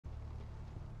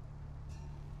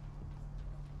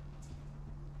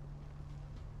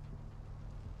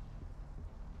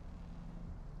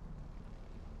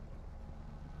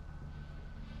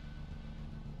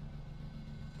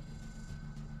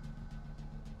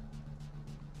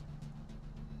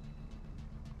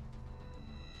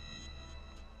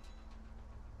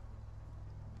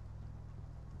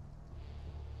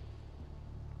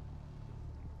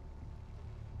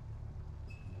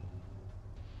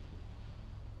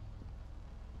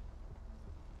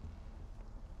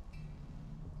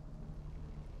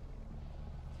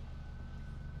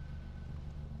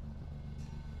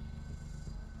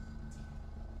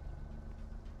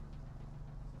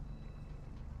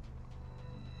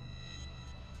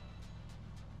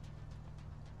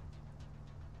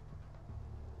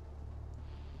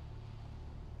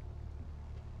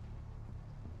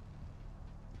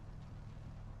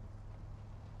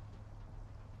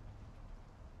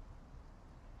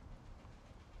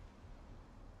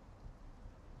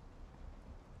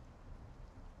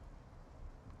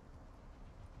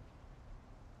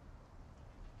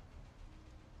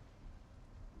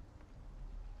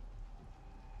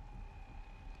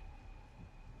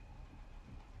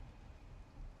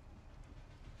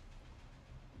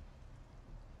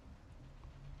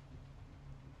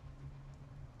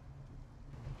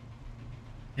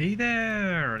Hey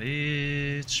there,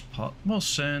 it's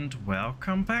Patmos and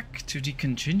welcome back to the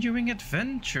continuing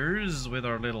adventures with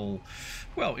our little,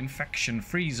 well,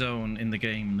 infection-free zone in the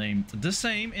game named the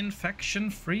same,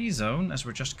 infection-free zone, as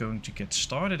we're just going to get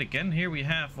started again. Here we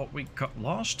have what we got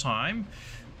last time,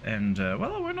 and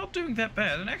well, we're not doing that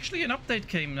bad. And actually an update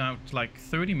came out like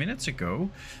 30 minutes ago,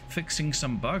 fixing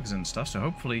some bugs and stuff, so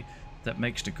hopefully that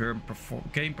makes the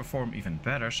game perform even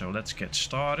better. So let's get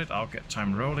started. I'll get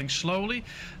time rolling slowly.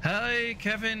 Hey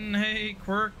Kevin, hey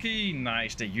Quirky,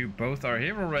 nice that you both are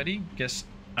here already. Guess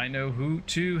I know who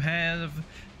to have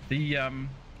the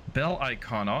bell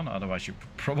icon on, otherwise you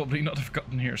probably not have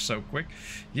gotten here so quick.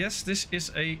 Yes, this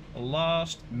is a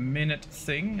last minute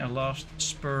thing, a last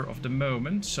spur of the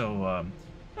moment, so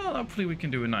well, hopefully we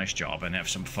can do a nice job and have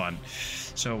some fun.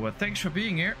 So thanks for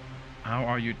being here. How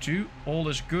are you two? All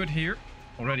is good here.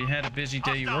 Already had a busy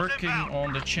day working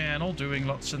on the channel, doing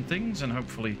lots of things, and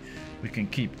hopefully we can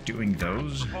keep doing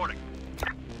those.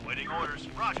 Waiting orders,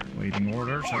 Roger. Waiting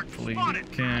orders, hopefully we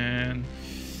can...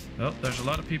 Oh, there's a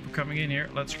lot of people coming in here.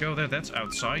 Let's go there. That's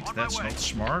outside. That's not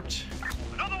smart.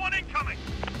 Another one incoming.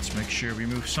 Let's make sure we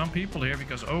move some people here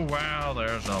because, oh wow,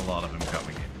 there's a lot of them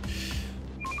coming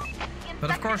in. But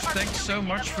of course, thanks so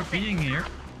much for being here.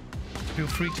 Feel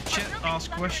free to chat,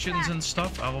 ask questions and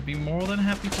stuff. I will be more than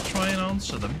happy to try and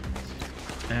answer them.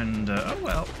 And, oh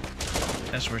well,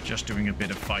 as we're just doing a bit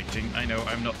of fighting. I know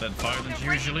I'm not that violent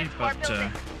usually, but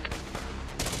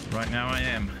right now I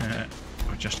am.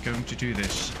 We're just going to do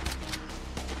this.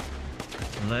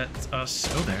 Let us...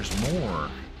 Oh, there's more.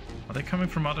 Are they coming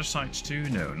from other sides too?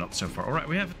 No, not so far. Alright,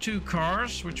 we have 2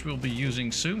 cars, which we'll be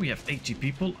using soon. We have 80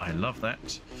 people. I love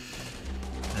that.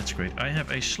 That's great. I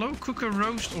have a slow cooker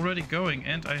roast already going,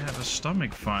 and I have a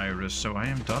stomach virus, so I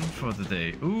am done for the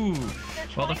day. Ooh,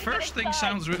 well, the first thing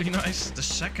sounds really nice. The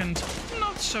second,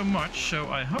 not so much. So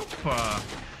I hope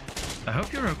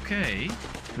you're okay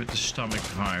with the stomach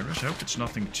virus. I hope it's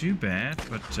nothing too bad,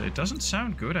 but it doesn't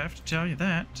sound good. I have to tell you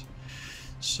that.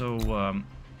 So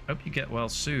hope you get well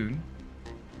soon.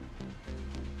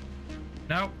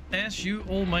 Now, as you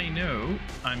all may know,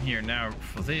 I'm here now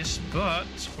for this, but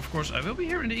of course I will be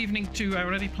here in the evening too. I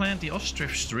already planned the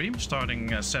Ostrich stream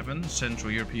starting 7 Central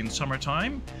European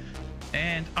Summertime.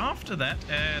 And after that,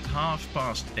 at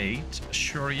 8:30,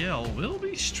 Shuriel will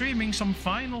be streaming some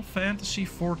Final Fantasy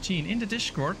XIV in the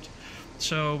Discord.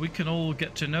 So we can all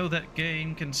get to know that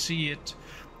game, can see it,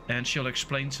 and she'll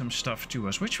explain some stuff to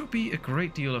us, which will be a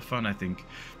great deal of fun, I think.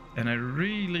 And I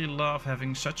really love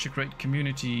having such a great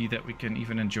community that we can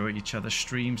even enjoy each other's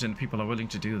streams and people are willing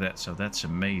to do that. So that's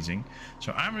amazing.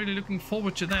 So I'm really looking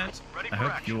forward to that. I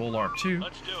hope you all are too.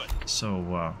 Let's do it.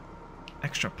 So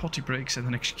extra potty breaks and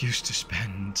an excuse to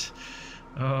spend.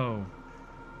 Oh.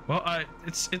 Well,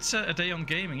 it's a day on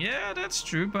gaming. Yeah, that's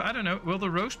true. But I don't know. Will the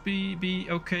roast be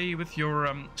okay with your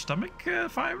stomach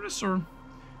virus? Or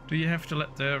do you have to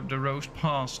let the roast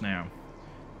pass now?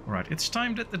 Right, it's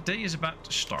time that the day is about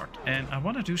to start, and I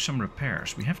want to do some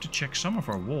repairs. We have to check some of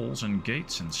our walls and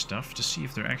gates and stuff to see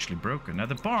if they're actually broken. Now,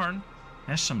 the barn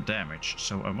has some damage,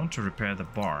 so I want to repair the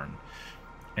barn.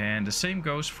 And the same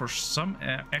goes for some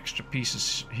extra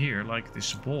pieces here, like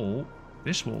this wall.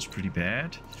 This wall's pretty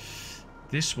bad.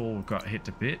 This wall got hit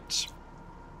a bit.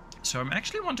 So I'm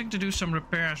actually wanting to do some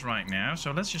repairs right now,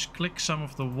 so let's just click some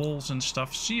of the walls and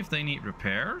stuff, see if they need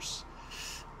repairs.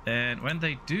 And when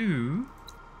they do...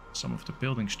 Some of the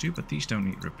buildings too, but these don't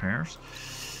need repairs.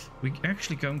 We're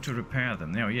actually going to repair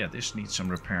them. Now, yeah, this needs some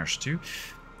repairs too.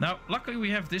 Now, luckily we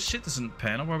have this citizen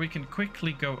panel where we can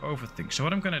quickly go over things. So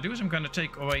what I'm going to do is I'm going to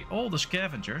take away all the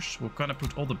scavengers. We're going to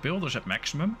put all the builders at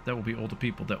maximum. That will be all the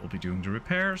people that will be doing the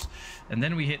repairs. And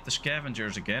then we hit the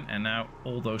scavengers again. And now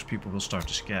all those people will start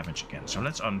to scavenge again. So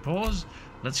let's unpause.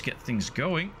 Let's get things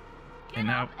going. Get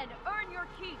up and earn your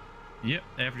keep. Yep,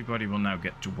 everybody will now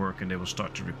get to work and they will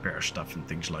start to repair stuff and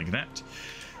things like that.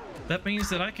 That means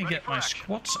that I can get my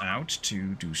squads out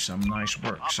to do some nice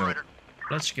work. So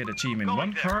let's get a team in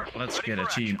one car, let's get a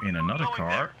team in another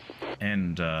car.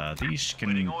 And these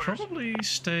can probably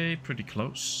stay pretty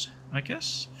close, I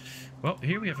guess. Well,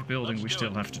 here we have a building we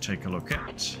still have to take a look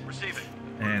at.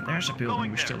 And there's a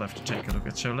building we still have to take a look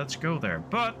at, so let's go there.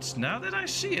 But now that I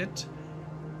see it,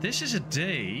 this is a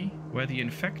day where the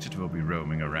infected will be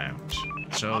roaming around.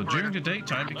 So during the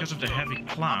daytime, because of the heavy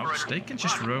clouds, they can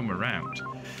just roam around.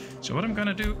 So what I'm going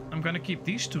to do, I'm going to keep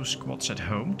these 2 squads at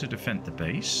home to defend the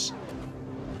base.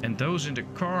 And those in the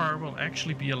car will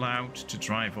actually be allowed to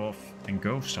drive off and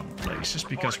go some places.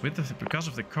 Because because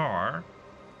of the car,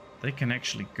 they can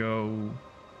actually go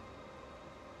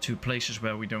to places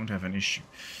where we don't have an issue.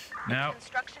 Now,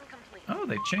 Construction complete. Oh,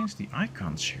 they changed the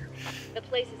icons here. The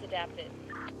place is adapted.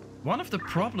 One of the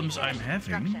problems I'm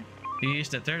having is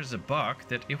that there's a bug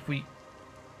that if we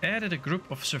added a group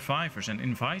of survivors and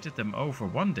invited them over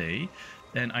one day,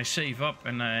 then I save up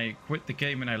and I quit the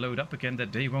game and I load up again,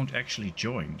 that they won't actually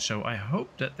join. So I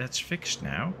hope that that's fixed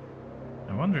now.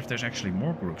 I wonder if there's actually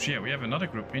more groups. Yeah, we have another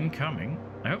group incoming.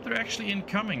 I hope they're actually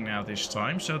incoming now this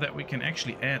time, so that we can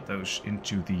actually add those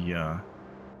into the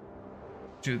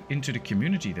into the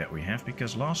community that we have,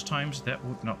 because last times that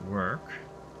would not work.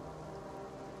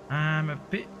 I'm a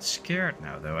bit scared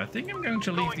now though. I think I'm going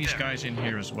to leave these guys in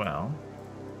here as well.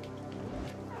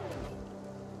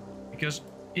 Because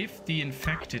if the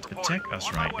infected attack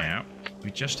us right now,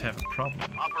 we just have a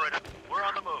problem. Operator, we're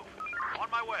on the move. On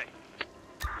my way.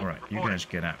 Alright, you guys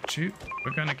get out too.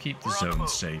 We're gonna keep the zone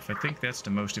safe. I think that's the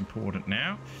most important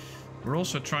now. We're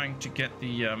also trying to get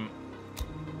the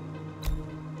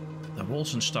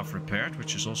walls and stuff repaired,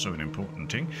 which is also an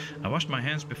important thing. I washed my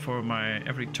hands before my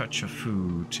every touch of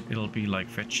food. It'll be like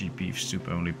veggie beef soup,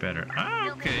 only better. Ah,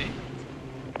 okay.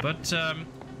 But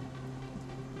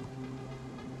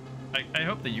I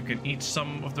hope that you can eat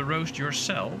some of the roast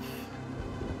yourself.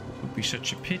 It would be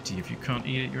such a pity if you can't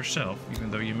eat it yourself, even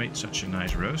though you made such a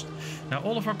nice roast. Now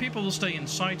all of our people will stay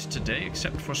inside today,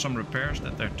 except for some repairs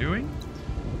that they're doing.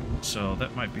 So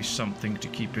that might be something to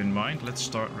keep in mind. Let's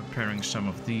start repairing some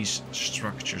of these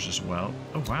structures as well.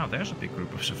 Oh wow, there's a big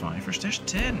group of survivors. There's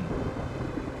 10.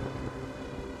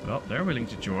 Well, they're willing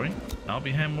to join. I'll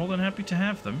be more than happy to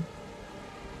have them.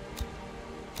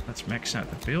 Let's max out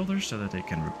the builders so that they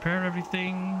can repair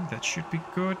everything. That should be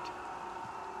good.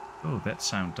 Oh, that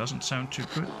sound doesn't sound too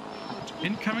good.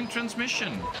 Incoming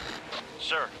transmission.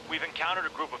 Sir, we've encountered a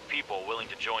group of people willing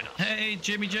to join us. Hey,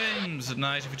 Jimmy James.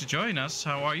 Nice of you to join us.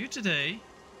 How are you today?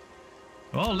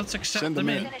 Well, let's accept them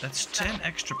in. That's 10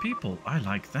 extra people. I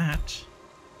like that.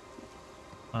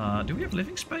 Do we have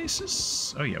living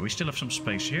spaces? Oh yeah, we still have some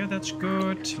space here. That's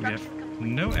good. We have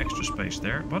no extra space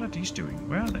there. What are these doing?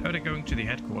 Well, they're going to the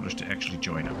headquarters to actually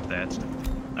join up. That's the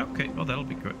thing. Okay, well, that'll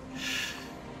be good.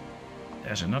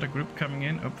 There's another group coming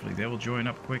in. Hopefully they will join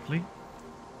up quickly.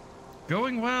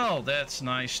 Going well. That's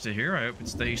nice to hear. I hope it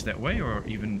stays that way or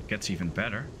even gets even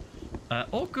better.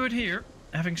 All good here.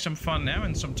 Having some fun now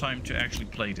and some time to actually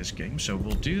play this game. So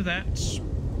we'll do that.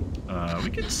 We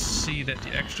can see that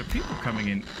the extra people coming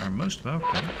in are most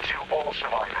welcome. To all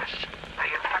survivors, the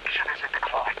infection is in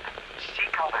decline.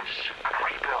 Seek others and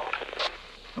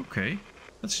rebuild. Okay,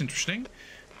 that's interesting.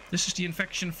 This is the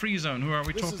infection-free zone. Who are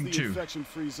we talking to? This is the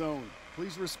infection-free zone.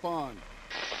 Please respond.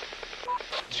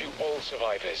 To all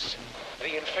survivors,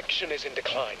 the infection is in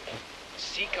decline.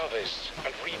 Seek others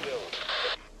and rebuild.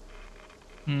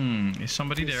 Is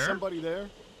somebody there? Somebody there?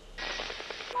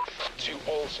 To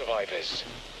all survivors,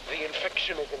 the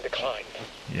infection is in decline.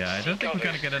 Yeah, I don't think we're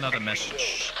going to get another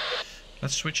message.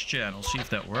 Let's switch channel, see if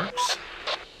that works.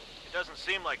 It doesn't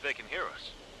seem like they can hear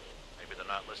us. Maybe they're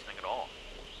not listening at all.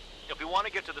 If we want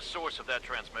to get to the source of that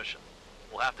transmission,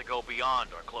 we'll have to go beyond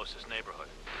our closest neighborhood.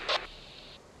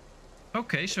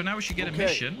 Okay, so now we should get a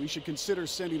mission. We should consider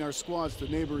sending our squads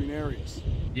to neighboring areas.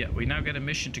 Yeah, we now get a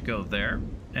mission to go there.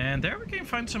 And there we can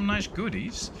find some nice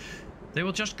goodies. They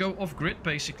will just go off-grid,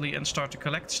 basically, and start to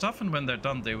collect stuff. And when they're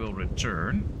done, they will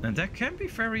return. And that can be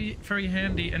very, very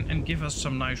handy and give us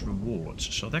some nice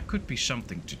rewards. So that could be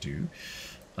something to do.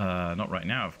 Not right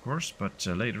now, of course, but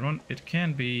later on it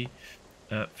can be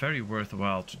very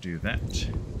worthwhile to do that.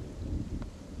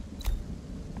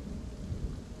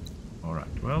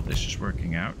 Alright, well, this is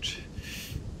working out.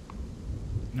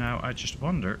 Now, I just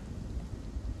wonder,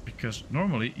 because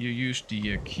normally you use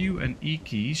the Q and E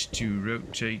keys to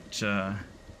rotate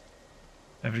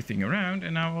everything around,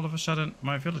 and now all of a sudden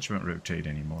my village won't rotate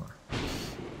anymore.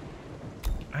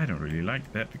 I don't really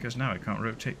like that, because now I can't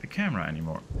rotate the camera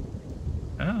anymore.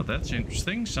 Oh, that's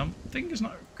interesting. Something is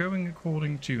not going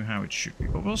according to how it should be,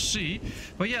 but we'll see.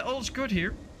 But yeah, all's good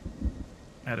here.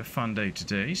 Had a fun day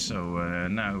today, so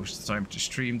now it's time to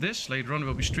stream this. Later on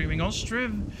we'll be streaming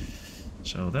Ostriv,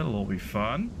 so that'll all be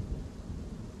fun.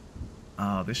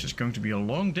 This is going to be a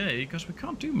long day because we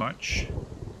can't do much.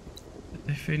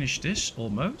 They finished this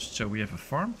almost, so we have a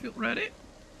farm field ready.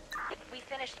 We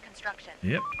finished construction.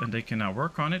 Yep, and they can now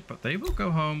work on it, but they will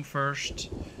go home first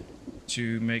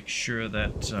to make sure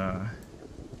that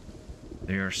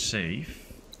they are safe.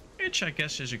 Which I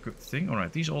guess is a good thing.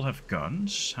 Alright, these all have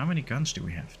guns. How many guns do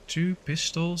we have? 2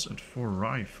 pistols and 4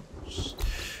 rifles.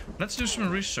 Let's do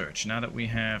some research now that we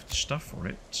have the stuff for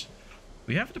it.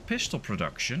 We have the pistol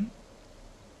production,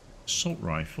 assault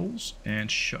rifles, and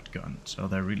shotguns. Oh,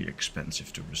 they're really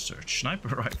expensive to research.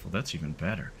 Sniper rifle, that's even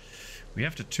better. We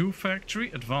have the tool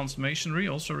factory. Advanced masonry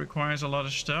also requires a lot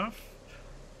of stuff.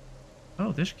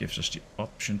 Oh, this gives us the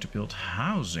option to build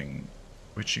housing,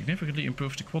 which significantly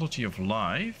improves the quality of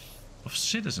life of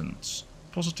citizens,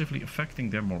 positively affecting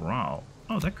their morale.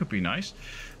 Oh, that could be nice.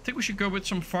 I think we should go with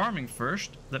some farming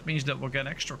first. That means that we'll get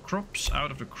extra crops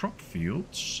out of the crop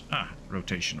fields. Ah,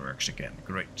 rotation works again.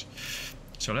 Great.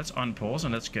 So let's unpause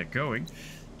and let's get going.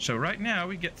 So right now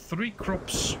we get 3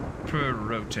 crops per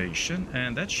rotation,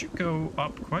 and that should go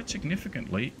up quite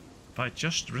significantly by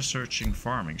just researching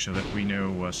farming, so that we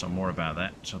know some more about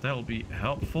that. So that'll be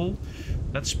helpful.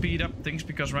 Let's speed up things,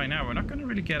 because right now we're not going to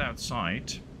really get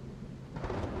outside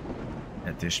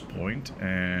at this point,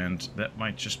 and that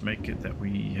might just make it that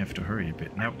we have to hurry a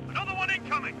bit. Now, Another one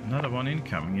incoming! Another one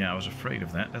incoming. Yeah, I was afraid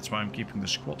of that. That's why I'm keeping the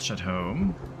squads at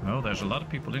home. Oh, there's a lot of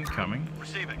people incoming.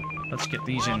 Receiving. Let's get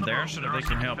these in there so that they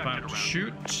can help out to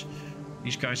shoot.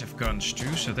 These guys have guns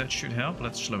too, so that should help.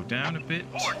 Let's slow down a bit.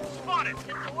 Spotted!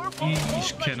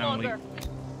 These can only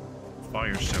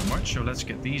fire so much, so let's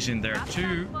get these in there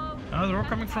too. Oh, they're all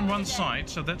coming from one side,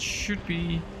 so that should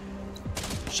be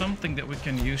something that we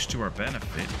can use to our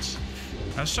benefit.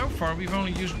 Now, so far we've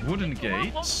only used wooden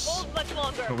gates,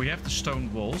 but we have the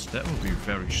stone walls. That will be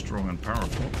very strong and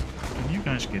powerful. Can you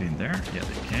guys get in there? Yeah,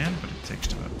 they can, but it takes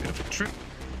them a bit of a trip.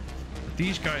 But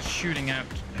these guys shooting out,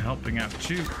 helping out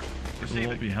too, it will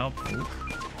all be helpful.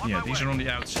 Yeah, these are on the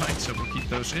outside, so we'll keep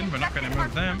those in. We're not going to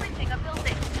move them.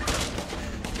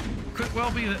 Could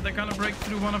well be that they're going to break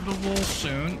through one of the walls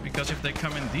soon, because if they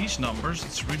come in these numbers,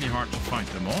 it's really hard to fight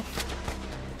them off.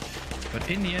 But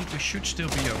in the end, we should still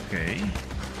be okay.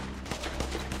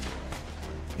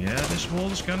 Yeah, this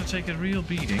wall is going to take a real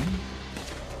beating.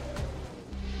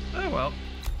 Oh well,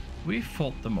 we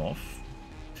fought them off.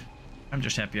 I'm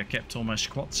just happy I kept all my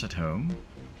squads at home.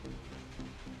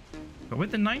 But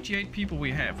with the 98 people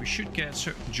we have, we should get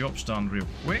certain jobs done real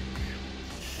quick.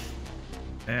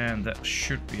 And that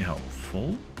should be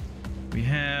helpful. We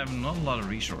have not a lot of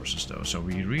resources though, so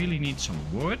we really need some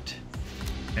wood.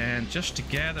 And just to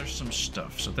gather some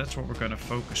stuff. So that's what we're going to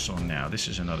focus on now. This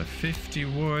is another 50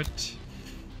 wood.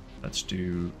 Let's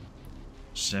do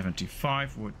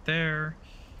 75 wood there.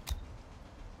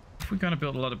 If we're going to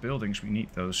build a lot of buildings, we need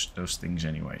those things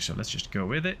anyway. So let's just go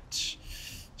with it. As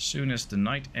soon as the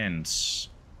night ends,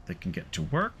 they can get to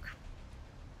work.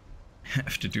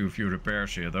 Have to do a few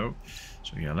repairs here though.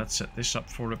 So yeah, let's set this up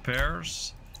for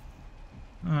repairs.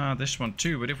 This one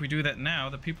too. But if we do that now,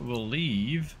 the people will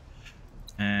leave.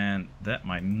 And that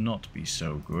might not be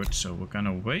so good. So we're going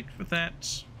to wait for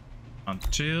that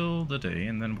until the day.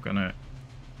 And then we're going to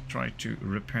try to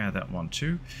repair that one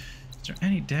too. Is there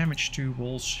any damage to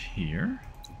walls here?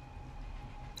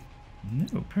 No,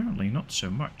 apparently not so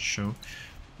much. So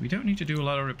we don't need to do a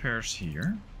lot of repairs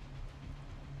here.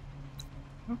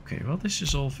 Okay, well, this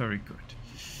is all very good.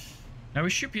 Now we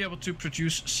should be able to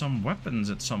produce some weapons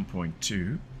at some point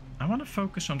too. I want to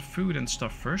focus on food and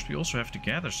stuff first. We also have to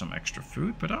gather some extra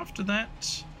food, but after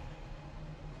that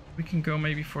we can go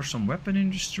maybe for some weapon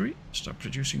industry. Start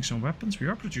producing some weapons. We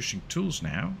are producing tools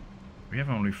now. We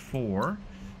have only 4,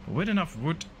 but with enough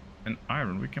wood and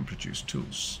iron we can produce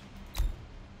tools.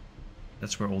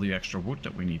 That's where all the extra wood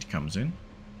that we need comes in.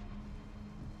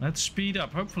 Let's speed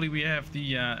up. Hopefully we have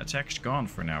the attacks gone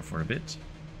for now for a bit.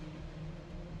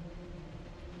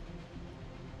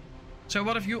 So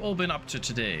what have you all been up to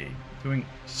today? Doing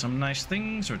some nice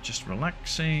things or just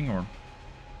relaxing or...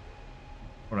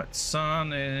 Alright,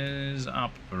 sun is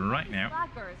up right now.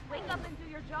 Slackers, wake up and do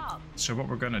your job. So what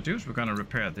we're going to do is we're going to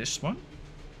repair this one.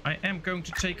 I am going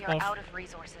to take off out of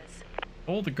resources.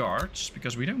 all the guards,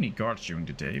 because we don't need guards during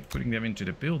the day, putting them into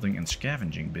the building and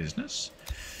scavenging business.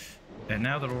 And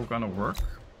now they're all going to work.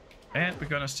 And we're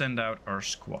going to send out our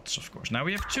squads, of course. Now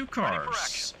we have 2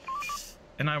 cars.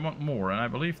 And I want more, and I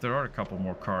believe there are a couple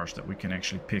more cars that we can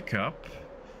actually pick up.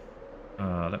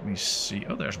 Let me see.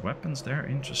 Oh, there's weapons there.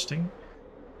 Interesting.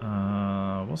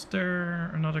 Was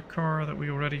there another car that we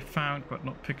already found but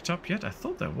not picked up yet? I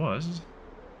thought there was.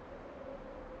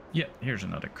 Yeah, here's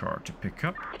another car to pick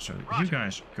up. So you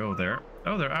guys go there.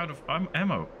 Oh, they're out of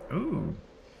ammo. Ooh.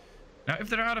 Now, if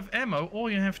they're out of ammo, all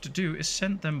you have to do is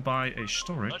send them by a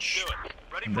storage.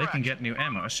 And they can get new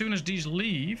ammo. As soon as these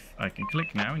leave, I can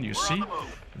click now and you see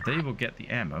they will get the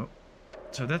ammo.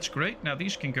 So that's great. Now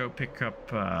these can go pick up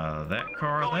that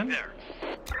car then.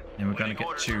 And we're going to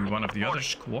get to one of the other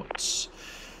squads.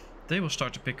 They will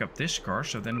start to pick up this car.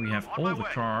 So then we have all the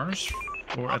cars.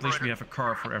 Or at least we have a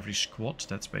car for every squad.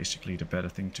 That's basically the better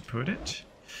thing to put it.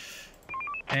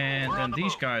 And then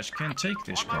these guys can take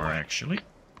this car actually.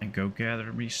 And go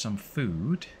gather me some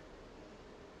food.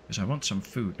 Because I want some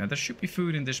food. Now, there should be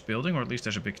food in this building, or at least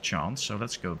there's a big chance. So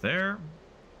let's go there.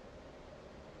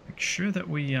 Make sure that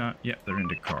we... yeah, they're in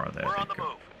the car there. We're on the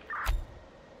move.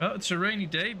 Well, it's a rainy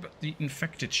day, but the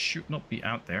infected should not be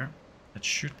out there. That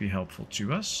should be helpful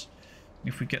to us.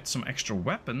 If we get some extra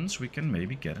weapons, we can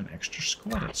maybe get an extra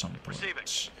squad at some point.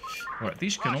 Alright,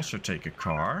 these can also take a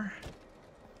car.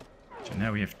 So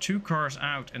now we have 2 cars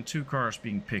out and 2 cars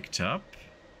being picked up.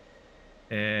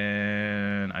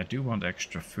 And I do want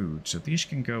extra food. So these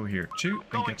can go here too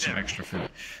and get some extra food.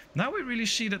 Now we really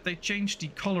see that they changed the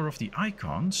color of the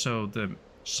icon. So the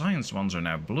science ones are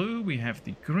now blue. We have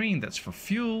the green, that's for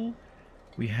fuel.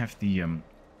 We have the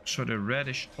sort of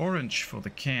reddish orange for the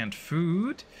canned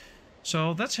food.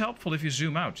 So that's helpful if you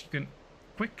zoom out. You can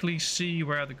quickly see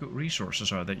where the good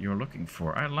resources are that you're looking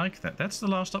for. I like that. That's the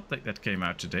last update that came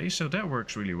out today, so that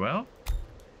works really well.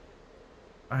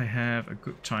 I have a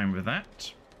good time with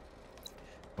that.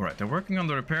 Alright, they're working on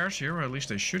the repairs here, or at least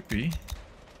they should be.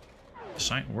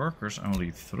 Assigned workers,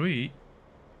 only 3.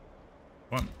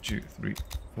 1, 2, 3,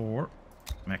 4.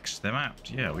 Max them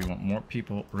out. Yeah, we want more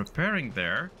people repairing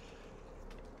there.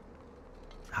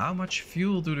 How much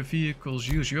fuel do the vehicles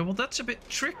use? Well, that's a bit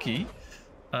tricky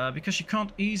because you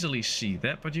can't easily see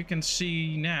that, but you can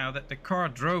see now that the car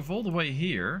drove all the way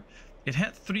here. It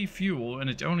had 3 fuel and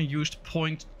it only used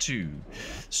 0.2,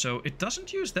 so it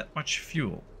doesn't use that much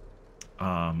fuel.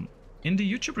 In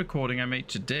the YouTube recording I made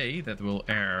today that will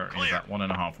air in about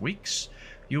 1.5 weeks,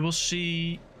 you will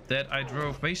see that I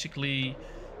drove basically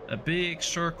a big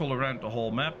circle around the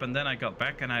whole map, and then I got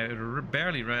back and I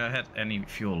barely had any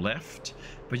fuel left.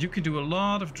 But you can do a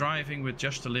lot of driving with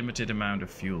just a limited amount of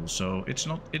fuel, so it's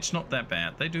not that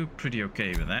bad. They do pretty okay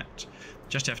with that.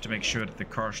 Just have to make sure that the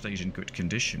car stays in good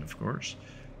condition, of course.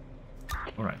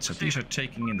 Alright, so these are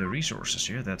taking in the resources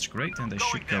here. That's great, and they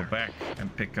should go back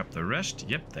and pick up the rest.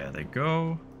 Yep, there they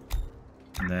go.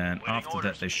 And then after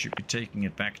that they should be taking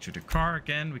it back to the car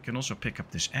again. We can also pick up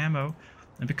this ammo.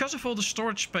 And because of all the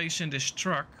storage space in this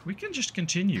truck, we can just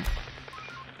continue.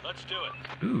 Let's do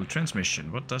it. Ooh,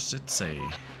 transmission. What does it say?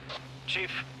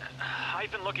 Chief, I've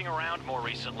been looking around more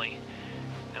recently,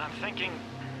 and I'm thinking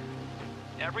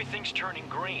everything's turning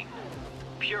green.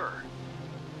 Pure.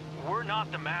 We're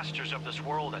not the masters of this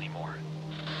world anymore.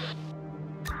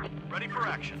 Ready for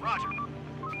action. Roger.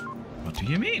 What do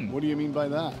you mean? What do you mean by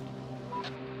that?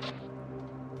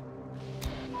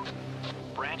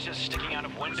 Branches sticking out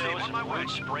of windows and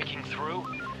roots breaking through.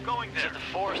 Going there. The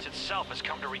forest itself has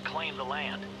come to reclaim the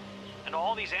land. And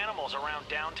all these animals around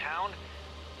downtown,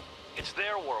 it's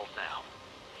their world now.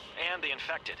 And the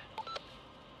infected.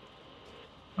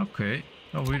 Okay.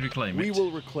 Well, we reclaim it. We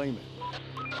will reclaim it.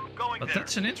 But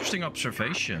that's an interesting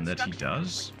observation that he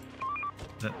does.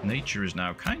 That nature is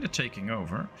now kind of taking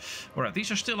over. Alright,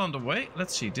 these are still on the way.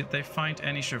 Let's see, did they find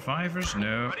any survivors?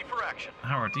 No. Ready for action.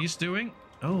 How are these doing?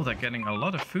 Oh, they're getting a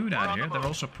lot of food out here. They're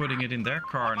also putting it in their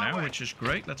car now, which is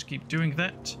great. Let's keep doing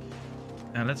that.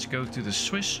 And let's go to the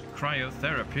Swiss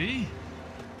cryotherapy.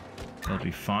 They'll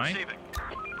be fine.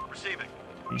 Receiving.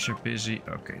 These are busy.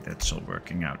 Okay, that's all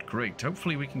working out. Great.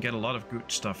 Hopefully we can get a lot of good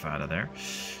stuff out of there.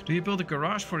 Do you build a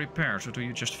garage for repairs, or do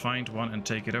you just find one and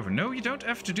take it over? No, you don't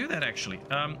have to do that, actually.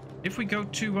 If we go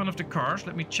to one of the cars,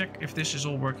 let me check if this is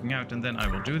all working out, and then I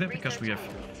will do that, because we have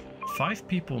 5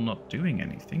 people not doing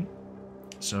anything.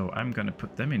 So I'm going to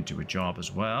put them into a job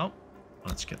as well.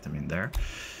 Let's get them in there.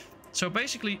 So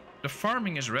basically, the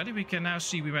farming is ready. We can now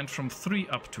see we went from 3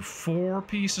 up to 4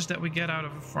 pieces that we get out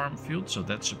of a farm field. So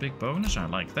that's a big bonus. I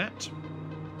like that.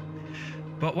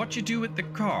 But what you do with the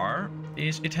car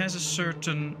is it has a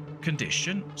certain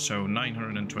condition. So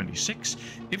 926.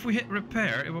 If we hit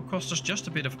repair, it will cost us just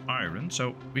a bit of iron.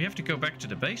 So we have to go back to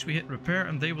the base. We hit repair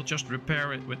and they will just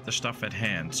repair it with the stuff at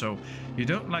hand. So you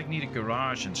don't need a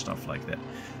garage and stuff like that.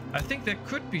 I think there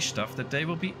could be stuff that they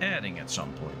will be adding at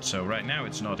some point. So right now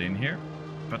it's not in here.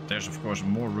 But there's of course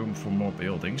more room for more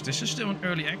buildings. This is still an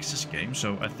early access game.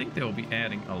 So I think they'll be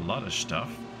adding a lot of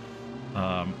stuff.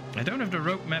 I don't have the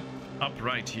road map up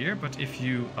right here. But if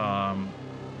you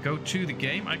go to the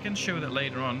game, I can show that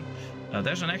later on.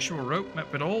 There's an actual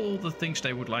roadmap with all the things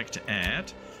they would like to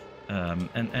add,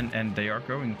 and they are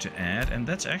going to add, and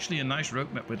that's actually a nice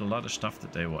roadmap with a lot of stuff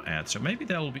that they will add. So maybe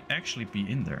that will actually be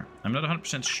in there. I'm not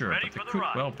 100% sure, but it could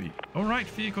well be. All right,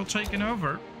 vehicle taken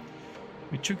over.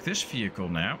 We took this vehicle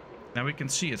now. Now we can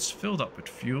see it's filled up with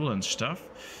fuel and stuff.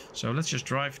 So let's just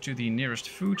drive to the nearest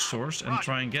food source and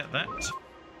try and get that.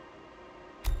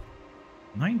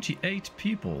 98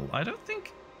 people. I don't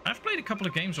think... I've played a couple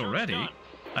of games already.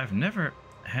 I've never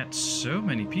had so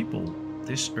many people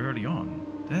this early on.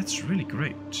 That's really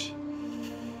great.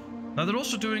 Now they're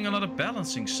also doing a lot of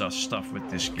balancing stuff with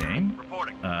this game.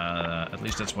 Reporting. At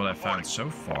least that's what I've found so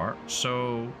far.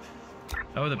 So,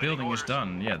 oh, the building is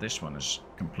done. Yeah, this one is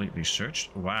completely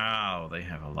searched. Wow, they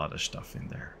have a lot of stuff in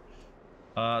there.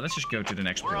 Let's just go to the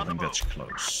next building that's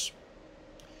close.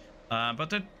 But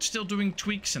they're still doing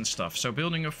tweaks and stuff. So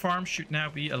building a farm should now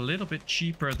be a little bit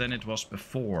cheaper than it was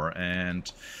before.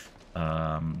 And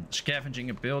scavenging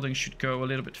a building should go a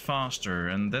little bit faster.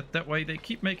 And that way they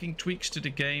keep making tweaks to the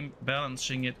game,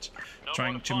 balancing it,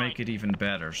 trying to make it even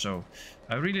better. So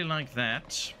I really like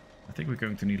that. I think we're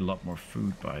going to need a lot more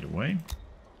food, by the way.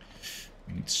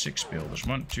 We need 6 builders.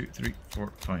 1, 2, 3,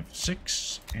 4, 5,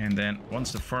 6. And then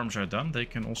once the farms are done, they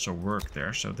can also work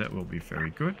there. So that will be very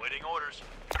good. Waiting orders.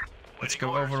 Let's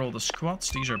go over all the squads.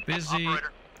 These are busy.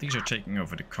 Operator. These are taking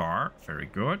over the car. Very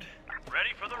good. Ready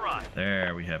for the ride.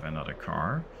 There we have another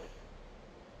car.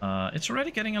 It's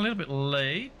already getting a little bit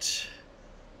late,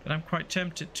 but I'm quite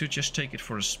tempted to just take it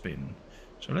for a spin.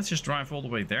 So let's just drive all the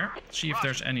way there. See if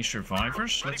there's any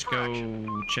survivors. Let's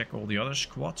go check all the other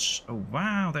squads. Oh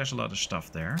wow, there's a lot of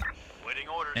stuff there. Waiting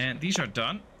orders. And these are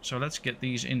done. So let's get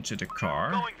these into the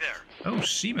car. Going there. Oh,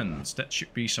 Siemens. That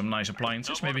should be some nice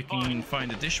appliances. Maybe we can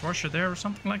find a dishwasher there or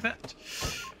something like that.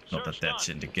 Not that that's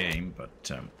in the game,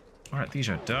 but... Alright, these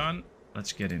are done.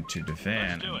 Let's get into the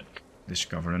van and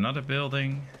discover another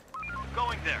building.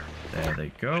 Going there. There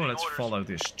they go. Let's follow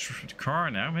this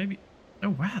car now. Maybe... Oh,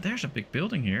 wow, there's a big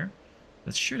building here.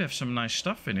 That should have some nice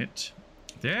stuff in it.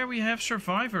 There we have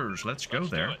survivors. Let's go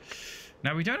there.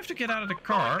 Now, we don't have to get out of the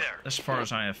car, as far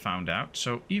as I have found out.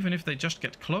 So, even if they just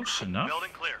get close enough,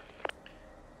 Building clear.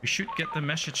 we should get the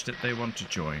message that they want to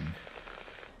join.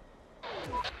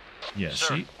 Yeah,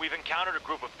 Sir, see? we've encountered a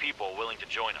group of people willing to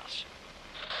join us.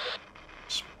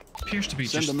 Appears to be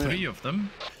Send just them in. 3 of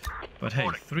them. But hey,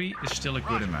 3 is still a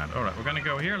good amount. Alright, we're gonna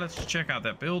go here. Let's check out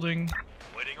that building.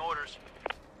 Waiting orders.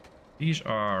 These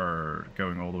are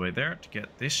going all the way there to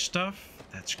get this stuff.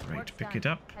 That's great. Work's Pick done. it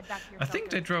up. Head back to your I think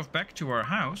they shelter. drove back to our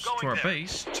house, to our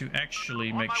base, to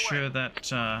actually make sure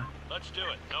that Let's do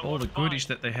it. No all the goodies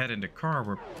that they had in the car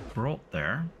were brought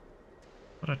there.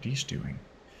 What are these doing?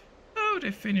 Oh,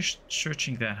 they finished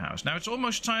searching that house. Now it's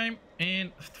almost time.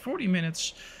 In 40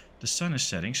 minutes, the sun is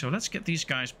setting. So let's get these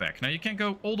guys back. Now you can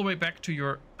go all the way back to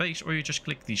your base, or you just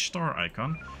click the star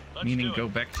icon, meaning go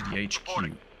back to the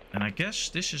HQ. And I guess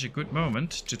this is a good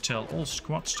moment to tell all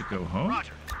squads to go home,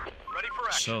 Roger. Ready for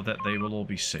action. so that they will all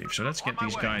be safe. So let's get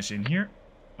these guys in here.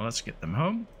 Well, let's get them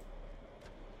home,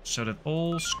 so that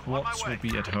all squads will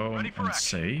be at home and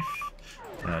safe.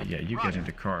 Yeah, you get in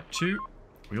the car too.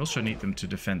 We also need them to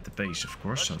defend the base, of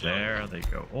course. So there they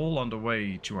go, all on the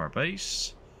way to our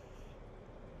base.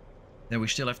 Then we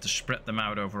still have to spread them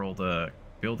out over all the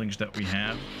buildings that we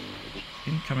have.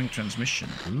 Incoming transmission.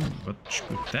 Ooh, what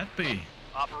could that be?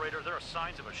 Operator, there are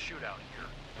signs of a shootout here.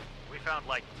 We found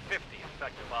like 50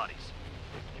 infected bodies.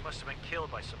 They must have been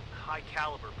killed by some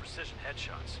high-caliber precision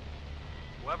headshots.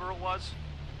 Whoever it was,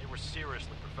 they were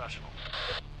seriously professional.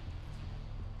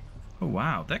 Oh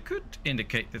wow, that could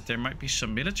indicate that there might be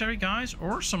some military guys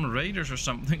or some raiders or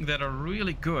something that are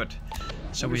really good.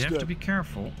 So we have to be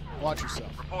careful. Watch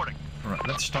yourself. Reporting. Alright,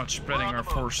 let's start spreading our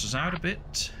forces out a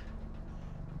bit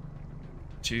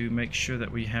to make sure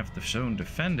that we have the zone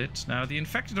defended. Now, the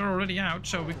infected are already out,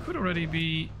 so we could already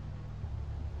be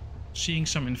seeing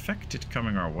some infected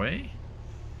coming our way.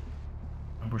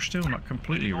 And we're still not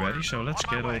completely ready, so let's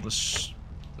get all the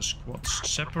squads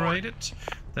separated.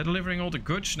 They're delivering all the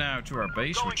goods now to our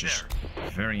base, which is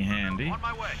very handy. On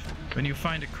my way. When you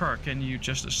find a car, can you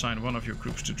just assign one of your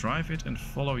groups to drive it and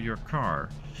follow your car?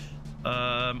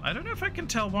 I don't know if I can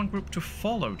tell one group to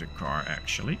follow the car,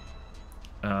 actually.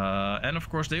 And of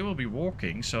course they will be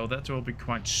walking, so that will be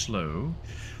quite slow.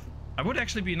 It would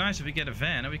actually be nice if we get a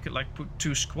van and we could like put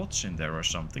 2 squads in there or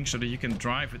something, so that you can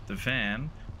drive with the van,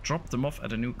 drop them off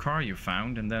at a new car you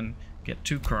found, and then get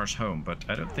 2 cars home. But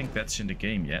I don't think that's in the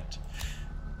game yet.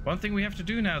 One thing we have to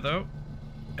do now, though,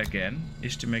 again,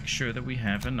 is to make sure that we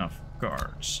have enough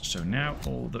guards. So now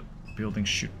all the buildings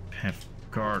should have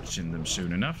guards in them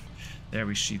soon enough. There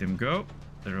we see them go.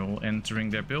 They're all entering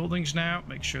their buildings now.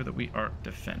 Make sure that we are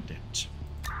defended.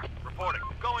 Reporting.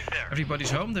 Going there.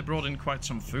 Everybody's home. They brought in quite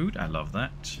some food. I love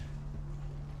that.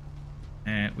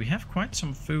 And we have quite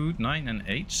some food. 9 and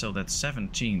 8, so that's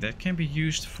 17. That can be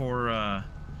used for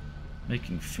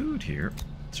making food here.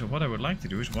 So what I would like to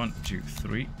do is 1, 2,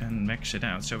 3 and max it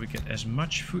out so we get as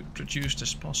much food produced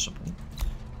as possible.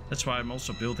 That's why I'm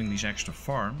also building these extra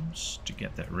farms to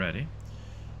get that ready.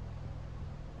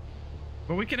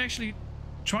 But we can actually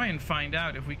try and find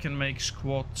out if we can make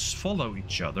squads follow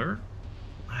each other.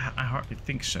 I hardly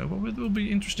think so, but it will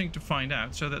be interesting to find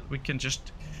out so that we can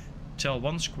just tell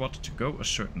one squad to go a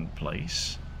certain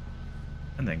place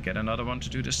and then get another one to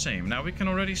do the same. Now we can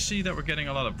already see that we're getting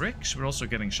a lot of bricks. We're also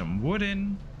getting some wood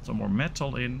in, some more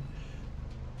metal in.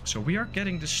 So we are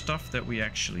getting the stuff that we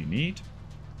actually need.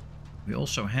 We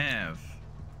also have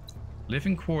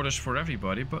living quarters for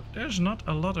everybody, but there's not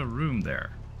a lot of room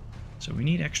there. So we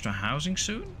need extra housing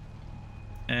soon.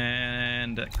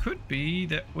 And that could be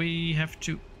that we have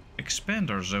to expand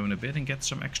our zone a bit and get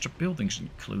some extra buildings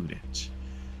included.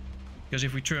 Because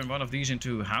if we turn one of these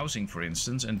into housing, for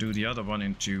instance, and do the other one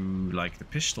into like the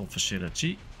pistol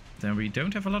facility, then we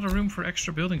don't have a lot of room for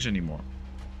extra buildings anymore.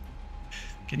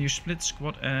 Can you split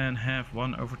squad and have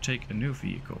one overtake a new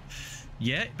vehicle?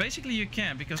 Yeah, basically you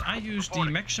can, because I use the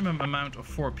maximum amount of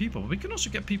 4 people. We can also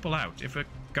get people out. If a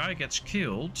guy gets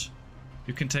killed,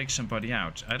 you can take somebody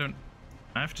out.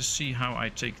 I have to see how I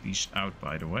take these out,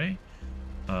 by the way.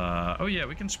 Oh yeah,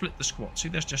 we can split the squad. See,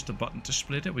 there's just a button to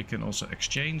split it. We can also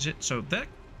exchange it. So that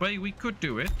way we could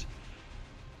do it.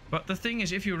 But the thing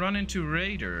is, if you run into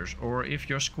raiders, or if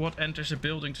your squad enters a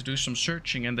building to do some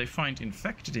searching and they find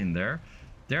infected in there,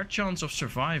 their chance of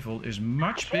survival is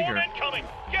much bigger.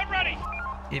 Get ready!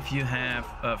 If you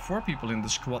have 4 people in the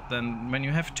squad than when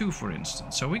you have 2, for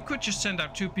instance. So we could just send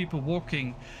out 2 people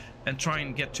walking and try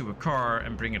and get to a car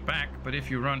and bring it back. But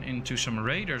if you run into some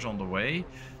raiders on the way,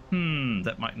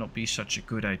 that might not be such a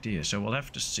good idea. So we'll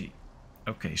have to see.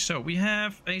 Okay, so we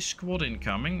have a squad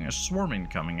incoming, a swarm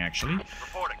incoming actually.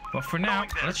 But for now,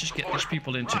 let's just get these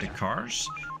people into the cars.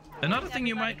 Another thing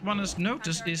you might want to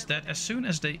notice is that as soon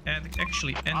as they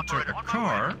actually enter a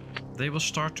car, they will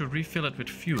start to refill it with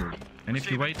fuel. And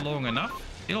if you wait long enough,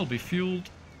 it'll be fueled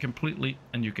completely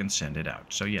and you can send it out.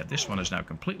 So yeah, this one is now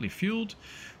completely fueled.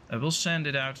 I will send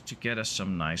it out to get us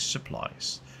some nice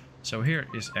supplies. So here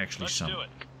is actually some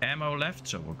ammo left,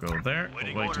 so we'll go there.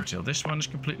 We'll wait until this one is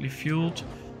completely fueled.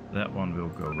 That one will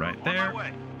go right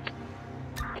there.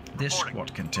 This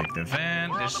squad can take the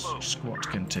van, this squad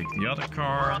can take the other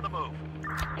car.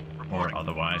 Or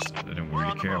otherwise, I don't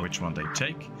really care which one they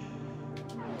take.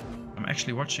 I'm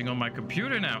actually watching on my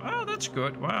computer now. Oh, that's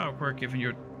good. Wow, we're giving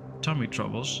your tummy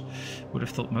troubles. Would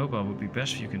have thought mobile would be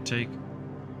best if you can take...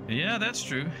 Yeah, that's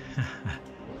true.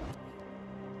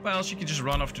 Well, she could just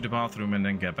run off to the bathroom and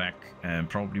then get back, and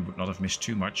probably would not have missed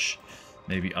too much.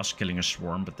 Maybe us killing a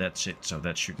swarm, but that's it, so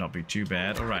that should not be too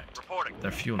bad. Alright,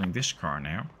 they're fueling this car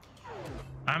now.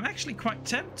 I'm actually quite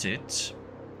tempted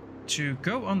to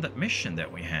go on that mission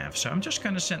that we have, so I'm just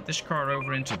going to send this car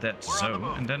over into that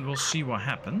zone, and then we'll see what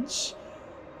happens.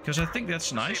 Because I think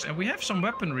that's nice, and we have some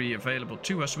weaponry available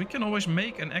to us. We can always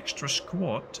make an extra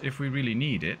squad if we really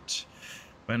need it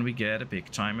when we get a big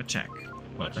time attack.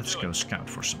 Well, let's go scout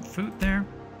for some food there.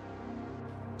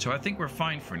 So I think we're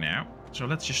fine for now. So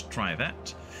let's just try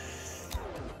that.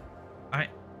 I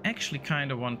actually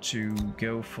kind of want to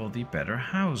go for the better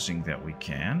housing that we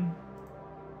can.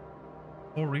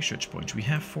 4 research points. We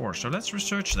have 4. So let's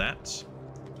research that.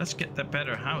 Let's get the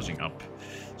better housing up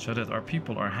so that our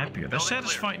people are happier. They're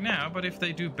satisfied now, but if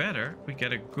they do better, we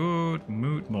get a good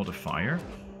mood modifier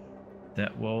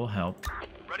that will help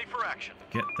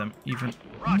get them even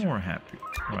more happy.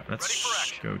 All right,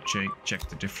 let's go check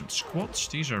the different squads.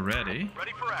 These are ready.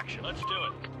 Ready for action. Let's do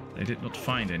it. They did not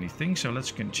find anything, so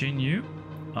let's continue.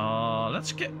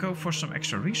 Let's go for some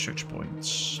extra research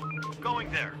points.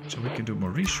 Going there. So we can do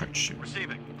more research.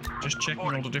 Receiving. Just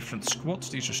checking all the different squads.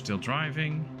 These are still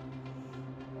driving.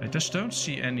 I just don't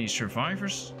see any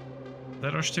survivors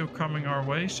that are still coming our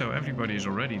way, so everybody is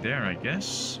already there, I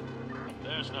guess.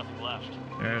 There's nothing left.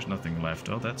 There's nothing left.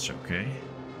 Oh, that's okay.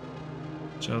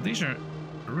 So these are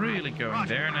really going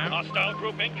there now. Hostile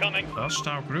group incoming.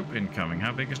 Hostile group incoming.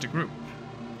 How big is the group?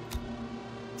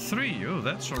 3. Oh,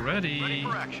 that's already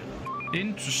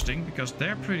interesting because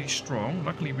they're pretty strong.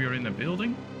 Luckily, we are in a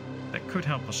building that could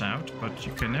help us out, but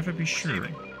you can never be sure.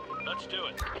 Let's do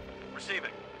it.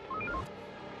 Receiving.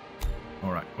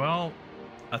 All right. Well,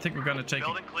 I think we're going to take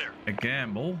a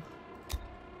gamble.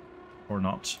 Or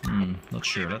not. Not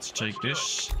sure. Let's take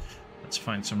this. Let's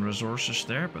find some resources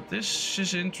there. But this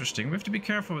is interesting. We have to be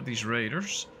careful with these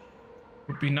raiders.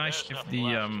 Would be nice if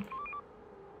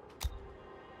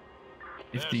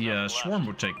the swarm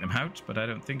would take them out, but I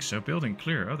don't think so. Building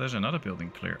clear. Oh, there's another building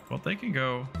clear. Well, they can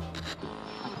go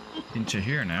into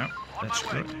here now. That's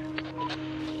good.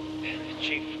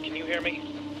 Chief, can you hear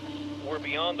me? We're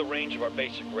beyond the range of our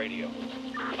basic radio.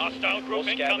 Hostile group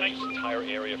incoming. This entire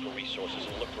area for resources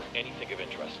and look for anything of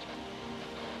interest.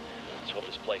 Let's hope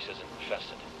this place isn't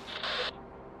infested.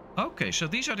 Okay, so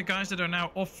these are the guys that are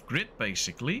now off-grid,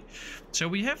 basically. So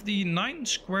we have the 9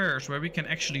 squares where we can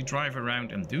actually drive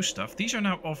around and do stuff. These are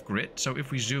now off-grid, so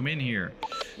if we zoom in here,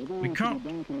 we can't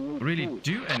really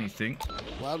do anything.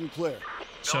 Loud and clear.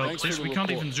 So Thanks for this, the we can't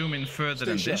report. even zoom in further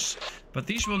than Stay this. But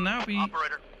these will now be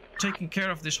Operator. taking care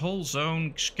of this whole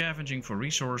zone, scavenging for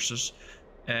resources.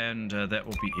 And that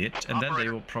will be it. And then they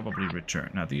will probably return.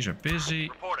 Now, these are busy.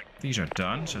 Reporting. These are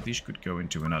done, so these could go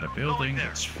into another building. there.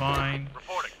 That's fine.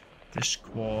 Reporting. This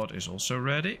squad is also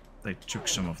ready. They took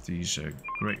some of these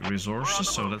great resources,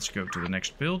 so let's go to the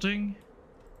next building.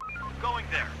 Going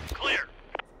there. Clear.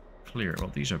 Clear.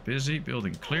 Well, these are busy.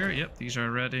 Building clear. Yep, these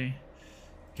are ready.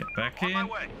 Get back On my in.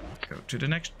 way. Go to the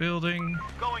next building.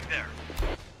 Going there.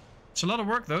 It's a lot of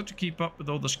work, though, to keep up with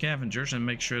all the scavengers and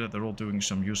make sure that they're all doing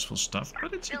some useful stuff.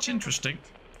 But it's interesting.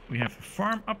 We have a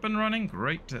farm up and running.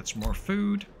 Great, that's more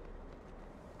food.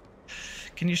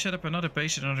 Can you set up another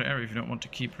base in another area if you don't want to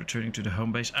keep returning to the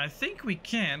home base? I think we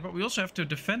can, but we also have to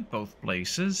defend both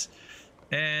places.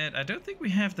 And I don't think we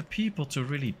have the people to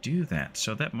really do that.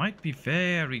 So that might be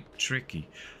very tricky.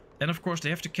 And of course, they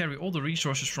have to carry all the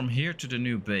resources from here to the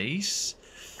new base.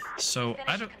 So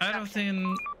I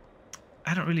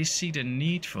don't really see the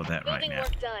need for that right now.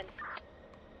 Work done.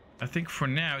 I think for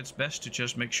now it's best to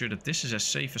just make sure that this is as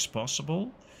safe as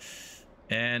possible.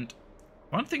 And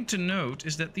one thing to note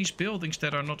is that these buildings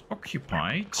that are not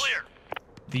occupied, Clear.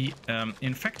 the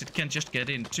infected can just get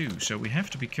in too. So we have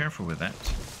to be careful with that.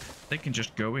 They can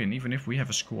just go in, even if we have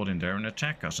a squad in there, and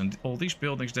attack us. And all these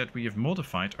buildings that we have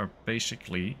modified are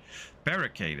basically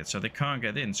barricaded, so they can't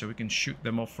get in. So we can shoot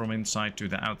them off from inside to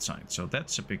the outside. So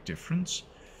that's a big difference.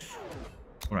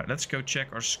 All right, let's go check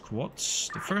our squads.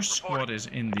 The first squad is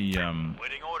in the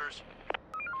Waiting orders.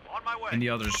 On my way. in the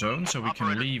other zone, so we can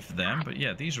Operator. leave them. But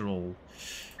yeah, these are all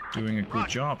doing a good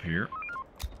job here.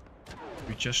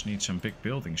 We just need some big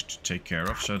buildings to take care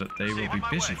of so that they will be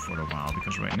busy for a while.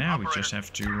 Because right now we just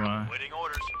have to Waiting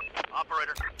orders.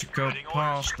 Operator. go Waiting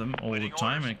past orders. them all the Waiting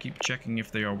time orders. and keep checking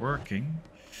if they are working.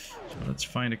 So let's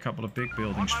find a couple of big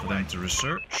buildings On my for them way. to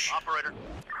research. Operator.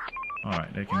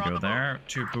 Alright, they can We're on go the move. there.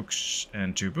 2 books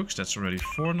and 2 books. That's already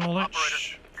 4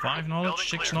 knowledge. Operator. 5 knowledge, Building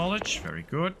 6 clear. knowledge. Very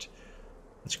good.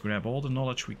 Let's grab all the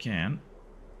knowledge we can.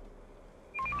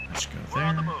 Let's go We're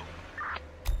on the there. move.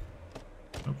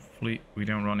 Hopefully we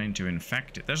don't run into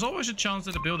infected. There's always a chance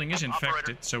that a building is infected,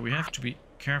 Operator. so we have to be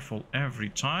careful every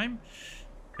time.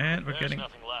 And we're There's getting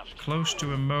nothing left. close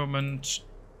to a moment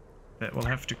that we'll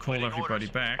have to call Waiting everybody orders.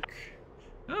 back.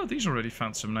 Oh, these already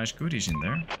found some nice goodies in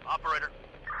there. Operator.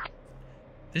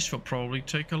 This will probably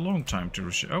take a long time to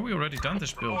research. Oh, we already done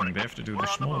this building. They have to do the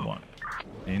small one.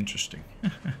 Interesting.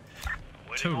 Waiting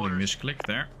Totally orders. misclicked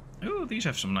there. Oh, these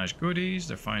have some nice goodies.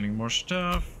 They're finding more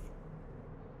stuff.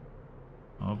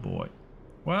 Oh boy.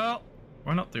 Well,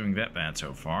 we're not doing that bad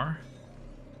so far.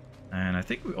 And I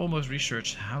think we almost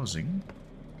researched housing.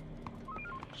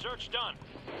 Search done.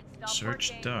 Stop Search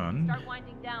working. done. Start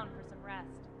winding down for some rest.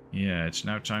 Yeah, it's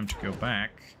now time to go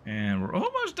back. And we're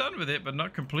almost done with it, but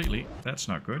not completely. That's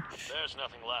not good. There's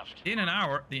nothing left. In an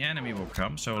hour, the enemy will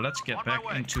come. So let's get On my back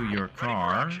way. into your Ready for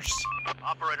cars. action.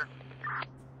 Operator.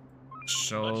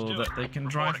 So Let's do that it. they can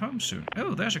drive Reporting. home soon.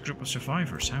 Oh, there's a group of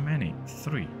survivors. How many?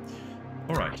 3.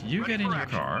 Alright, you Ready get in for your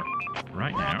action. car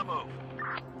right We're on the now.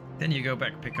 move. Then you go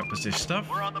back, pick up this stuff.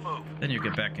 We're on the move. Then you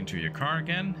get back into your car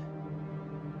again.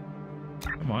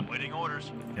 Come on, Waiting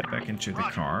orders. get back into the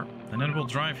Roger. car. And then we'll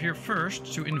drive here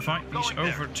first to invite these Going there.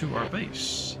 over to our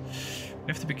base. We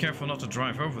have to be careful not to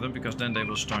drive over them because then they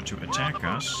will start to We're on attack the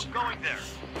move. us. Going there.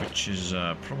 Which is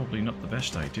probably not the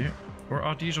best idea. Or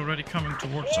are these already coming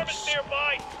towards us?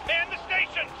 nearby. Man the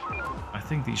station. I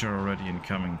think these are already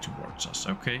incoming towards us.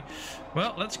 Okay,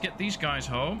 well, let's get these guys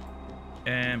home.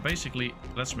 And basically,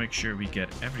 let's make sure we get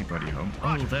everybody home.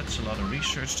 Oh, that's a lot of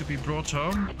research to be brought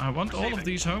home. I want all of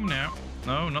these home now.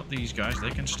 No, not these guys. They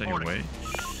can stay away.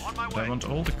 On my But I way. want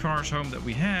all the cars home that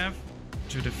we have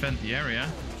to defend the area.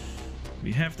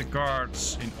 We have the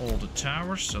guards in all the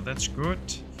towers, so that's good.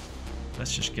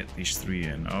 Let's just get these 3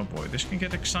 in. Oh boy, this can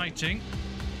get exciting.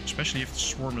 Especially if the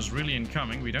swarm is really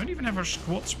incoming. We don't even have our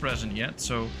squads present yet,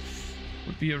 so it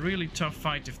would be a really tough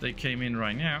fight if they came in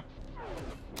right now.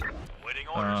 Waiting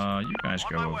orders. You guys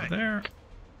On go my over way. there.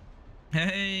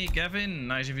 Hey, Gavin,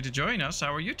 nice of you to join us.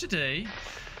 How are you today?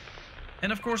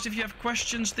 And of course, if you have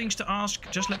questions, things to ask,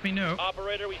 just let me know.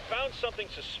 Operator, we found something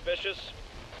suspicious.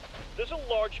 There's a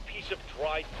large piece of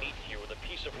dried meat here with a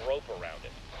piece of rope around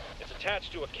it. It's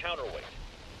attached to a counterweight.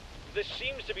 This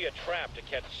seems to be a trap to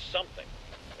catch something.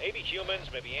 Maybe humans,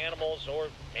 maybe animals, or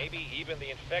maybe even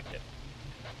the infected.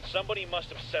 Somebody must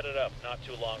have set it up not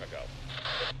too long ago.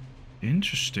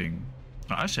 Interesting.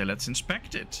 I say let's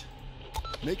inspect it.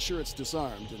 Make sure it's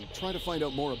disarmed and try to find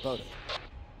out more about it.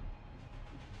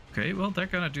 Okay, well, they're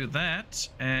gonna do that,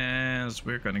 as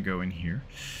we're gonna go in here.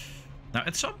 Now,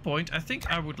 at some point, I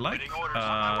think I would like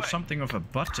something of a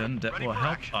button that will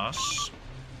help us.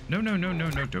 No,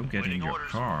 don't get in your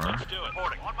car.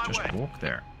 Just walk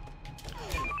there.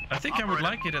 I think I would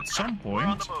like it at some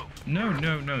point.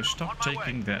 No, stop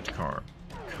taking that car.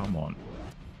 Come on.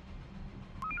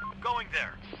 Going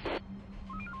there.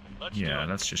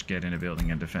 Let's just get in a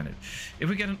building and defend it. If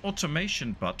we get an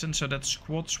automation button so that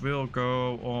squads will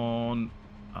go on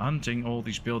hunting all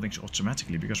these buildings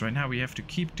automatically, because right now we have to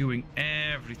keep doing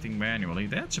everything manually.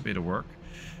 That's a bit of work,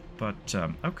 but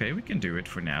okay, we can do it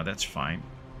for now. That's fine.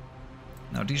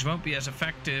 Now these won't be as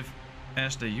effective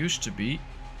as they used to be,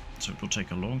 so it will take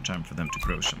a long time for them to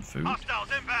grow some food. Hostiles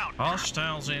inbound.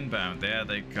 Hostiles inbound. There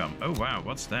they come. Oh wow,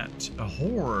 what's that? A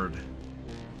horde.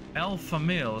 Alpha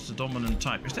male is the dominant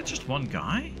type. Is that just one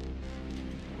guy?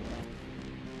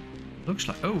 Looks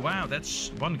like... Oh wow, that's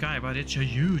one guy, but it's a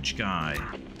huge guy.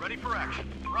 Ready for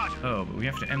action. Roger. Oh, but we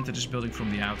have to enter this building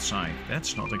from the outside.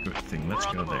 That's not a good thing. Let's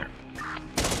go there.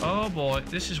 Oh boy,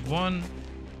 this is one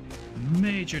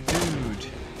major dude.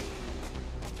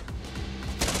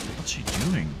 What's he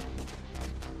doing?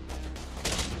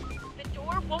 The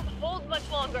door won't hold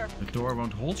much longer. The door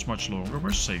won't hold much longer.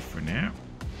 We're safe for now.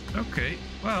 Okay,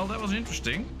 well, that was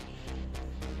interesting.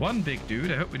 One big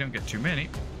dude. I hope we don't get too many.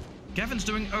 Gavin's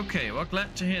doing okay. Well,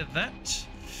 glad to hear that.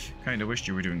 Kind of wished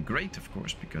you were doing great, of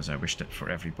course, because I wish that for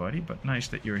everybody. But nice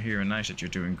that you're here and nice that you're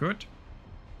doing good.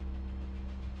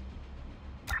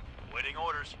 Waiting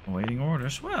orders. Waiting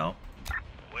orders. Well,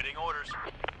 Waiting orders.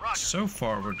 Roger. so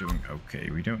far we're doing okay.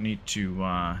 We don't need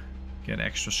to get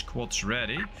extra squads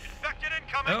ready. Infected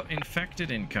incoming. Oh,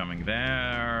 infected incoming.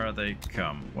 There they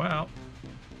come. Well,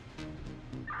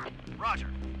 Roger.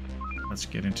 let's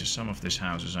get into some of these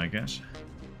houses, I guess.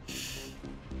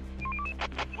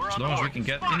 We're As on long as we board. can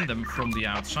get in them from the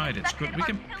outside, it's good. We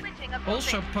can Pillaging a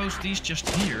also building. post these just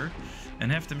here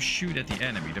and have them shoot at the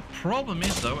enemy. The problem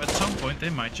is, though, at some point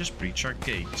they might just breach our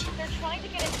gate. They're trying to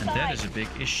get inside. And that is a big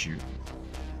issue.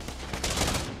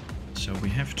 So we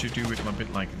have to do it a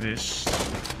bit like this.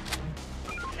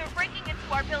 They're breaking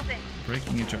into our building.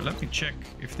 Breaking into it. Let me check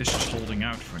if this is holding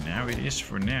out for now. It is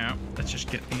for now. Let's just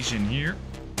get these in here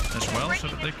as well so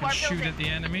that they can shoot at the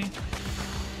enemy.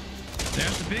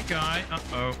 There's the big guy.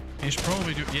 Uh-oh. He's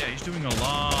probably he's doing a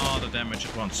lot of damage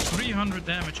at once. 300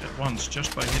 damage at once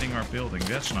just by hitting our building.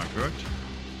 That's not good.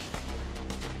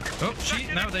 Oh, see,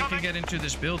 now they can get into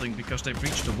this building because they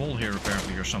breached the wall here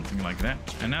apparently or something like that.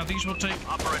 And now these will take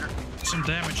some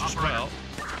damage as well.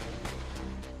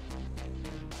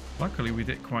 Luckily we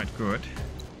did quite good.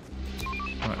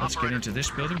 Alright, let's get into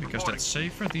this building because that's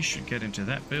safer. These should get into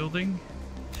that building.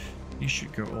 These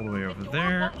should go all the way over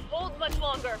there. Won't hold much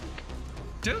longer.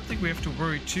 Don't think we have to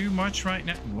worry too much right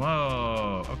now.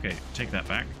 Whoa. Okay, take that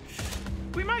back.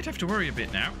 We might have to worry a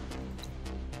bit now.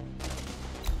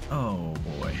 Oh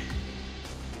boy.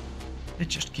 They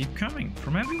just keep coming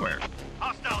from everywhere.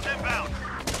 Hostiles inbound.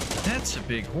 That's a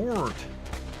big horde.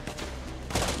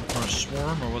 Or a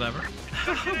swarm or whatever.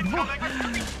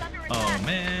 Oh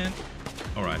man.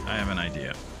 Alright, I have an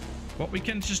idea. What we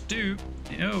can just do...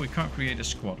 Oh, we can't create a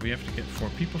squad. We have to get 4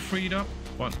 people freed up.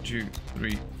 1, 2,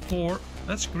 3, 4.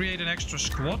 Let's create an extra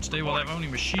squad. They will have only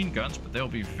machine guns, but they'll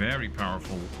be very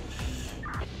powerful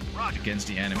against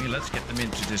the enemy. Let's get them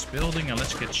into this building and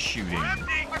let's get shooting. Our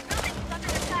building is under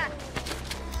attack.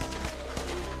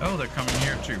 Oh, they're coming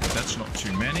here too, but that's not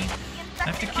too many. I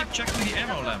have to keep checking the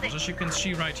ammo levels. As you can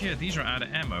see right here, these are out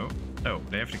of ammo. Oh,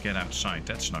 they have to get outside.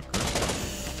 That's not good.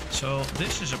 So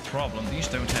this is a problem. These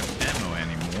don't have ammo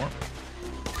anymore.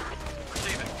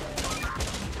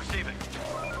 Receiving.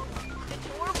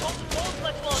 The door won't hold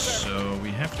much longer. So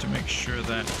we have to make sure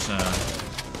that...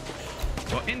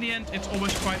 well, in the end, it's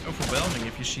always quite overwhelming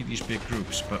if you see these big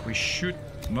groups, but we should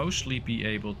mostly be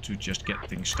able to just get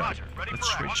things started. Let's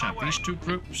switch out these 2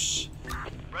 groups.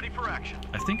 Ready for action.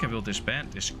 I think I will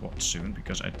disband this squad soon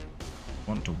because I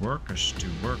want the workers to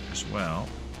work as well.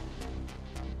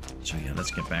 So yeah, let's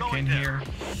get back in here.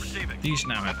 These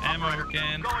now have ammo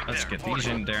again. Let's get these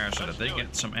in there so that they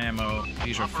get some ammo.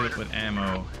 These are filled with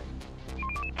ammo.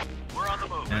 We're on the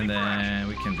move. And then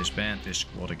we can disband this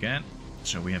squad again.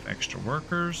 So we have extra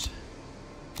workers.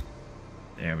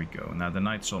 There we go. Now the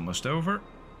night's almost over.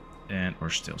 And we're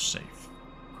still safe.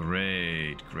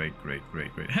 Great, great, great,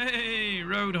 great, great. Hey,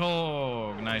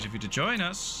 Roadhog! Nice of you to join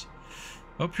us.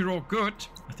 Hope you're all good.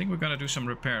 I think we're gonna do some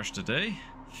repairs today.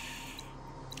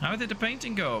 How did the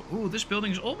painting go? Ooh, this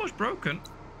building is almost broken.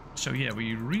 So yeah,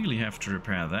 we really have to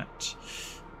repair that.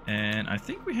 And I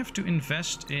think we have to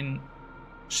invest in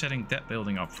setting that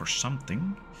building up for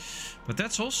something. But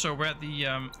that's also where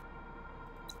the...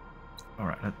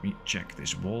 Alright, let me check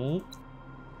this wall.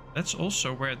 That's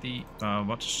also where the...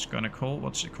 what's it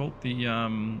called?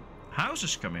 The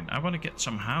houses come in. I want to get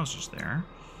some houses there.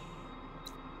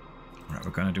 Alright,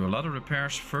 we're going to do a lot of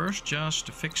repairs first, just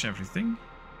to fix everything.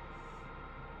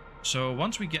 So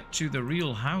once we get to the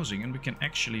real housing and we can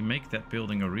actually make that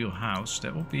building a real house,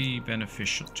 that will be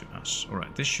beneficial to us.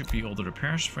 Alright, this should be all the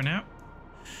repairs for now.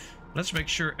 Let's make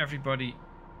sure everybody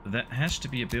that has to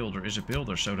be a builder is a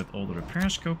builder so that all the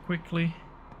repairs go quickly.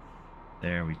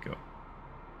 There we go.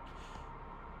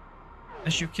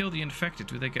 As you kill the infected,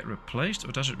 do they get replaced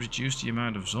or does it reduce the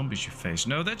amount of zombies you face?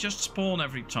 No, they just spawn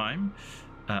every time.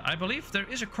 I believe there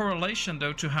is a correlation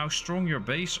though to how strong your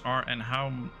base are and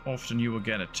how often you will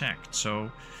get attacked. So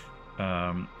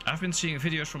I've been seeing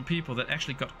videos from people that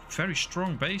actually got very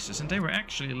strong bases and they were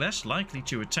actually less likely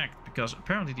to attack because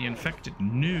apparently the infected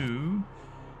knew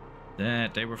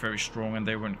that they were very strong and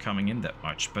they weren't coming in that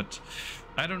much. But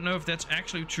I don't know if that's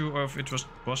actually true or if it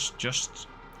was just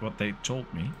what they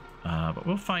told me. But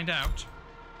we'll find out.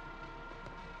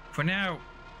 For now,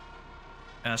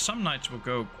 some nights will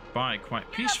go by quite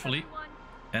peacefully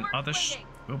and others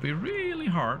will be really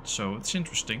hard, so it's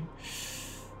interesting.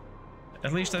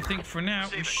 At least I think for now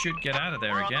we should get out of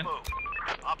there again.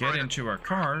 Get into our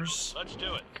cars. Let's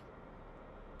do it.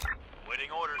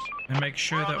 Waiting orders. And make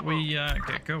sure that we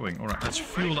get going. Alright, let's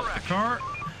fuel up the car.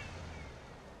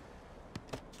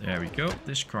 There we go.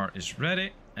 This car is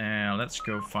ready. And let's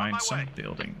go find some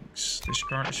buildings. This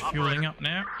car is fueling up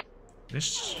now.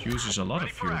 This uses a lot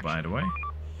of fuel, by the way.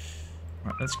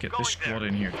 Right, let's get this squad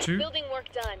in here too. Building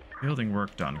work done. Building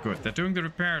work done. Good. They're doing the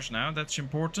repairs now. That's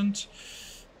important.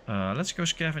 Let's go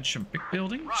scavenge some big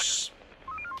buildings.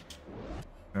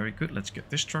 Very good. Let's get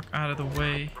this truck out of the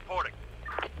way. Reporting.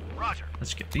 Roger.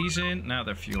 Let's get these in. Now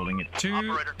they're fueling it too.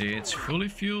 Operator. It's fully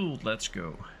fueled. Let's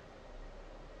go.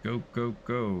 Go, go,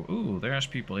 go. Ooh, there's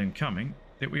people incoming.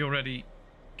 Did we already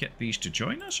get these to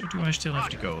join us or do I still have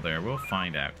to go there? We'll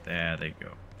find out. There they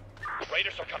go.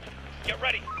 Raiders are coming. Get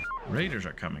ready. Raiders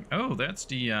are coming. Oh, that's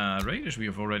the raiders we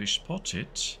have already spotted.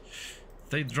 If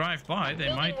they drive by,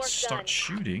 they might start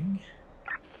shooting.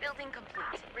 Building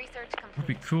complete. Research It would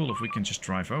complete. be cool if we can just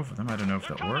drive over them. I don't know if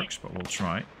that works, but we'll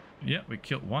try. Yeah, we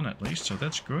killed one at least, so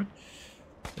that's good.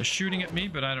 They're shooting at me,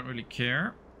 but I don't really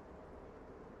care.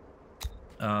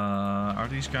 Are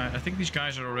these guys... I think these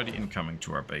guys are already incoming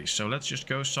to our base. So let's just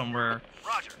go somewhere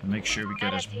and make sure we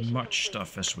get as much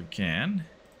stuff as we can.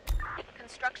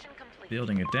 Construction complete.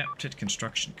 Building adapted,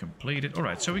 construction completed.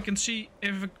 Alright, so we can see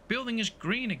if a building is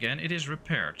green again, it is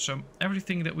repaired. So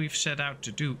everything that we've set out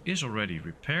to do is already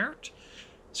repaired.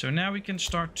 So now we can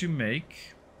start to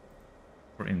make,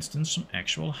 for instance, some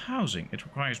actual housing. It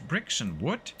requires bricks and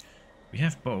wood. We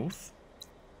have both.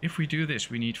 If we do this,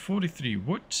 we need 43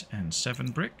 wood and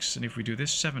 7 bricks. And if we do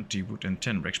this, 70 wood and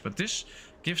 10 bricks. But this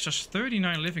gives us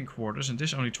 39 living quarters and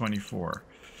this only 24.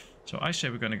 So I say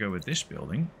we're going to go with this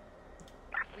building.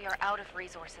 We are out of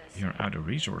resources. We are out of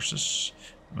resources.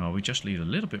 Well, we just need a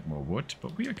little bit more wood,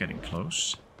 but we are getting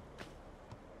close.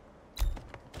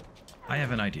 I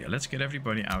have an idea. Let's get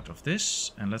everybody out of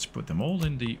this and let's put them all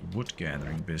in the wood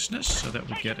gathering business so that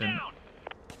we get an...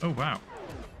 Oh, wow.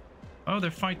 Oh,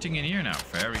 they're fighting in here now.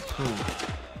 Very cool.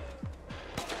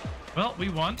 Well, we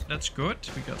won. That's good.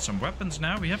 We got some weapons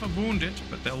now. We have a wounded,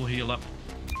 but they'll heal up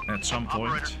at some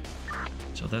point.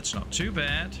 So that's not too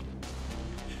bad.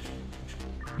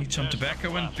 Need some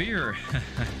tobacco and beer.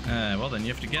 Well, then you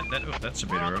have to get that. Oh, that's a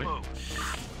bit early.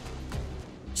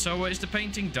 So is the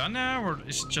painting done now, or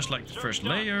is it just like the first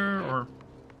layer, or...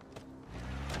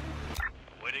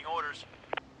 Waiting orders.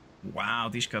 Wow,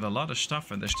 these got a lot of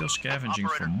stuff and they're still scavenging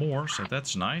for more, so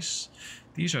that's nice.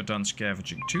 These are done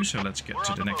scavenging too, so let's get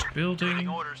to the next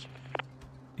building.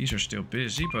 These are still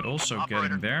busy, but also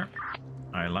getting there.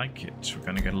 I like it. We're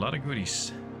gonna get a lot of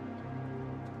goodies.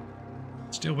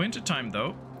 Still winter time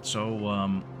though,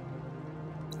 so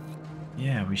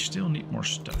yeah, we still need more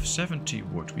stuff. 70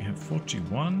 wood. We have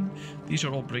 41. These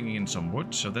are all bringing in some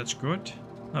wood, so that's good.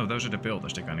 Oh, those are the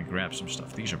builders. They're gonna grab some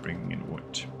stuff. These are bringing in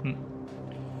wood.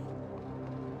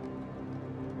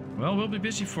 Well, we'll be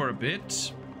busy for a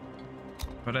bit,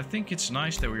 but I think it's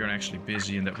nice that we are actually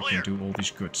busy and that we can do all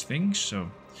these good things, so...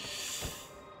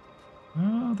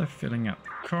 Oh, they're filling out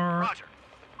the car. Roger.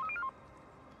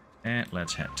 And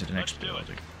let's head to the next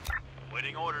building.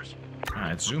 Waiting orders.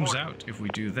 It zooms out if we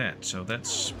do that, so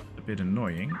that's a bit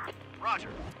annoying. Roger.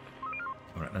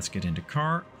 Alright, let's get in the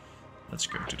car. Let's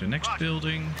go to the next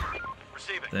building.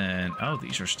 Receiving. Then, oh,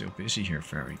 these are still busy here.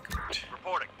 Very good.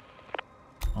 Reporting.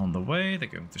 on the way. They're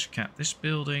going to scap this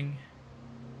building.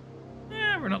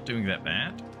 Yeah, we're not doing that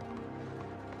bad.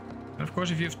 And of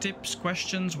course, if you have tips,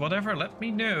 questions, whatever, let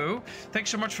me know. Thanks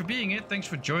so much for being here. Thanks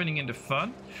for joining in the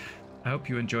fun. I hope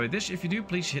you enjoyed this. If you do,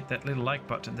 please hit that little like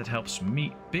button. That helps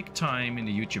me big time in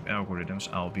the YouTube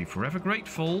algorithms. I'll be forever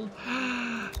grateful.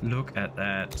 Look at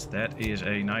that. That is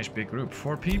a nice big group.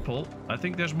 4 people. I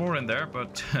think there's more in there,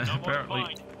 but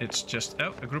apparently it's just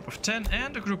a group of 10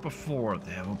 and a group of 4.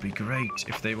 That will be great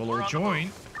if they will all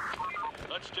join.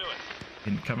 Let's do it.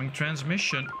 Incoming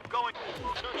transmission. Going.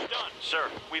 Search done. Sir,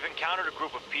 we've encountered a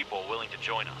group of people willing to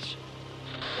join us.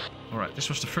 Alright, this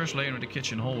was the first layer of the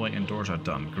kitchen hallway and doors are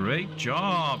done. Great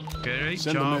job! Great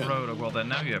Send them job, in. Rhoda. Well then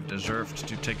now you have deserved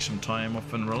to take some time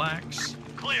off and relax.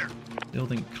 Clear.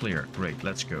 Building clear. Great,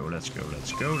 let's go, let's go,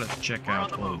 let's go. Let's check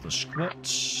out all the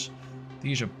squats.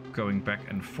 These are going back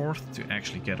and forth to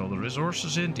actually get all the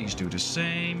resources in. These do the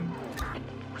same.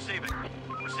 Receiving.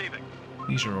 Receiving.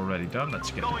 These are already done.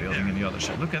 Let's get the building on the other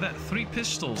side. Look at that, 3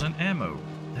 pistols and ammo.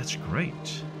 That's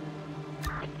great.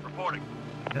 Reporting.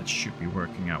 That should be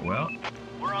working out well.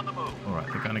 We're on the move. Alright,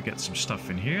 they're gonna get some stuff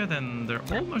in here, then they're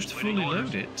almost fully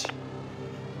loaded.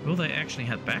 Will they actually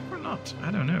head back or not?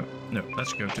 I don't know. No,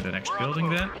 let's go to the next building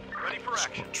then. Ready for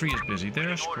action. Squad 3 is busy there.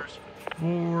 Waiting Squad orders.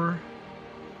 4.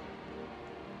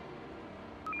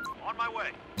 On my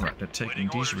way. Alright, they're taking Waiting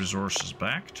these orders. resources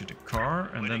back to the car,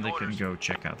 and then Waiting they can orders. go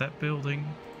check out that building.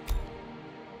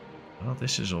 Well,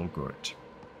 this is all good.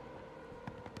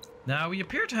 Now, we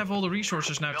appear to have all the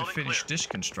resources now to Building finish clear. this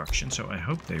construction, so I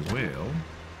hope they will.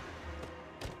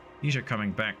 These are coming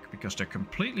back because they're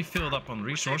completely filled up on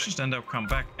resources, then they'll come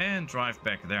back and drive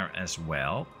back there as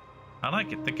well. I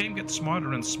like it. The game gets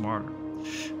smarter and smarter.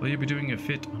 Will you be doing a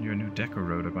fit on your new deco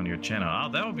Rodok on your channel?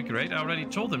 Oh, that would be great. I already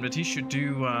told him that he should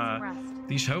do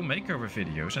these home makeover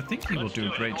videos. I think he will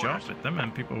do a great job with them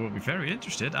and people will be very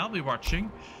interested. I'll be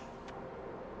watching.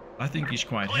 I think he's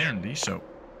quite handy, so...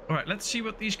 Alright, let's see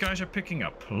what these guys are picking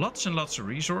up. Lots and lots of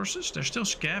resources. They're still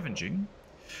scavenging.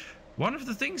 One of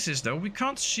the things is, though, we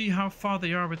can't see how far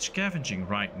they are with scavenging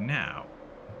right now.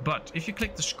 But if you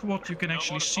click the squad, you can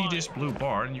actually see this blue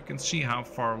bar and you can see how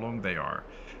far along they are.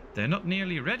 They're not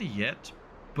nearly ready yet,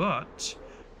 but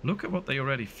look at what they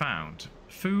already found.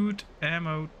 Food,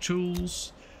 ammo,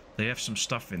 tools. They have some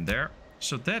stuff in there.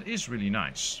 So that is really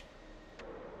nice.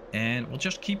 And we'll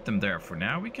just keep them there for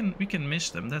now. We can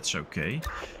miss them, that's okay.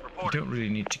 We don't really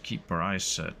need to keep our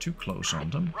eyes too close on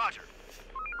them. Roger.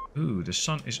 Ooh, the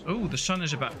sun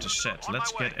is about to set. On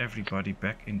Let's my way. get everybody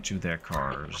back into their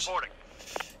cars. Reporting.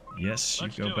 Yes, you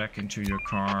Let's go do back into your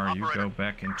car. You Operator. go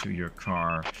back into your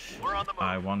car. We're on the move.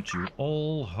 I want you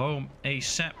all home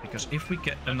ASAP, because if we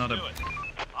get another do it.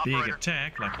 big Operator.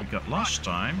 attack like we got last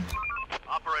time,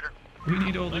 Operator. we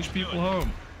need all Let's these do people it.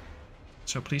 home.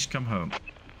 So please come home.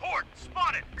 Horde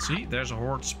spotted. See, there's a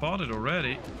horde spotted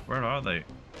already. Where are they?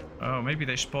 Oh, maybe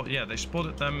they they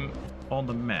spotted them on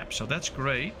the map. So that's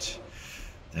great.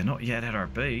 They're not yet at our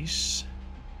base.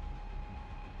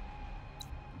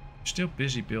 Still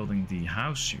busy building the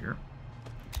house here.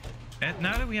 And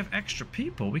now that we have extra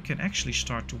people, we can actually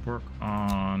start to work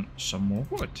on some more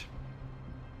wood.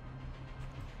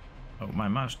 Oh, my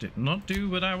mouse did not do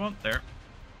what I want there.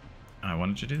 I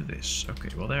wanted to do this. Okay,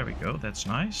 well, there we go. That's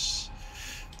nice.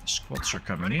 The squads are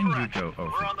coming Ready in. for You action. go We're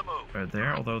over on the move.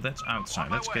 there, although that's outside. On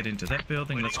my Let's way. get into that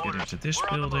building. Waiting Let's get orders. into this We're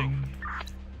on the building.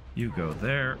 You go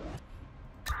there.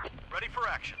 Ready for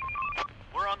action.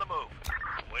 We're on the move.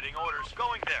 Waiting orders.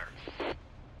 Going there.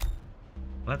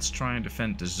 Let's try and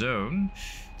defend the zone.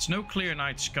 It's no clear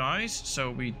night skies,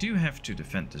 so we do have to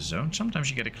defend the zone.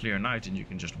 Sometimes you get a clear night and you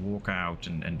can just walk out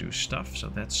and do stuff, so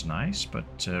that's nice.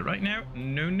 But right now,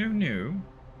 no.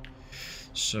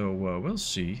 So we'll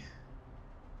see.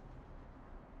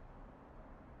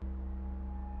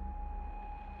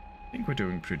 I think we're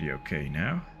doing pretty okay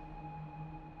now.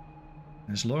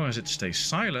 As long as it stays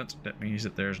silent, that means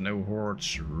that there's no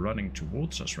hordes running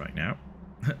towards us right now.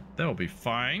 That'll be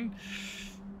fine.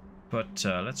 But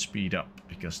let's speed up,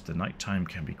 because the nighttime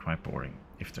can be quite boring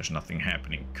if there's nothing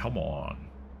happening. Come on.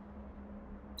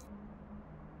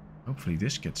 Hopefully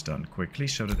this gets done quickly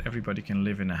so that everybody can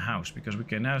live in a house, because we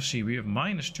can now see we have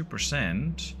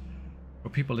 -2% for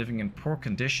people living in poor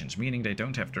conditions, meaning they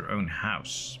don't have their own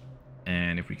house.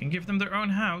 And if we can give them their own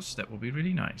house, that will be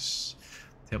really nice.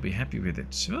 They'll be happy with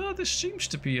it. So this seems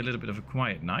to be a little bit of a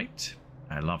quiet night.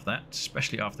 I love that,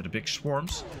 especially after the big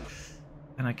swarms.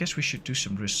 And I guess we should do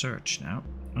some research now.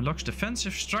 Unlocks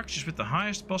defensive structures with the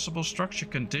highest possible structure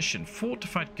condition.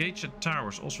 Fortified gates and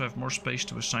towers also have more space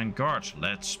to assign guards.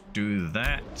 Let's do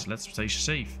that. Let's stay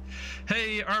safe.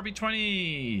 Hey,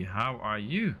 RB20, how are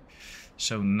you?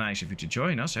 So nice of you to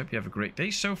join us. I hope you have a great day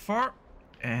so far,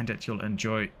 and that you'll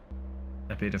enjoy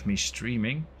a bit of me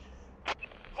streaming.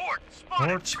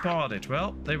 Horde spotted.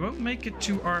 Well, they won't make it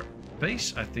to our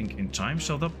base, I think, in time,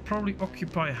 so they'll probably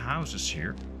occupy houses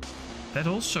here. That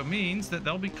also means that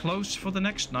they'll be closed for the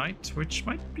next night, which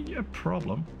might be a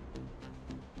problem.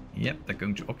 Yep, they're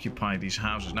going to occupy these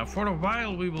houses. Now, for a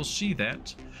while, we will see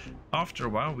that. After a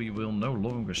while, we will no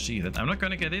longer see that. I'm not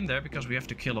going to get in there because we have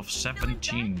to kill off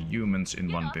 17 humans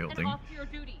in one building.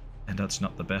 And that's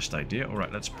not the best idea. All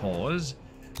right, let's pause.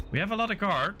 We have a lot of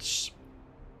guards.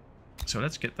 So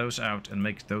let's get those out and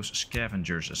make those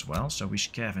scavengers as well. So we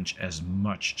scavenge as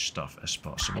much stuff as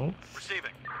possible.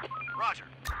 Receiving. Roger.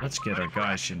 Let's get our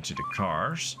guys into the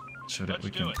cars so that we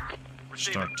can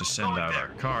start to send out our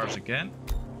cars again.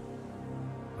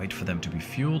 Wait for them to be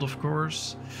fueled, of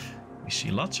course. We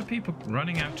see lots of people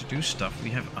running out to do stuff.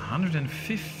 We have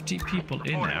 150 people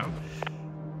in now.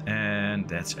 And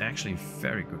that's actually a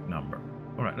very good number.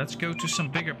 Alright, let's go to some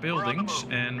bigger buildings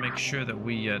and make sure that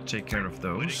we take care of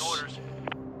those.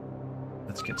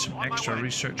 Let's get some extra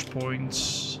research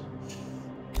points.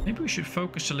 Maybe we should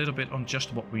focus a little bit on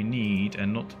just what we need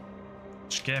and not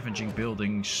scavenging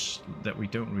buildings that we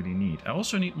don't really need. I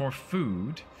also need more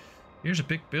food. Here's a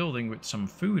big building with some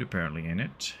food apparently in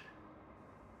it.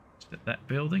 Is that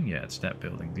building? Yeah, it's that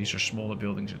building. These are smaller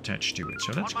buildings attached to it.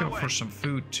 So let's go for some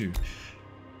food too.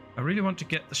 I really want to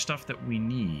get the stuff that we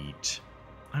need.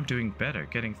 I'm doing better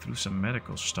getting through some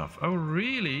medical stuff. Oh,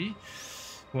 really?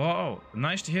 Wow,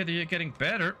 nice to hear that you're getting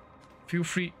better. Feel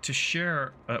free to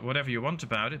share whatever you want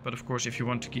about it. But of course, if you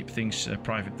want to keep things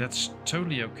private, that's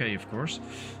totally okay, of course.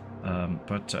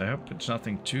 But I hope it's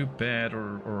nothing too bad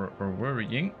or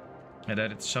worrying. And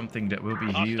that it's something that will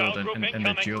be healed and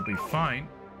that you'll be fine.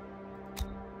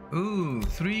 Ooh,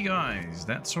 3 guys.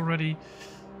 That's already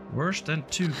worse than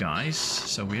 2 guys.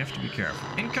 So we have to be careful.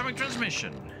 Incoming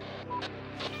transmission.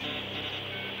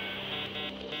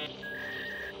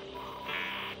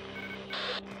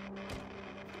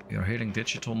 We are hearing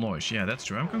digital noise. Yeah, that's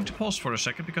true. I'm going to pause for a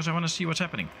second because I want to see what's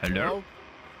happening. Hello?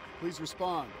 Please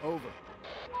respond. Over.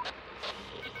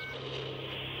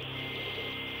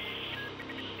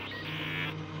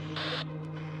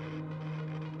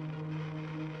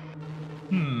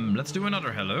 Let's do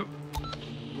another hello.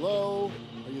 Hello?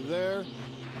 Are you there?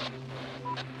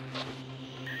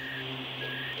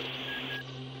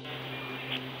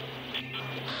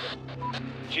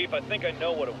 Chief, I think I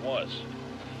know what it was.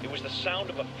 It was the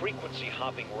sound of a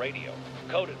frequency-hopping radio.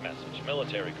 Coded message,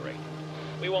 military grade.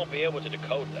 We won't be able to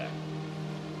decode that.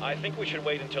 I think we should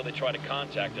wait until they try to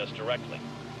contact us directly.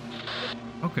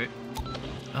 Okay.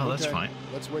 Oh, that's Okay, fine.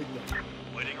 Let's wait then.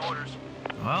 Waiting orders.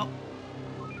 Well.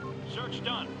 Search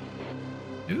done.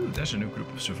 Ooh, there's a new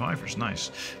group of survivors. Nice.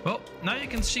 Well, now you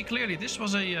can see clearly this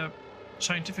was a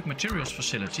scientific materials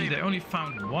facility. They only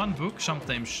found 1 book.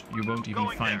 Sometimes you won't even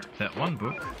find that 1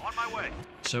 book. On my way.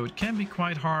 So it can be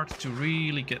quite hard to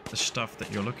really get the stuff that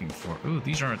you're looking for. Ooh,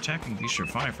 these are attacking these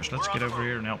survivors. Let's get over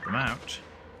here and help them out.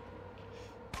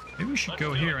 Maybe we should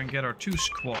go here and get our 2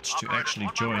 squads to actually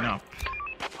join up.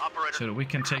 So that we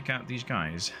can take out these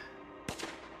guys.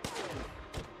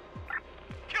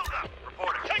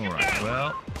 Alright,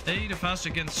 well, 8 of us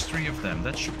against 3 of them.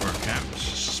 That should work out,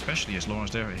 especially as long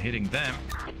as they're hitting them.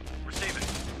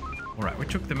 Alright, we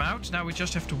took them out. Now we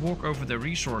just have to walk over the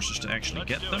resources to actually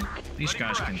get them. These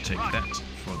guys can take that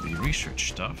for the research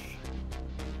stuff.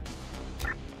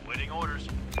 Waiting orders.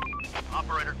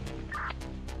 Operator.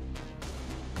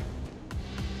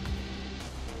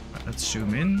 Right, let's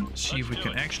zoom in, see if we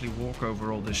can actually walk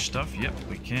over all this stuff. Yep,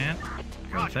 we can.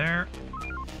 Go there.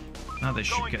 Now they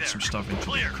should get some stuff into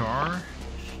the car.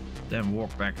 Then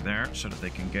walk back there so that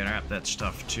they can get at that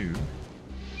stuff too.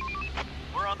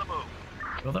 We're on the move.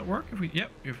 Will that work if we... Yep,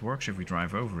 it works if we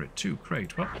drive over it too.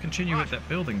 Great. Well, continue with that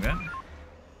building then.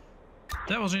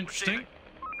 That was interesting.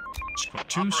 Squad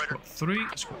 2, Squad 3.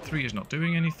 Squad 3 is not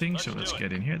doing anything, so let's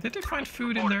get in here. Did they find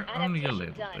food in there? Only a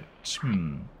little bit.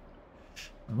 I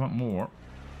want more.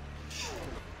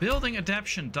 Building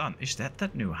adaptation done. Is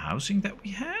that new housing that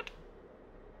we had?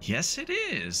 Yes, it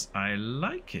is. I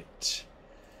like it.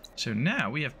 So now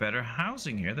we have better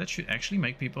housing here. That should actually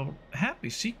make people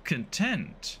happy. See,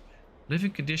 content.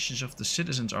 Living conditions of the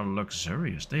citizens are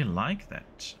luxurious. They like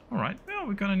that. Alright, well,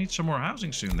 we're gonna need some more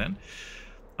housing soon then.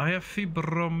 I have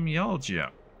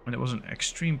fibromyalgia. And it was an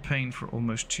extreme pain for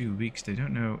almost 2 weeks. They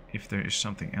don't know if there is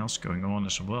something else going on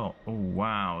as well. Oh,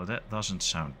 wow. That doesn't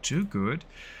sound too good.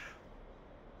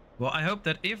 Well, I hope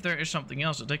that if there is something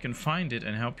else that they can find it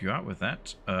and help you out with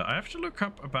that. I have to look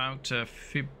up about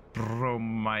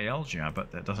fibromyalgia,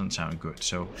 but that doesn't sound good.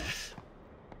 So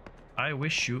I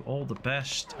wish you all the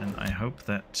best, and I hope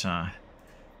that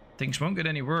things won't get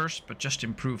any worse, but just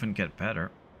improve and get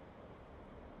better.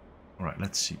 Alright,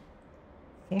 let's see.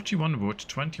 41 wood,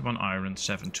 21 iron,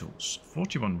 7 tools.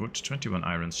 41 wood, 21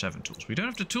 iron, 7 tools. We don't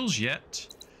have the tools yet,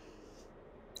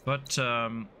 but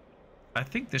I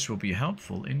think this will be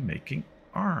helpful in making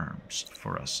arms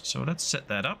for us. So let's set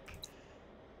that up.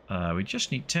 We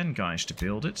just need 10 guys to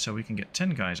build it, so we can get 10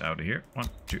 guys out of here. 1,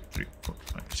 2, 3, 4,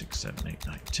 5, 6, 7, 8,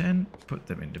 9, 10. Put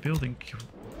them in the building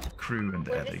crew, and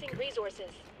there they go.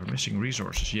 We're missing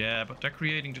resources. Yeah, but they're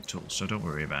creating the tools, so don't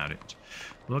worry about it.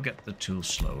 We'll get the tools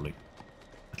slowly.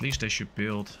 At least they should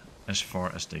build as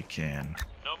far as they can.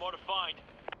 No more to find.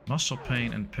 Muscle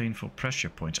pain and painful pressure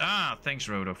points. Ah, thanks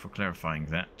Rodo for clarifying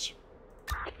that.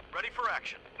 Ready for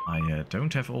action. I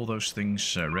don't have all those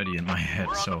things ready in my head,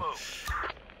 so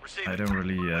I don't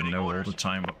really know all the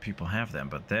time what people have them.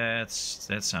 But that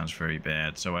sounds very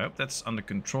bad. So I hope that's under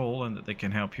control and that they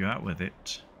can help you out with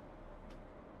it.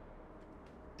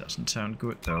 Doesn't sound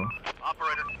good though.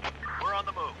 Operator, we're on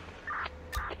the move.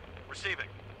 Receiving.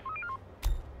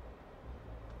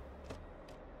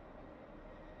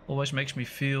 Always makes me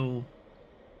feel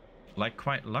like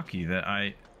quite lucky that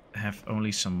I have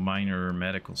only some minor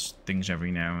medical things every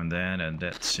now and then, and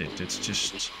that's it. It's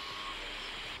just,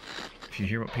 if you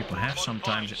hear what people have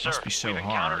sometimes, it must be so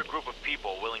hard. A group of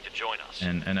people willing to join us.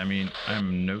 And I mean,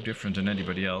 I'm no different than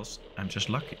anybody else. I'm just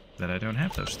lucky that I don't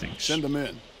have those things. Send them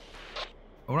in.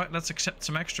 Alright, let's accept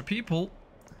some extra people.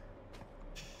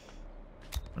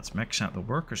 Let's max out the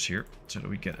workers here so that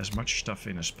we get as much stuff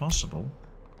in as possible.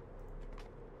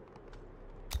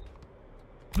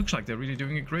 Looks like they're really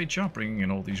doing a great job bringing in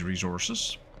all these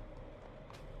resources.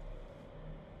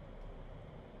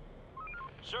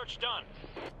 Search done.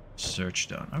 Search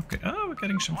done. Okay. Oh, we're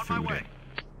getting some food in.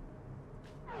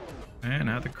 And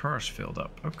now the car's filled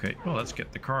up. Okay, well, let's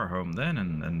get the car home then,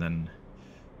 and then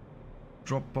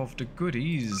drop off the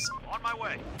goodies. On my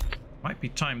way. Might be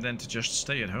time then to just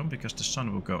stay at home because the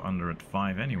sun will go under at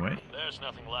 5 anyway. There's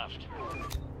nothing left.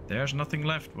 There's nothing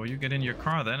left. Well, you get in your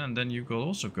car then, and then you will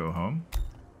also go home.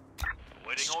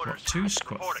 Squad 2,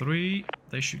 squad 3,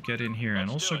 they should get in here and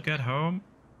also get home.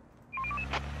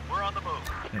 We're on the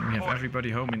move. Then we have everybody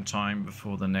home in time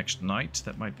before the next night.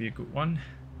 That might be a good one.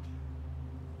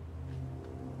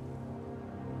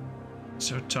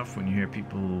 So tough when you hear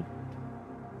people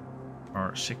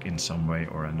are sick in some way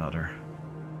or another.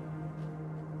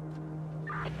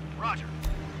 Roger.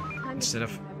 Instead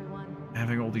of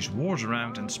having all these wars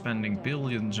around and spending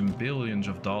billions and billions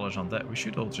of dollars on that, we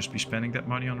should all just be spending that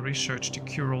money on research to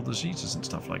cure all diseases and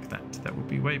stuff like that. That would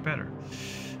be way better.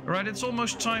 Alright, it's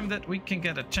almost time that we can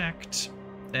get attacked,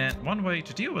 and one way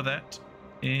to deal with that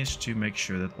is to make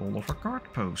sure that all of our guard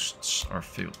posts are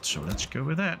filled. So let's go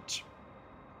with that.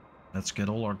 Let's get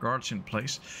all our guards in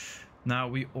place. Now,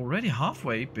 we already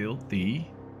halfway built the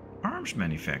arms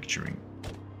manufacturing.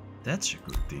 That's a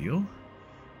good deal.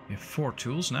 We have 4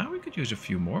 tools now. We could use a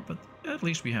few more, but at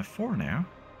least we have 4 now.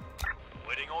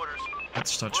 Waiting orders.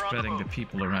 Let's start spreading the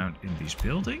people around in these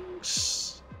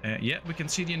buildings. Yeah, we can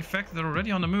see the infected are already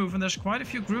on the move, and there's quite a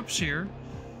few groups here.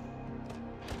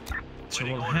 So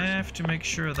we'll have to make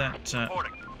sure that...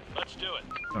 Let's do it.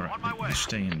 Alright, you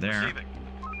stay in there.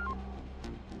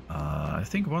 I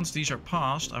think once these are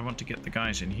passed, I want to get the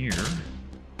guys in here.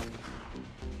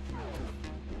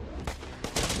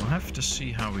 We'll have to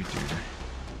see how we do.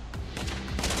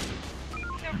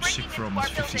 I'm sick for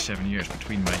almost 57 years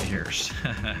between my ears.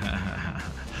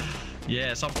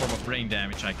 Yeah, some form of brain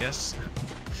damage, I guess.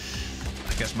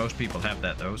 I guess most people have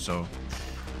that though, so...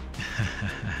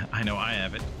 I know I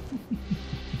have it.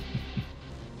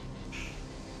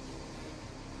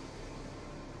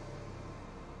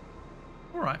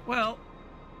 Alright, well,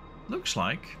 looks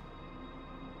like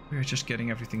we're just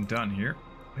getting everything done here.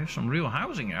 We have some real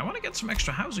housing here. I want to get some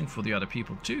extra housing for the other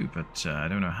people too, but I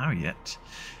don't know how yet.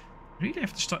 Really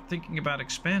have to start thinking about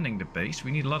expanding the base.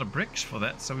 We need a lot of bricks for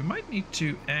that, so we might need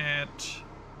to add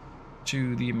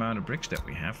to the amount of bricks that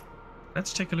we have.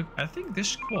 Let's take a look. I think this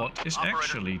squad is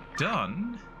actually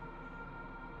done.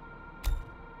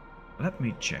 Let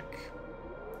me check.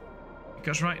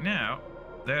 Because right now,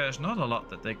 there's not a lot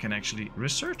that they can actually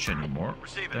research anymore.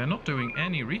 They're not doing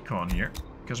any recon here,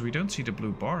 because we don't see the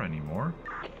blue bar anymore.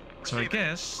 So I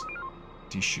guess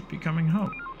these should be coming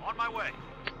home. On my way.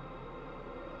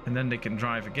 And then they can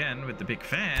drive again with the big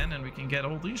van, and we can get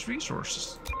all these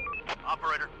resources.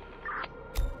 Operator.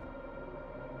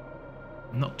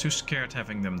 I'm not too scared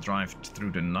having them drive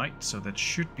through the night, so that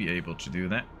should be able to do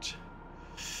that.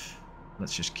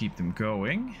 Let's just keep them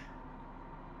going.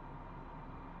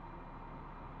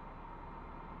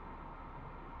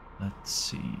 Let's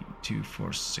see, 2,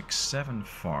 4, 6, 7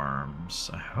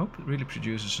 farms. I hope it really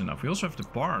produces enough. We also have the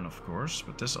barn, of course,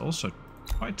 but that's also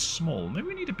quite small. Maybe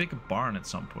we need a bigger barn at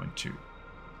some point too.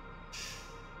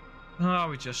 Oh,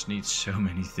 we just need so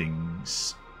many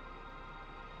things.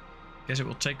 Guess it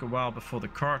will take a while before the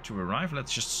car to arrive.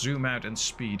 Let's just zoom out and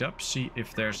speed up, see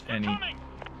if there's any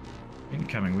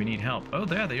incoming. We need help. Oh,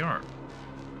 there they are.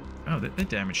 Oh, they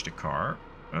damaged the car.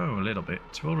 Oh, a little bit.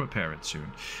 We'll repair it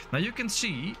soon. Now you can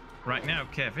see right now,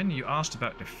 Kevin, you asked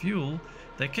about the fuel.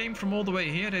 They came from all the way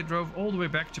here. They drove all the way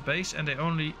back to base, and they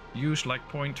only used like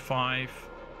 0.5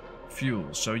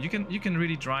 fuel. So you can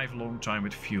really drive a long time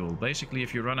with fuel. Basically,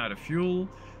 if you run out of fuel,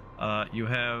 you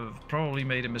have probably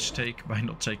made a mistake by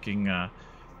not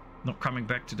coming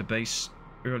back to the base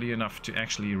early enough to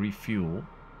actually refuel.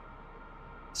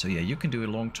 So yeah, you can do a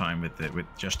long time with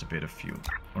just a bit of fuel.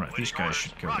 All right, these guys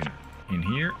should go in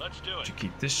here to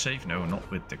keep this safe. No, not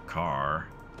with the car.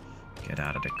 Get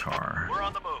out of the car. We're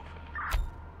on the move.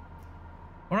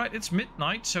 All right, it's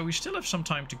midnight, so we still have some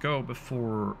time to go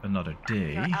before another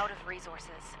day. We're out of resources.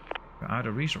 We're out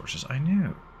of resources, I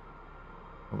know.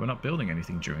 But we're not building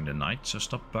anything during the night, so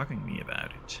stop bugging me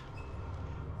about it.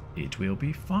 It will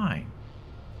be fine.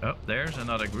 Oh, there's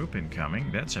another group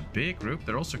incoming. That's a big group.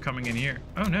 They're also coming in here.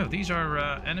 Oh no, these are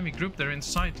enemy group. They're in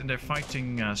sight and they're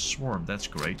fighting Swarm. That's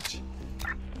great.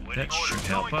 That should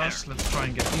help us. Let's try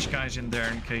and get these guys in there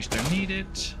in case they're needed.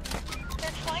 They're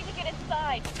trying to get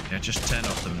inside. There are just 10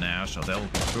 of them now, so they'll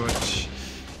be good.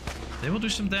 They will do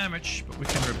some damage, but we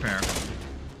can repair.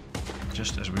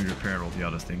 Just as we repair all the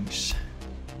other things.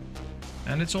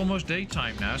 And it's almost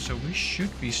daytime now, so we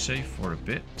should be safe for a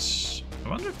bit. I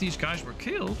wonder if these guys were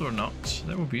killed or not.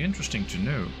 That would be interesting to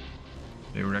know.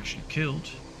 They were actually killed.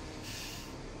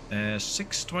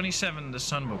 6:27, the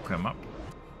sun will come up.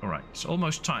 Alright, it's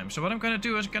almost time. So what I'm going to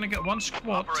do is I'm going to get one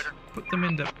squad, put them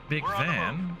in the big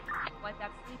van. Wipe that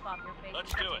sleep off your face.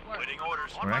 Let's do it. Waiting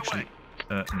orders. Or actually,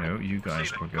 no, you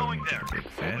guys are going into the big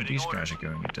van. These guys are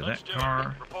going into that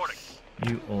car.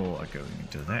 You all are going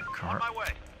into that car.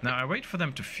 Now I wait for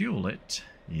them to fuel it.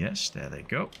 Yes, there they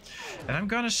go. And I'm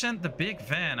going to send the big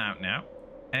van out now.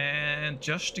 And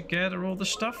just to gather all the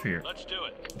stuff here. Let's do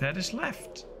it. That is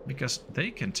left. Because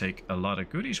they can take a lot of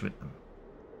goodies with them.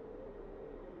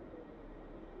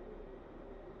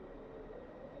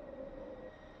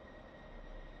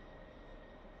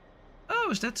 Oh,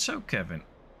 is that so, Kevin?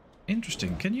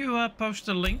 Interesting. Can you post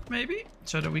a link, maybe?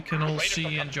 So that we can all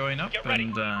see and join up.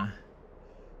 And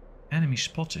enemy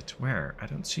spotted. Where? I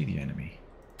don't see the enemy.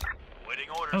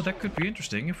 Oh, that could be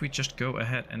interesting if we just go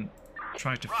ahead and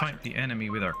try to fight the enemy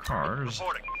with our cars.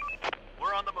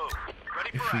 We're on the move.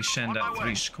 Ready for If we send out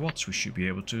 3 squads, we should be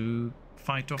able to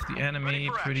fight off the enemy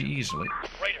pretty easily.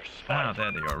 Ah,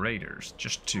 there they are, raiders.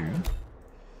 Just 2.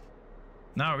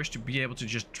 Now I wish to be able to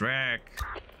just drag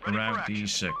around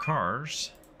these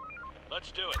cars.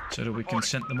 Let's do it. So that we can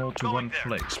send them all to one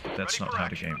place, but that's not how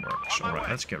the game works. Alright,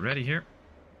 let's get ready here.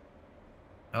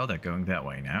 Oh, they're going that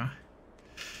way now.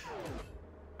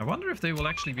 I wonder if they will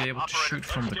actually be able to shoot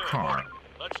from the car.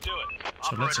 Let's do it.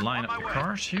 So let's line up the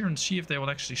cars here and see if they will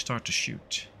actually start to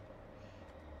shoot.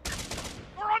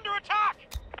 We're under attack.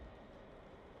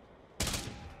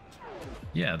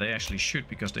 Yeah, they actually shoot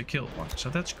because they killed one,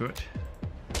 so that's good.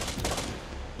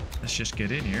 Let's just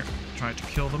get in here, try to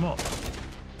kill them all.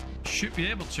 Should be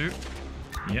able to.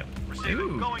 Yep.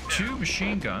 Ooh, 2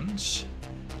 machine guns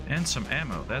and some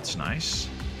ammo. That's nice.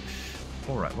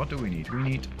 Alright, what do we need? We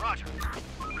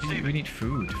need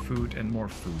food and more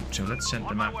food. So let's send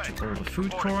them out to all the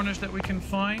food corners that we can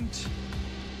find.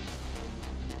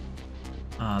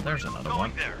 There's another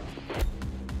one.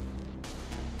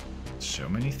 So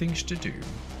many things to do.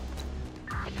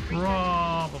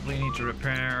 Probably need to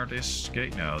repair this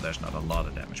gate. No, there's not a lot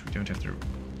of damage. We don't have to.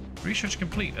 Research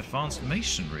complete. Advanced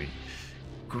masonry.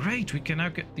 Great, we can now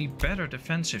get the better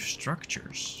defensive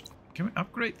structures. Can we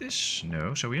upgrade this?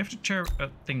 No, so we have to tear a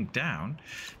thing down.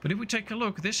 But if we take a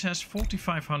look, this has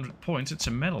 4,500 points. It's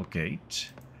a metal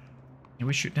gate. And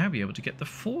we should now be able to get the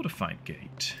fortified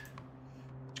gate.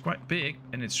 It's quite big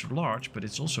and it's large, but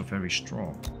it's also very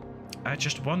strong. I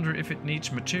just wonder if it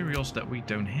needs materials that we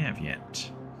don't have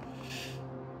yet.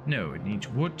 No, it needs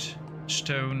wood,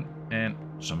 stone, and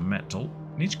some metal.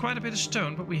 It needs quite a bit of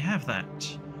stone, but we have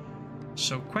that.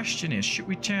 So question is, should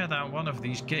we tear down one of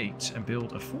these gates and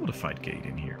build a fortified gate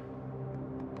in here?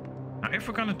 Now, if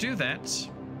we're going to do that,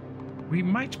 we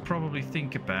might probably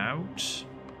think about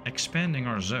expanding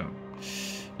our zone.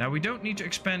 Now, we don't need to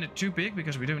expand it too big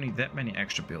because we don't need that many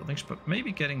extra buildings, but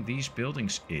maybe getting these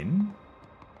buildings in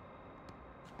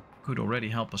could already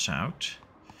help us out.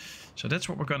 So that's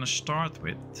what we're going to start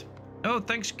with. Oh,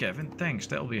 thanks, Kevin. Thanks.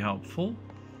 That'll be helpful.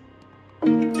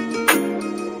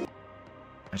 I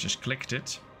just clicked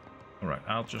it. Alright,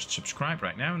 I'll just subscribe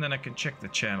right now and then I can check the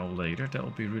channel later. That'll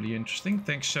be really interesting.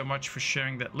 Thanks so much for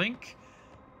sharing that link.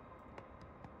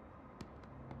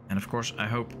 And of course, I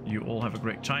hope you all have a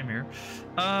great time here.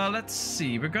 Let's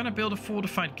see. We're gonna build a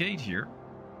fortified gate here.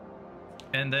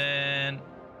 And then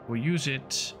we'll use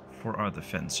it for our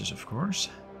defenses, of course.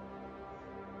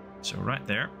 So right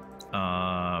there.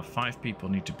 5 people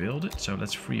need to build it. So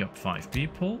let's free up 5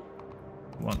 people.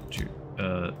 1, 2,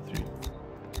 3.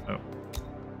 Oh.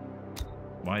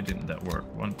 Why didn't that work?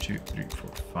 1, 2, 3, 4,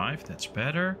 5. That's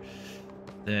better.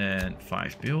 Then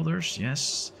 5 builders.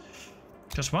 Yes.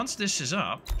 Because once this is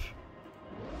up,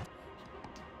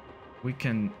 we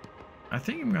can... I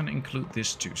think I'm going to include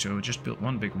this too. So just build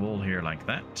one big wall here like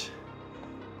that.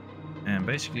 And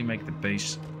basically make the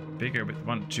base bigger with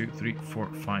 1, 2, 3, 4,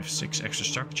 5, 6 extra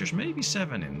structures. Maybe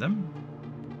 7 in them.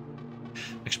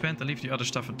 Expand and leave the other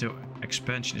stuff until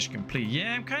expansion is complete.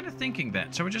 Yeah, I'm kind of thinking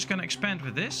that. So we're just going to expand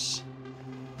with this.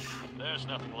 There's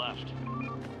nothing left.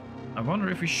 I wonder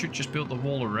if we should just build the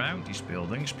wall around these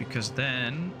buildings, because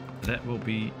then that will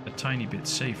be a tiny bit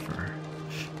safer.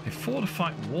 A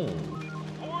fortified wall.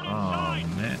 Oh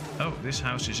man. Oh, this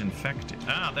house is infected.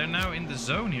 Ah, they're now in the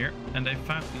zone here, and they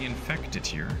found the infected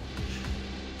here.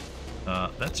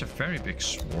 That's a very big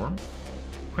swarm.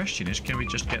 Question is, can we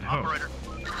just get home? Operator,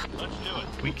 let's do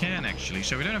it. We can actually,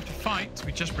 so we don't have to fight.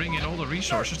 We just bring in all the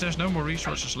resources. There's no more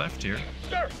resources left here.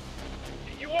 Sir,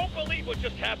 you won't believe what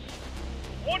just happened.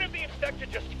 One of the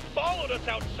infected just followed us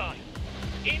outside.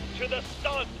 Into the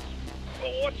sun.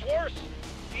 But what's worse,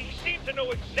 he seemed to know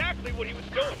exactly what he was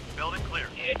doing. Building clear.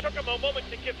 It took him a moment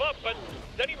to give up, but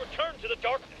then he returned to the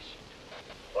darkness.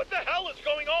 What the hell is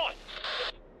going on?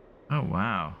 Oh,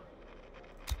 wow.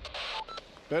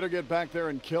 Better get back there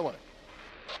and kill it.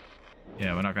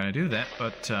 Yeah, we're not going to do that,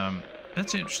 but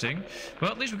that's interesting.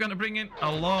 Well, at least we're going to bring in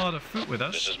a lot of food with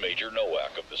us. This is Major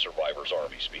Nowak of the Survivors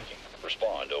Army speaking.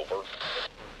 Respond, over.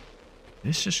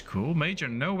 This is cool. Major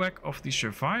Nowak of the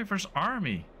Survivors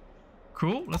Army.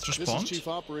 Cool, let's respond. This is Chief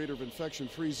Operator of Infection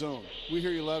Free Zone. We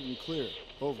hear you loud and clear.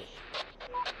 Over.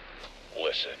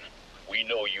 Listen, we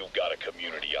know you've got a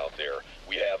community out there.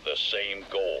 We have the same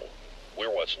goal.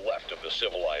 We're what's left of the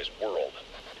civilized world.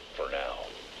 For now.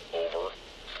 Over.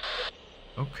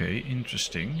 Okay,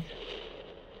 interesting.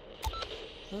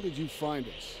 How did you find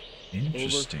us?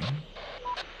 Interesting. Over.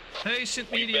 Hey,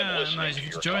 Synth We've Media, been listening nice to of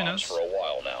you to your join comms us. for a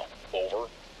while now. Over.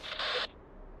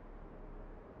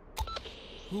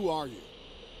 Who are you?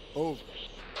 Over.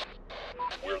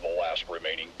 We're the last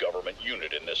remaining government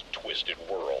unit in this twisted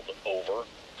world. Over.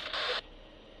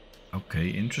 Okay,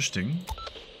 interesting.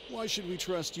 Why should we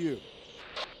trust you?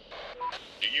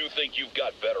 Do you think you've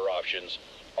got better options?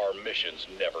 Our missions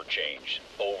never change.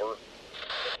 Over.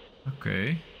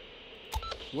 Okay.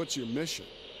 What's your mission?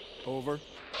 Over.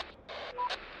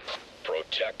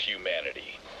 Protect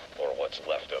humanity. Or what's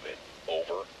left of it.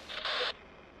 Over.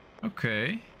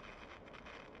 Okay.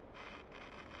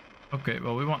 Okay,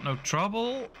 well, we want no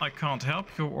trouble. I can't help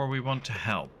you, or we want to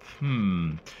help.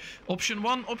 Option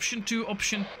 1, option 2,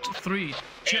 option 3.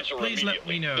 Chat, Answer please let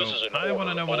me know. This is an I want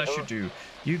to order. know what I Over. should do.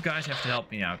 You guys have to help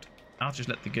me out. I'll just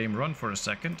let the game run for a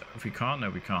second. If we can't, no,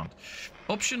 we can't.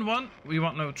 Option 1, we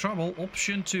want no trouble.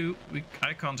 Option 2,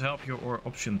 I can't help you. Or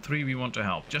option 3, we want to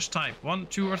help. Just type 1,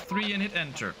 2, or 3 and hit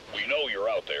enter. We know you're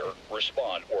out there.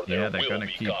 Respond, or Yeah, there they're will gonna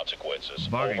be keep consequences.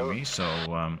 bugging Over. me,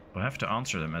 so we'll have to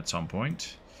answer them at some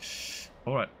point.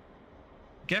 Alright.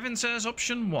 Gavin says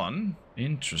option 1.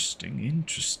 Interesting,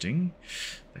 interesting.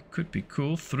 That could be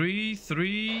cool. 3,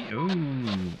 3. Ooh.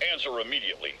 Answer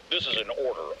immediately. This is an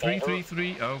order. 3, Over. 3,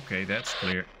 3. Okay, that's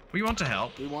clear. We want to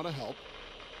help. We want to help.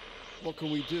 What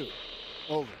can we do?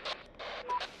 Over.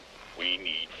 We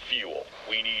need fuel.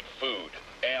 We need food,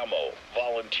 ammo,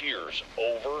 volunteers.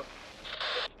 Over.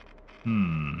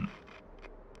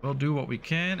 We'll do what we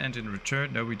can, and in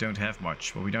return, no, we don't have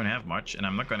much. Well, we don't have much, and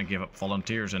I'm not going to give up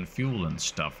volunteers and fuel and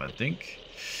stuff, I think.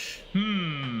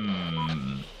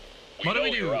 What do we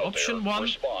know do? you're out Option there. 1,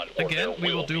 Respond, or again, there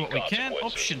we will do be what we can. consequences.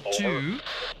 Option Over. 2,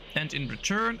 and in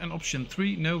return, and option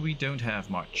 3, no, we don't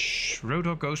have much.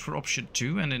 Roadhog goes for option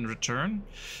 2, and in return,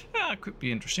 it could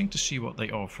be interesting to see what they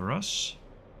offer us.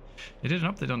 They did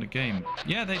an update on the game.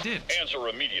 Yeah, they did. Answer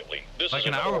immediately. This Like is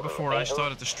an an hour order. before I Over.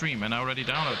 started the stream, and I already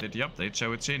downloaded the update,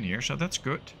 so it's in here, so that's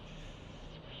good.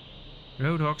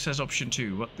 Roadhog says option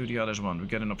 2. What do the others want? We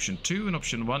get an option 2 and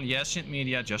option 1. Yes, Synth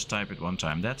Media, just type it 1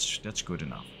 time. That's good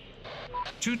enough.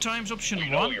 2 times option We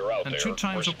know 1 you're out and there. 2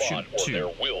 times Respond, option or 2. there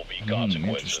will be consequences.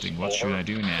 Interesting. What should Over. I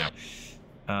do now?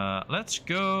 Let's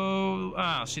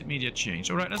go. Sit media change.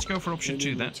 All right, let's go for option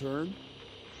 2 then. Return.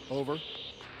 Over.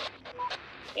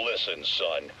 Listen,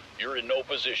 son, you're in no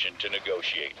position to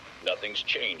negotiate. Nothing's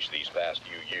changed these past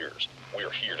few years.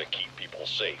 We're here to keep people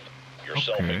safe.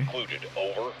 Yourself included.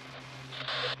 Over.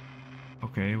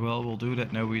 Okay, well, we'll do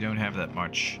that. No, we don't have that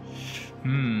much.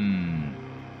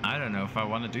 I don't know if I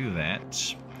want to do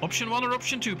that. Option 1 or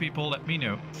option 2, people, let me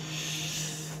know.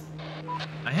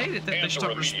 I hate it that they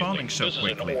start responding so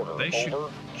quickly. They should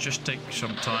just take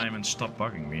some time and stop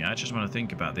bugging me. I just want to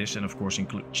think about this and, of course,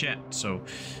 include chat. So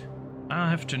I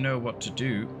have to know what to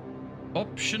do.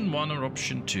 Option 1 or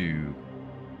option 2?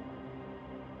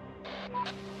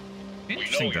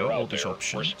 Interesting though, all these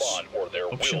options.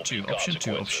 Option 2, option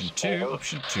 2, option 2,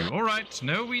 option 2. Alright,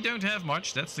 no, we don't have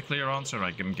much. That's the clear answer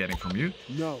I'm getting from you.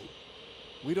 No,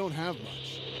 we don't have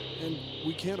much. And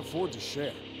we can't afford to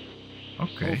share.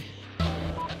 Okay.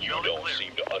 You don't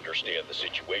seem to understand the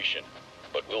situation,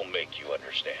 but we'll make you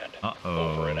understand. Uh-oh.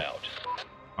 Over and out.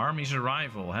 Army's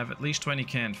arrival. Have at least 20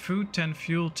 canned food, 10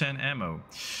 fuel, 10 ammo.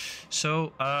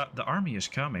 So, the army is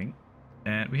coming.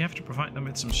 And we have to provide them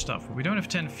with some stuff. We don't have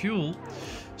 10 fuel.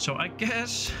 So I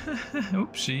guess...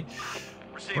 Oopsie.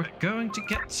 We're going to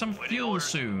get some fuel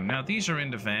soon. Now, these are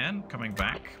in the van. Coming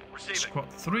back. Squad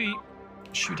 3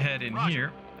 should head in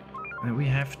here. And we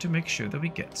have to make sure that we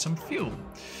get some fuel.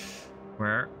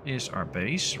 Where is our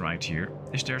base? Right here.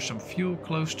 Is there some fuel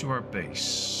close to our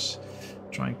base?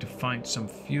 Trying to find some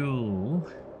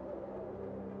fuel.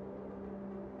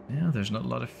 Yeah, there's not a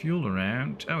lot of fuel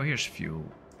around. Oh, here's fuel.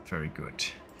 Very good.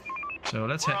 So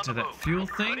let's head to that fuel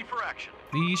thing.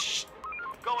 These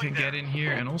can get in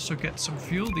here and also get some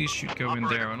fuel. These should go in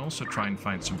there and also try and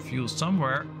find some fuel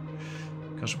somewhere.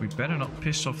 Because we better not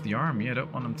piss off the army. I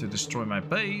don't want them to destroy my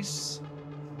base.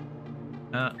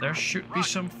 There should be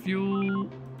some fuel.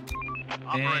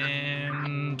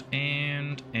 And...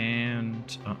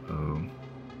 Uh-oh.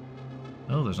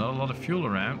 Oh, there's not a lot of fuel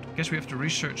around. Guess we have to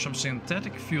research some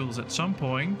synthetic fuels at some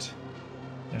point.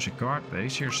 There's a guard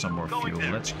base. Here's some more fuel.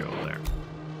 Let's go there.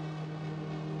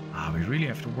 We really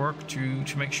have to work to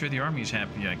make sure the army is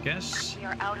happy, I guess. We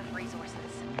are out of resources.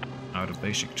 Out of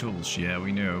basic tools. Yeah,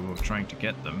 we know. We're trying to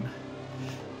get them.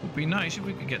 Would be nice if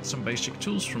we could get some basic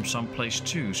tools from someplace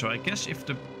too. So I guess if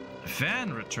the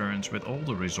van returns with all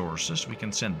the resources, we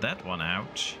can send that one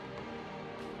out.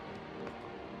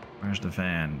 Where's the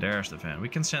van? There's the van. We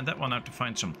can send that one out to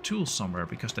find some tools somewhere,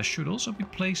 because there should also be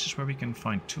places where we can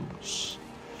find tools.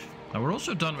 Now we're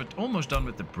also almost done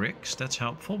with the bricks. That's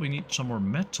helpful. We need some more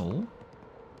metal.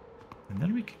 And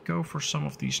then we could go for some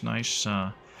of these nice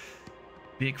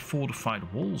big fortified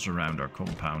walls around our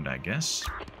compound, I guess.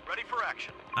 Ready for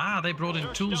action. They brought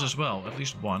in tools as well. At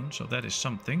least one, so that is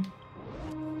something.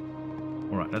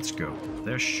 Alright, let's go.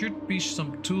 There should be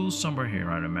some tools somewhere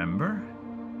here, I remember.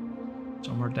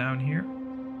 Somewhere down here.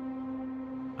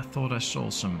 I thought I saw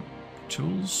some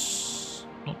tools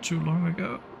not too long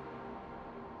ago.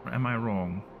 Or am I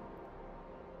wrong?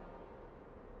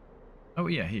 Oh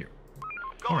yeah, here.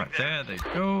 Alright, there they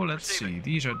go. Let's see.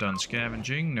 These are done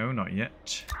scavenging. No, not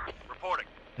yet. Reporting.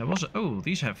 There was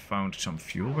these have found some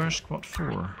fuel. Where's squad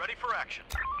 4? Ready for action.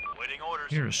 Waiting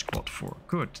orders. Here is squad 4.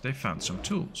 Good, they found some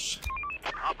tools.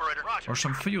 Operator, roger. Or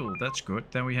some fuel, that's good.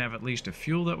 Then we have at least the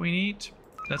fuel that we need.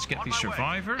 Let's get these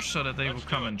survivors so that they will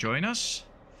come and join us.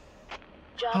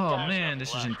 Oh man,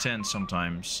 this is intense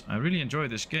sometimes. I really enjoy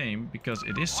this game because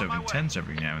it is so intense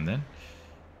every now and then.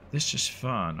 This is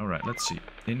fun. Alright, let's see.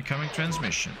 Incoming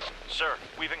transmission. Sir,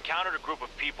 we've encountered a group of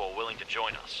people willing to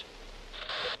join us.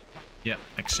 Yeah,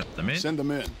 accept them in. Send them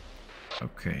in.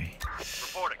 Okay.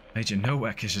 Reporting. Agent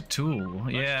Nowak is a tool.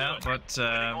 Yeah, but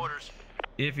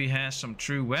if he has some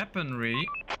true weaponry,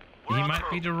 he might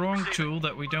be the wrong tool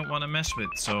that we don't want to mess with.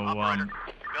 So,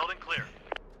 building clear.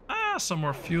 Some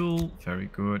more fuel. Very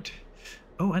good.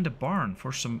 Oh, and a barn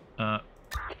for some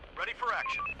ready for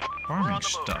action. Farming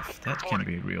stuff. That can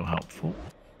be real helpful.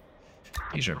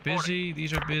 These are busy.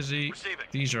 These are busy.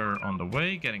 These are on the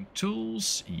way. Getting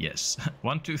tools. Yes.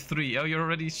 1, 2, 3. Oh, you're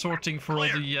already sorting for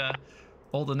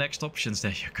all the next options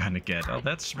that you're gonna get. Oh,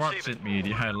 that's smart, Sid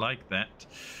Media. I like that.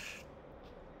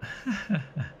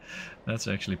 That's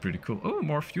actually pretty cool. Oh,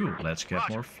 more fuel. Let's get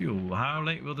more fuel. How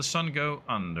late will the sun go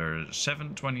under?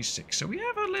 7:26. So we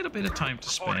have a little bit of time to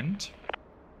spend.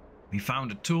 We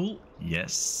found a tool.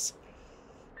 Yes.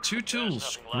 2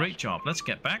 tools. Great job. Let's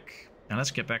get back. And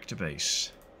let's get back to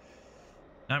base.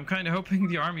 I'm kind of hoping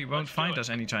the army won't find us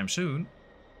anytime soon.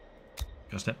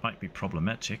 Because that might be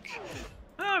problematic.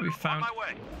 We found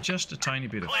just a tiny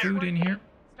bit of food in here.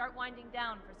 start winding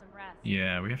down for some rest.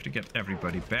 Yeah, we have to get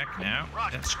everybody back now.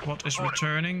 That squad is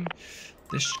returning.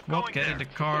 This squad, get in the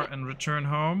car and return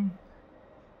home.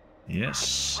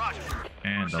 Yes.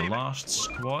 And the last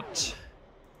squad.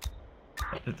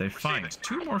 What did they find?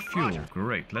 2 more fuel.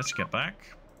 Great, let's get back.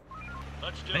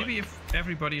 Maybe if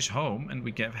everybody's home and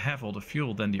we have all the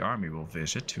fuel, then the army will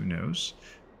visit. Who knows?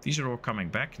 These are all coming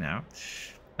back now.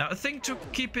 Now, a thing to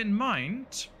keep in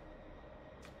mind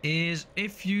is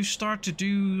if you start to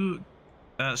do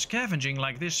scavenging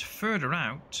like this further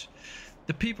out,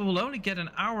 the people will only get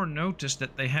an hour notice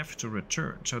that they have to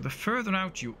return. So the further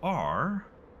out you are,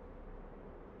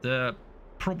 the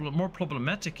more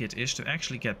problematic it is to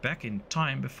actually get back in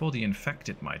time before the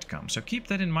infected might come. So keep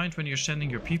that in mind when you're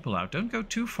sending your people out. Don't go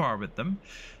too far with them,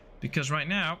 because right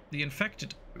now the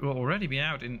infected will already be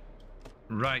out in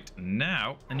right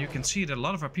now, and you can see that a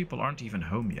lot of our people aren't even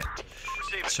home yet.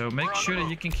 So make sure that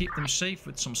you can keep them safe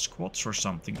with some squads or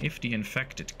something if the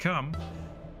infected come,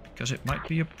 because it might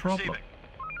be a problem.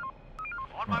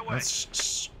 Right,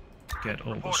 let's get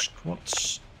all the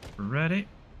squads ready.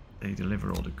 They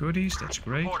deliver all the goodies, that's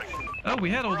great. Oh, we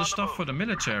had all the stuff for the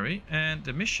military, and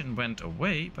the mission went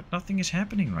away, but nothing is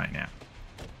happening right now.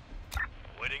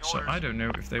 So I don't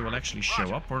know if they will actually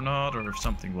show up or not, or if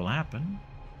something will happen.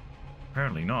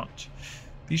 Apparently not.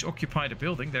 These occupy the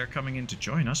building. They're coming in to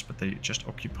join us, but they just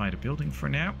occupy the building for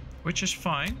now, which is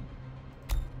fine.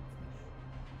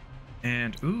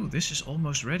 And, ooh, this is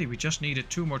almost ready. We just needed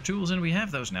 2 more tools, and we have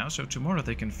those now. So tomorrow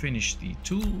they can finish the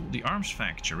arms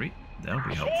factory. That'll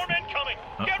be helpful. Storm incoming!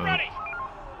 Get ready!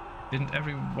 Didn't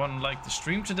everyone like the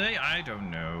stream today? I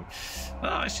don't know.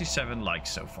 I see 7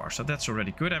 likes so far, so that's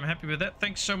already good. I'm happy with that.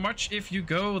 Thanks so much. If you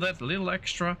go that little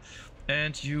extra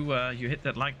and you hit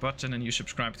that like button and you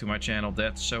subscribe to my channel,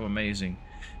 that's so amazing.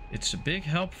 It's a big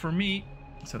help for me.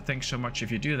 So thanks so much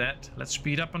if you do that. Let's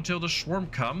speed up until the swarm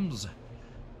comes.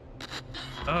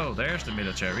 Oh, there's the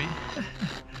military.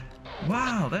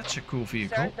 Wow, that's a cool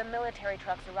vehicle. Sir, the military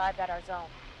trucks arrived at our zone.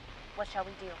 What shall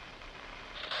we do?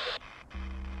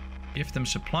 Give them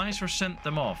supplies or send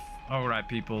them off. Alright,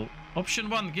 people. Option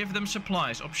 1, give them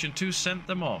supplies. Option 2, send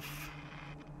them off.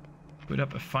 Put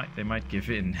up a fight, they might give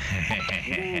in.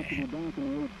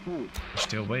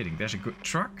 Still waiting. There's a good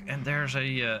truck, and there's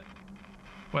a,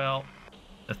 well,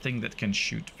 a thing that can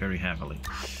shoot very heavily.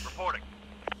 Reporting.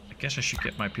 I guess I should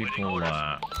get my people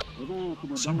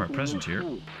somewhere present here.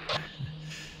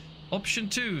 Option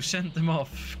 2, send them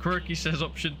off. Quirky says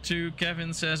option 2.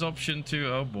 Kevin says option 2.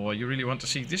 Oh boy, you really want to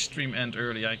see this stream end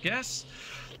early, I guess.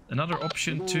 Another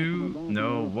option 2.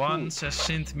 No. 1 says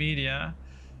Synth Media.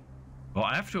 Well,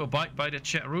 I have to abide by the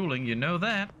chat ruling, you know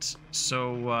that.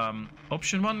 So,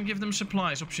 option 1, give them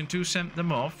supplies. Option 2, send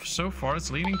them off. So far, it's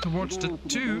leaning towards the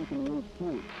 2.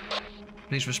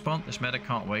 Please respond. This matter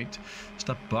can't wait.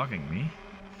 Stop bugging me.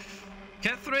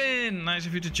 Catherine, nice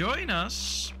of you to join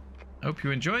us. Hope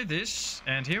you enjoy this.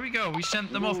 And here we go. We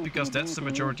sent them off because that's the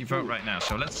majority vote right now.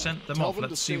 So let's send them off.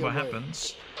 Let's see what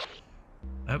happens.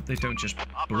 I hope they don't just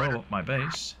blow up my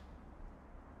base.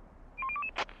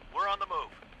 We're on the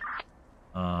move.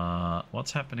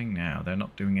 What's happening now? They're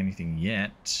not doing anything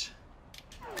yet.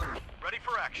 Ready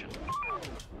for action.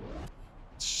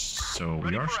 So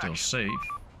we are still safe.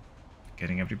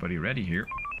 Getting everybody ready here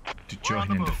to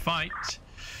join in the fight.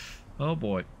 Oh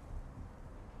boy.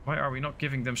 Why are we not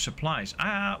giving them supplies?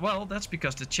 Well, that's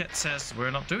because the chat says we're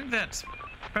not doing that.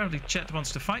 Apparently chat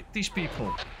wants to fight these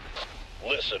people.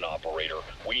 Listen, operator,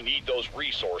 we need those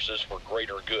resources for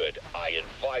greater good. I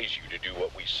advise you to do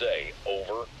what we say.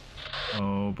 Over.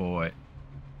 Oh boy.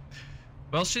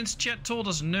 Well, since chat told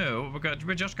us no,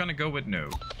 we're just gonna go with no.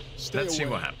 Let's see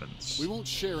what happens. We won't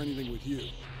share anything with you.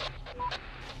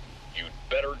 You'd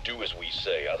better do as we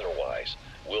say, otherwise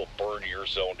we'll burn your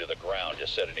zone to the ground to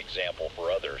set an example for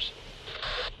others.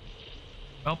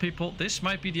 Well, people, this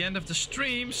might be the end of the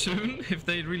stream soon if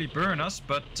they really burn us,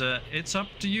 but it's up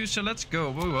to you, so let's go.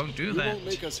 We won't do that. You won't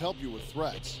make us help you with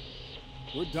threats.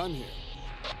 We're done here.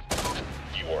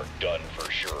 You are done for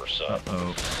sure, son.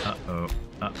 Uh-oh, uh-oh,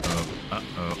 uh-oh,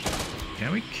 uh-oh.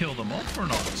 Can we kill them off or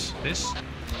not?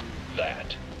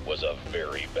 That was a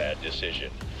very bad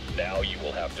decision. Now you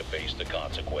will have to face the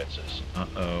consequences.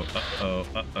 Uh-oh, uh-oh,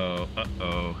 uh-oh,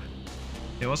 uh-oh.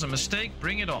 It was a mistake.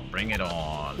 Bring it on, bring it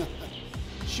on.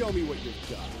 Show me what you've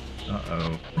got.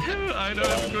 Uh-oh. I don't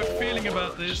have a good feeling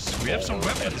about this. We have some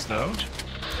weapons, though.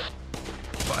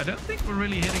 But I don't think we're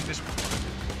really hitting this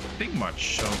thing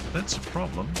much, so that's a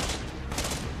problem.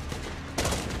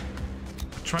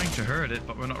 We're trying to hurt it,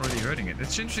 but we're not really hurting it.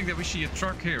 It's interesting that we see a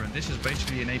truck here, and this is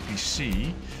basically an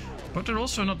APC. But they're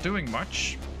also not doing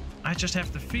much. I just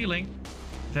have the feeling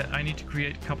that I need to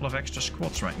create a couple of extra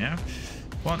squads right now.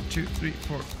 1, 2, 3,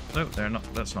 4. No, they're not.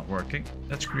 That's not working.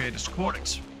 Let's create a squad.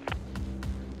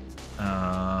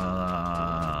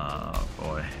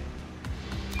 Boy.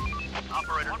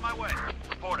 Operator, on my way.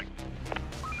 Reporting.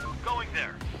 Going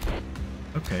there.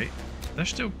 Okay, they're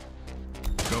still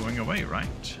going away,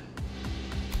 right?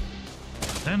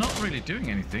 They're not really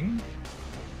doing anything.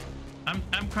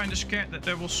 I'm kind of scared that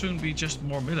there will soon be just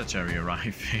more military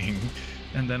arriving,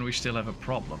 and then we still have a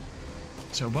problem.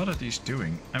 So what are these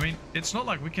doing? I mean, it's not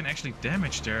like we can actually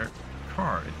damage their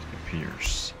car, it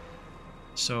appears.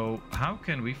 So how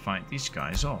can we fight these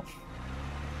guys off?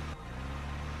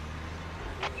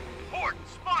 Horde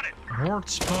spotted. Horde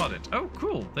spotted. Oh,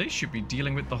 cool. They should be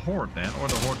dealing with the Horde then, or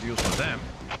the Horde deals with them,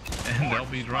 and they'll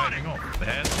be driving off.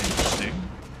 That's interesting.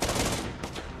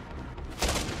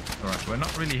 Alright, we're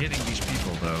not really hitting these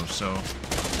people though, so...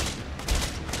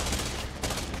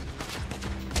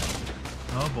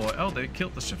 Oh boy, oh, they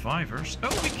killed the survivors. Oh,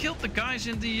 we killed the guys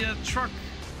in the truck.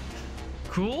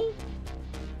 Cool.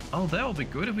 Oh, that'll be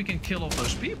good if we can kill all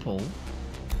those people.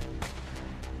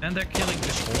 And they're killing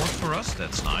this Horde for us,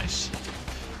 that's nice.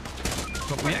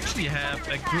 But we actually have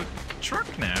a good truck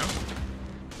now.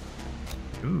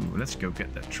 Ooh, let's go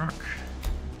get that truck.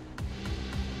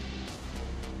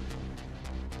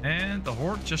 And the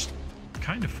Horde just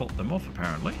kind of fought them off,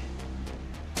 apparently.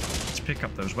 Let's pick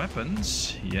up those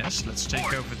weapons. Yes, let's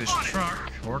take over this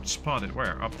truck. Horde spotted.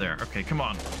 Where? Up there. Okay, come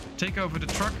on. Take over the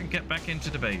truck and get back into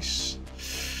the base.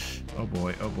 Oh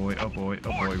boy, oh boy, oh boy,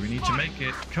 oh boy. We need to make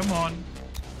it. Come on.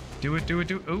 Do it, do it,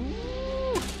 do it.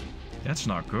 Ooh! That's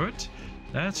not good.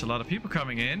 That's a lot of people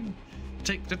coming in.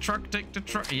 Take the truck, take the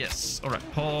truck. Yes. Alright,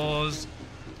 pause.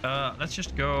 Let's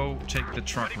just go take the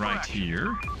truck right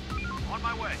here. On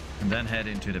my way. And then head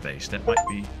into the base. That might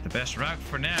be the best route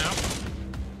for now.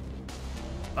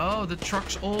 Oh, the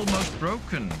truck's almost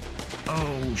broken.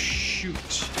 Oh,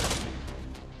 shoot.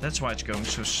 That's why it's going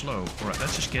so slow. Alright,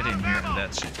 let's just get in here and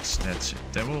that's it. That's it.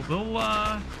 Then we'll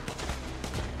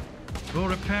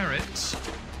repair it.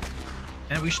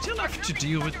 And we still have to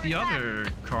deal with the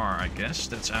other car, I guess,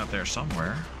 that's out there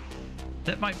somewhere.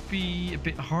 That might be a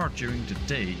bit hard during the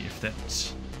day if that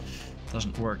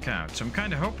doesn't work out. So I'm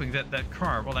kind of hoping that that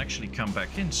car will actually come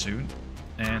back in soon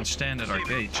and stand at our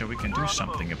gate so we can do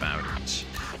something about it.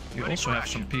 We also have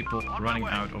some people running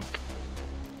out of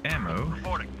ammo.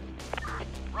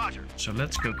 So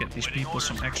let's go get these people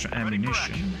some extra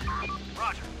ammunition.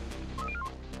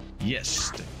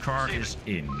 Yes, the car is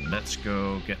in. Let's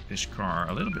go get this car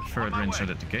a little bit further in so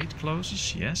that the gate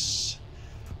closes. Yes.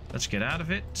 Let's get out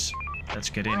of it. Let's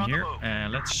get in here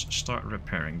and let's start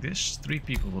repairing this. 3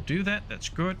 people will do that. That's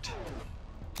good.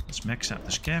 Let's max out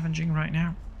the scavenging right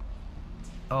now.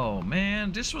 Oh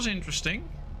man, this was interesting.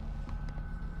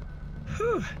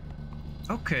 Whew.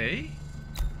 Okay.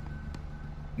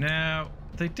 Now,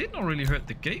 they did not really hurt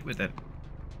the gate with that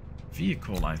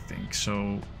vehicle, I think.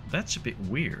 So that's a bit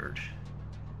weird.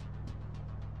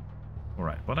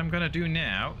 Alright, what I'm gonna do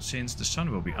now, since the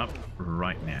sun will be up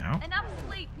right now, Enough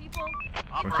sleep, people.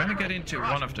 we're gonna get into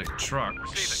one of the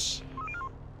trucks.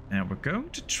 And we're going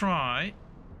to try...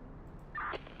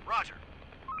 Roger.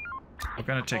 We're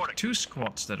gonna take 2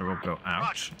 squads that will go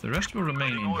out. The rest will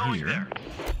remain in here.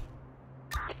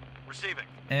 Receiving.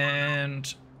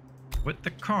 And with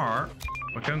the car,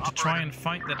 we're going to try and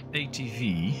find that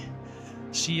ATV.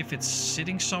 See if it's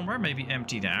sitting somewhere, maybe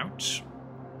emptied out,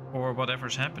 or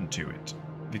whatever's happened to it.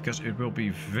 Because it will be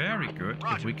very good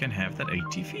if we can have that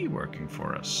ATV working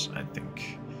for us, I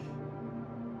think.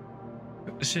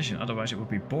 Good decision, otherwise it would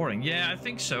be boring. Yeah, I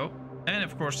think so. And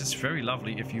of course, it's very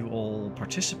lovely if you all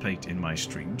participate in my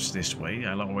streams this way.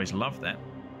 I always love that.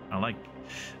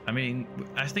 I mean,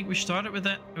 I think we started with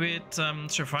that,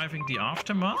 with surviving the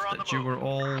aftermath, that you were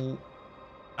all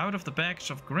out of the bags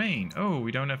of grain. Oh,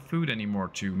 we don't have food anymore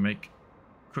to make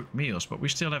cooked meals, but we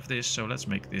still have this, so let's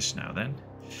make this now then.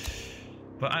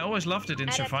 But I always loved it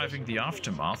in surviving the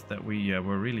aftermath, that we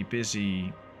were really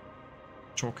busy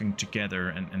talking together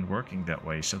and working that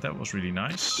way, so that was really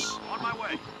nice. On my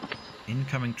way.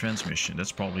 Incoming transmission.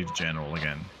 That's probably the general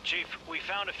again. Chief, we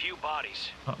found a few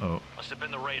bodies. Uh-oh. Must have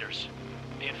been the raiders.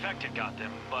 The infected got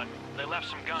them, but they left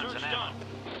some guns and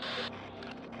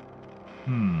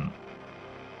ammo.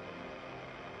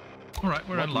 Alright,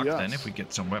 we're Lucky unlocked us. then if we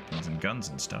get some weapons and guns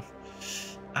and stuff.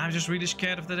 I'm just really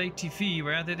scared of that ATV.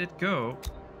 Where did it go?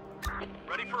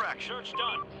 Ready for action. Search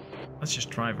done. Let's just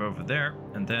drive over there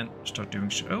and then start doing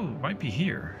so. Oh, it might be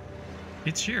here.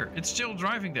 It's here. It's still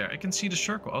driving there. I can see the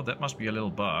circle. Oh, that must be a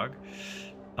little bug.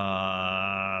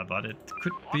 But it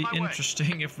could be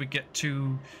interesting if we get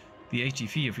to the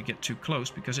ATV, if we get too close,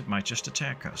 because it might just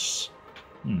attack us.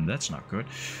 That's not good.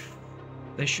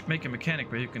 They should make a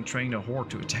mechanic where you can train a horde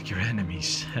to attack your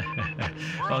enemies.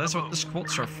 Well, that's what the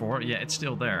squads are for. Yeah, it's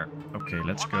still there. Okay,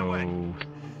 let's go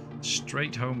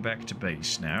straight home back to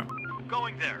base now.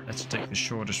 Going there. Let's take the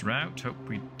shortest route. Hope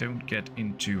we don't get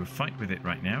into a fight with it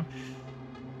right now.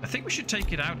 I think we should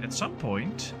take it out at some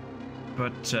point.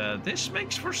 But this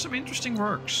makes for some interesting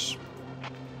works.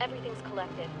 Everything's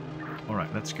collected.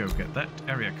 Alright, let's go get that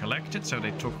area collected. So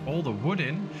they took all the wood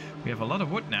in. We have a lot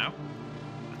of wood now.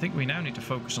 I think we now need to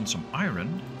focus on some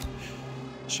iron.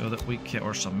 So that we can,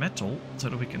 or some metal, so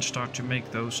that we can start to make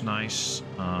those nice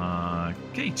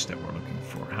gates that we're looking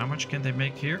for. How much can they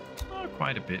make here? Oh,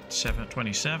 quite a bit.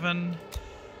 727.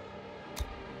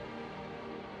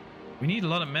 We need a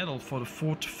lot of metal for the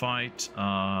fortified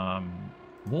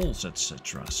walls,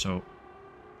 etc. So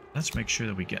let's make sure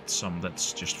that we get some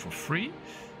that's just for free.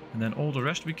 And then all the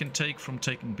rest we can take from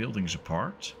taking buildings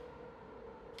apart.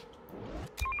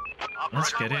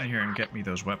 Let's get in here and get me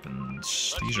those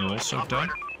weapons. These are also done.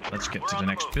 Let's get to the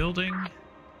next building.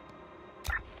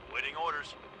 Waiting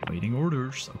orders. Waiting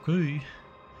orders, okay.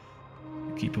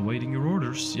 Keep awaiting your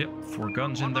orders. Yep, 4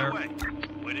 guns in there.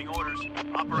 Waiting orders.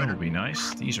 That'll be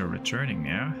nice. These are returning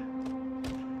now.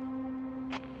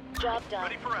 Job done.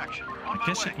 Ready for action. I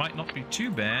guess it might not be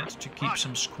too bad to keep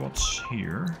some squads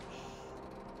here.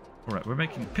 Alright, we're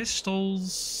making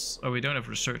pistols. Oh, we don't have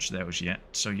researched those yet.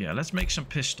 So yeah, let's make some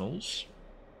pistols.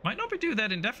 Might not be do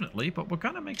that indefinitely, but we're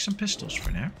gonna make some pistols for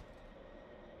now.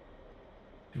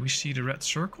 Do we see the red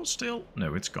circle still?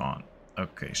 No, it's gone.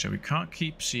 Okay, so we can't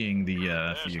keep seeing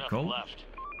the vehicle. Left.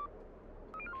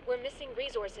 We're missing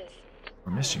resources.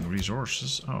 We're missing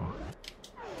resources. Oh.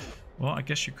 Well, I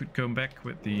guess you could go back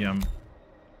with the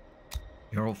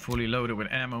you're all fully loaded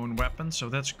with ammo and weapons, so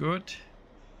that's good.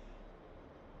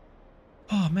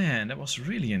 Oh man, that was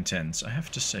really intense, I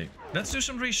have to say. Let's do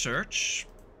some research.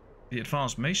 The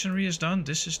advanced masonry is done,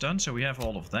 this is done, so we have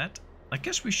all of that. I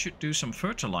guess we should do some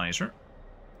fertilizer.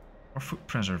 Or food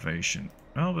preservation.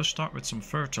 Well, we'll start with some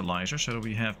fertilizer so that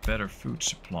we have better food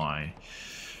supply.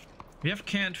 We have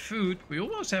canned food. We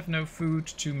almost have no food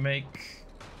to make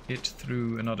it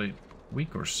through another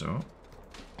week or so.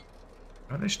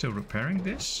 Are they still repairing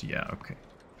this? Yeah, okay.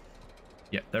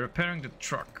 Yeah, they're repairing the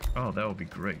truck. Oh, that will be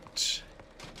great.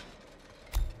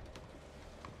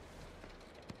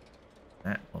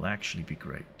 That will actually be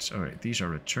great. Alright, these are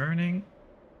returning.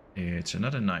 It's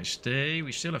another nice day.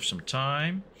 We still have some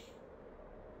time.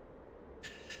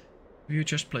 Do you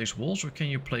just place walls or can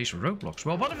you place roadblocks?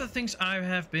 Well, one of the things I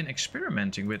have been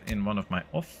experimenting with in one of my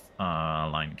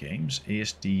offline games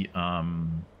is the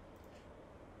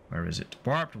where is it?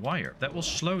 Barbed wire. That will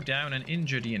slow down and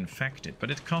injure the infected, but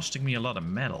it's costing me a lot of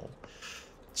metal.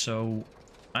 So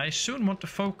I soon want to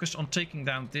focus on taking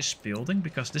down this building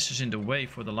because this is in the way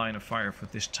for the line of fire for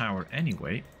this tower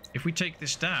anyway. If we take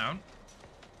this down,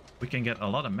 we can get a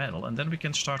lot of metal and then we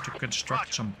can start to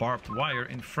construct some barbed wire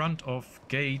in front of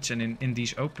gates and in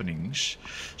these openings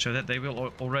so that they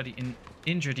will already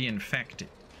injure the infected.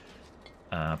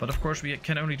 But of course we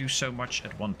can only do so much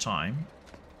at one time.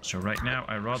 So right now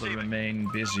I rather remain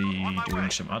busy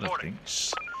doing some other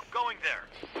things.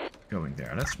 Going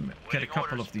there. Let's get a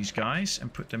couple of these guys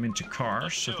and put them into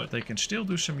cars so that they can still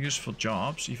do some useful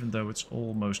jobs even though it's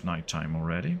almost nighttime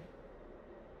already.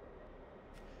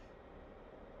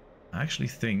 I actually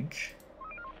think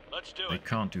they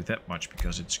can't do that much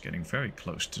because it's getting very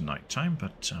close to nighttime,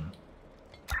 but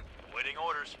Waiting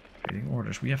orders. waiting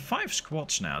orders. We have 5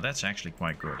 squads now. That's actually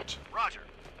quite good. Roger.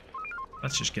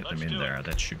 Let's just get them in there.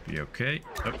 That should be okay.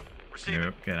 Oh,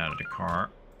 no, get out of the car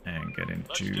and get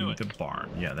into the barn.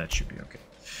 Yeah, that should be okay.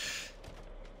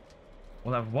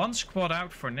 We'll have 1 squad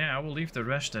out for now. We'll leave the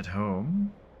rest at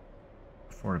home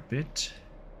for a bit.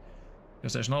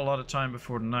 Because there's not a lot of time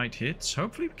before the night hits.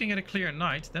 Hopefully we can get a clear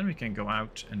night. Then we can go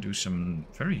out and do some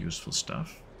very useful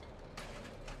stuff.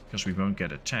 Because we won't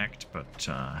get attacked. But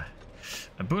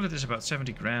a bullet is about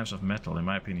 70 grams of metal. In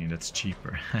my opinion, that's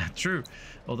cheaper. True.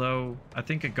 Although I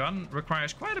think a gun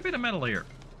requires quite a bit of metal here.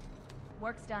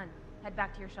 Work's done. Head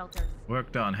back to your shelters.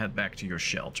 Work done. Head back to your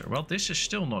shelter. Well, this is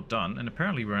still not done. And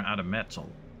apparently we're out of metal.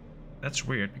 That's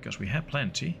weird because we had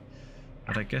plenty.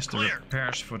 But I guess the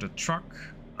repairs for the truck...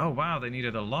 Oh wow, they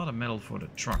needed a lot of metal for the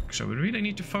truck. So we really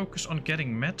need to focus on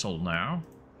getting metal now.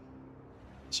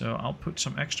 So I'll put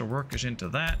some extra workers into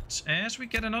that. As we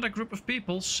get another group of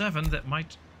people, 7 that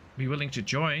might be willing to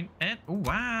join. And oh,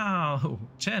 wow,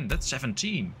 10, that's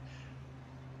 17.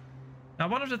 Now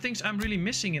one of the things I'm really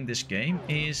missing in this game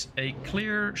is a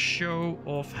clear show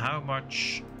of how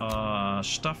much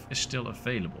stuff is still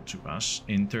available to us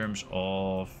in terms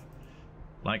of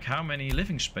Like, how many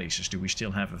living spaces do we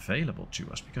still have available to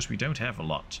us? Because we don't have a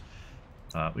lot.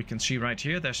 We can see right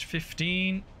here, there's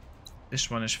 15. This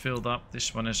one is filled up.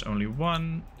 This one is only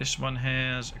 1. This one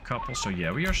has a couple. So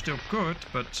yeah, we are still good,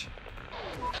 but...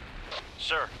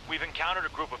 Sir, we've encountered a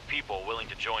group of people willing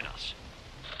to join us.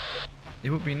 It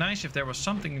would be nice if there was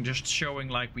something just showing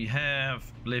like we have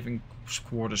living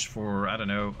quarters for, I don't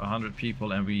know, 100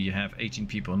 people and we have 18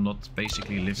 people not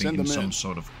basically living in some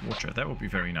sort of quarter. That would be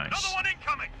very nice. Another one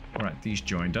incoming! Alright, these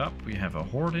joined up. We have a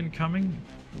horde incoming.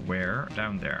 Where?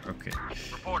 Down there. Okay.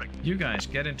 Reporting. You guys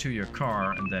get into your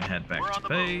car and then head back to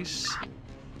base.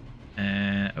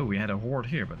 Oh, we had a horde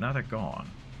here, but now they're gone.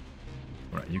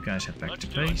 Alright, you guys head back to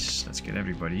base. Let's get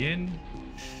everybody in.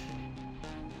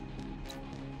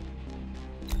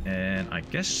 And I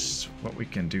guess what we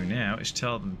can do now is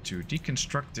tell them to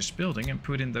deconstruct this building and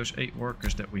put in those 8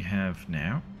 workers that we have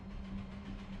now.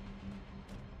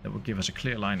 That will give us a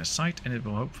clear line of sight, and it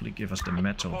will hopefully give us the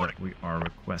metal that we are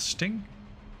requesting.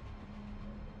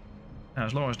 Now,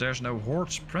 as long as there's no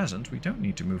hordes present, we don't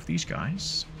need to move these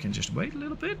guys. We can just wait a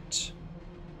little bit.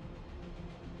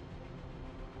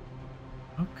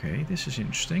 Okay, this is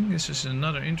interesting. This is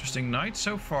another interesting night.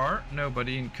 So far,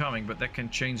 nobody incoming, but that can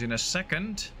change in a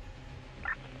second.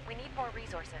 We need more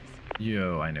resources.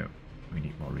 Yo, I know. We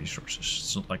need more resources.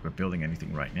 It's not like we're building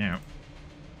anything right now.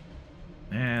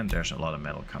 And there's a lot of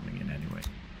metal coming in anyway.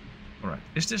 Alright,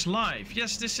 is this live?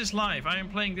 Yes, this is live. I am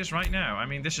playing this right now. I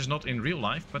mean, this is not in real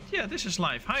life, but yeah, this is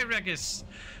live. Hi, Regis.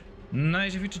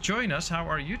 Nice of you to join us. How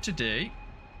are you today?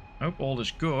 Hope all is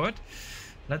good.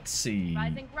 Let's see.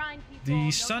 Rise and grind, people. The No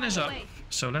sun time is to up, waste.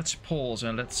 so let's pause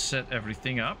and let's set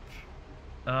everything up.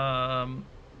 We're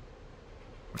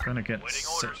gonna get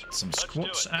some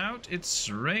squats out. It's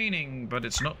raining, but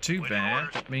it's not too bad.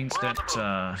 That means that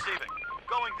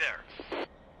Going there.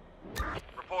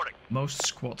 Reporting. most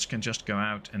squads can just go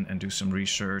out and do some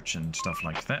research and stuff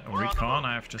like that. Or recon,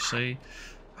 I have to say.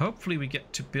 Hopefully we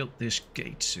get to build this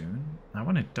gate soon. Now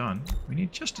when it's done, we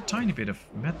need just a tiny bit of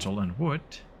metal and wood.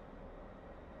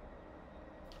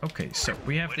 Okay, so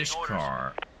we have this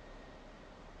car.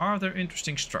 Are there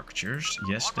interesting structures?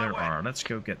 Yes, there are. Let's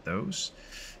go get those.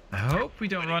 I hope we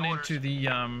don't run into the...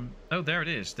 Oh, there it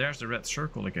is. There's the red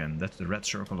circle again. That's the red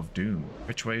circle of doom.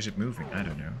 Which way is it moving? I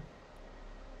don't know.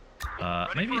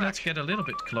 Maybe let's get a little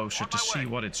bit closer to see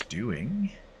what it's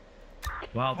doing.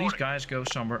 While these guys go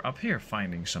somewhere up here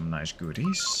finding some nice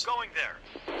goodies. Going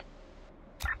there.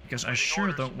 Because I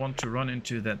sure don't want to run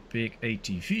into that big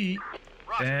ATV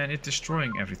and it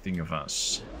destroying everything of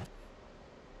us.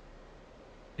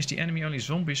 Is the enemy only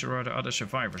zombies or are there other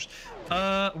survivors?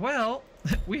 Well,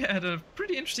 we had a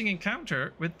pretty interesting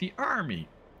encounter with the army.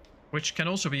 Which can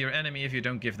also be your enemy if you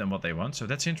don't give them what they want, so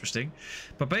that's interesting.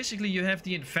 But basically you have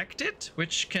the infected,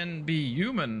 which can be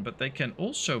human, but they can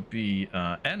also be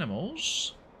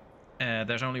animals.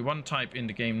 There's only one type in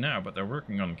the game now, but they're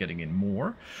working on getting in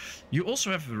more. You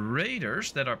also have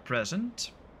raiders that are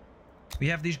present. We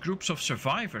have these groups of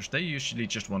survivors. They usually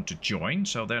just want to join,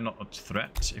 so they're not a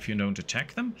threat if you don't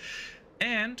attack them.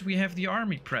 And we have the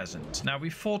army present. Now we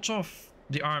fought off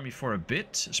the army for a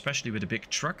bit, especially with the big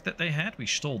truck that they had. We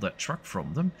stole that truck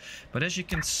from them. But as you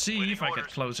can see, if I get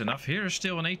close enough, here is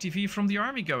still an ATV from the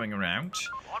army going around.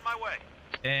 On my way.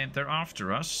 And they're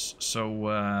after us. So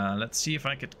let's see if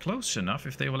I get close enough,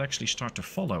 if they will actually start to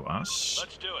follow us.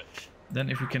 Let's do it. Then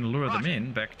if we can lure them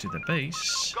in back to the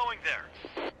base, Going there.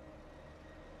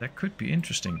 that could be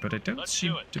interesting. But I don't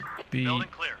seem to be Building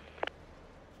clear.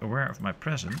 aware of my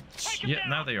presence. Yeah,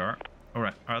 now they are.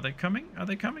 Alright, are they coming? Are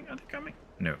they coming? Are they coming?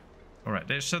 No.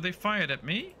 Alright, so they fired at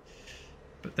me.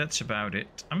 But that's about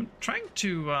it. I'm trying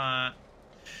to...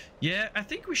 yeah, I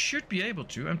think we should be able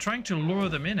to. I'm trying to lure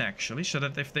them in, actually, so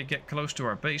that if they get close to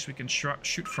our base, we can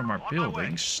shoot from our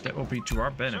buildings. That will be to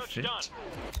our benefit.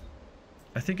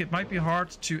 I think it might be hard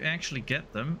to actually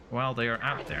get them while they are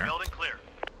out there. Building clear.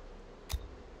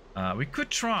 We could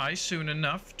try soon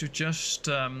enough to just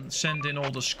send in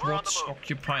all the squads,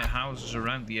 occupy houses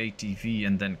around the ATV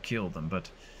and then kill them,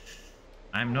 but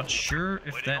I'm not sure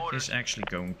if that is actually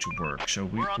going to work, so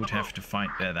we would have to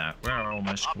find that out. Where are all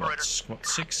my squads? Squad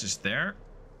 6 is there.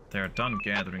 They're done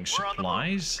gathering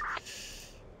supplies.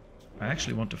 I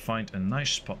actually want to find a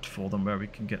nice spot for them where we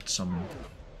can get some...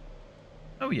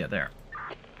 Oh yeah, there.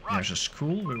 There's a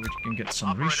school where we can get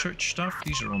some research stuff.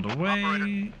 These are on the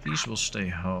way. These will stay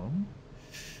home.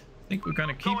 I think we're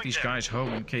gonna keep these guys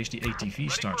home in case the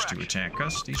ATV starts to attack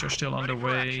us. These are still on the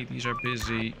way. These are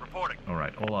busy.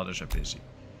 Alright, all others are busy.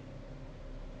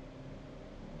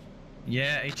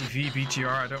 Yeah, ATV, BTR,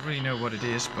 I don't really know what it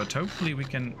is, but hopefully we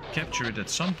can capture it at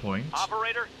some point.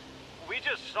 Operator, we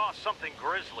just saw something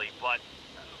grisly, but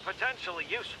potentially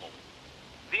useful.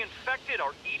 The infected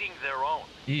are eating their own.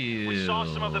 Ew. We saw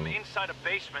some of them inside a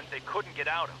basement they couldn't get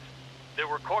out of. There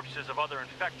were corpses of other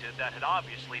infected that had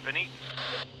obviously been eaten.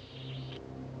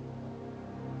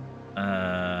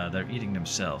 They're eating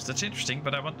themselves. That's interesting,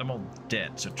 but I want them all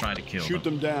dead, so try to kill Shoot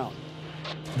them down.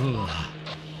 Ugh.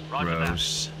 Roger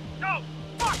Gross. that. No!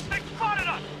 Fuck! They spotted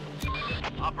us!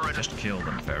 Operator. Just kill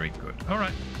them. Very good.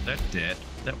 Alright, they're dead.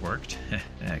 That worked.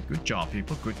 Good job,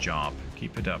 people. Good job.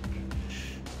 Keep it up.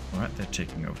 Alright, they're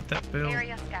taking over that build.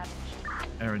 Area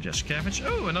scavenge. Area scavenge.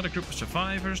 Oh, another group of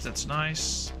survivors. That's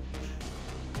nice.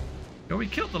 Oh, we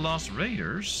killed the last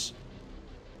raiders.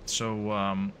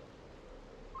 So,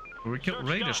 we killed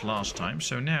raiders last time,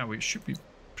 so now we should be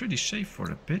pretty safe for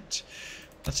a bit.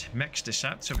 Let's max this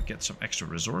out so we get some extra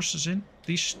resources in.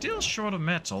 These still short of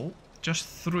metal, just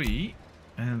 3.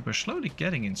 And we're slowly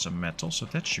getting in some metal, so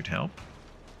that should help.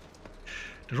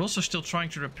 They're also still trying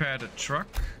to repair the truck,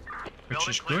 which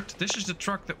is good. This is the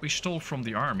truck that we stole from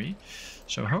the army.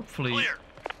 So hopefully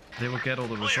they will get all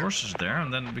the resources there,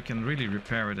 and then we can really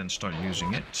repair it and start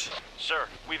using it. Sir,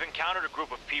 we've encountered a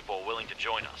group of people willing to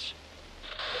join us.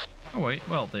 Oh wait,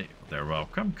 well, they're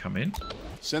welcome. Come in.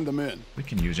 Send them in. We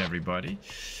can use everybody.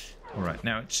 Alright,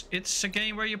 now it's a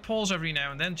game where you pause every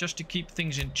now and then just to keep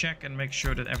things in check and make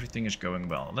sure that everything is going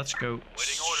well. Let's go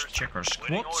check our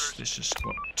squads. This is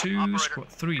squad 2, squad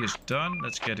 3 is done.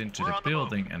 Let's get into the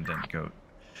building and then go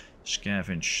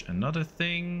scavenge another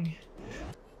thing.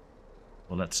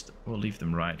 Well, we'll leave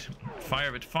them right.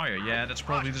 Fire with fire. Yeah, that's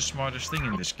probably the smartest thing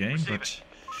in this game,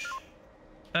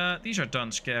 but these are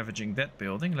done scavenging that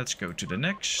building. Let's go to the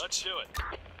next. Let's do it.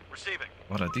 Receiving.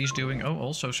 What are these doing? Oh,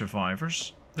 also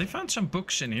survivors. They found some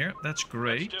books in here. That's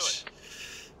great.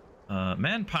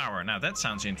 Manpower. Now that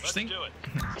sounds interesting.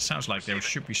 Sounds like there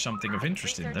should be something of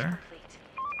interest in there.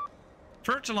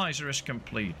 Fertilizer is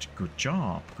complete. Good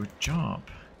job. Good job.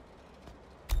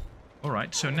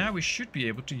 Alright, so now we should be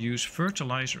able to use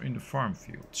fertilizer in the farm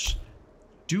fields.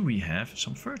 Do we have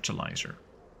some fertilizer?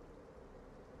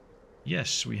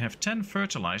 Yes, we have 10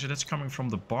 fertilizer. That's coming from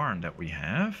the barn that we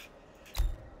have.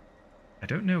 I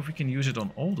don't know if we can use it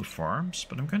on all the farms,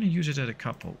 but I'm going to use it at a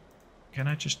couple. Can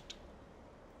I just...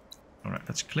 Alright,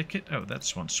 let's click it. Oh,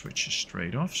 that's one switches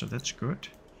straight off, so that's good.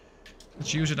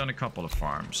 Let's use it on a couple of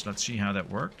farms. Let's see how that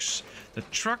works. The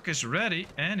truck is ready,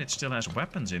 and it still has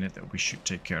weapons in it that we should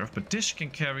take care of. But this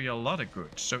can carry a lot of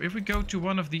goods. So if we go to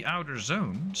one of the outer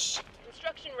zones...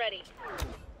 Construction ready.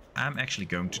 I'm actually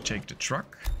going to take the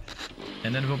truck.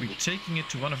 And then we'll be taking it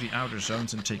to one of the outer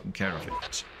zones and taking care of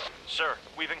it. Sir,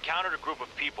 we've encountered a group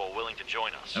of people willing to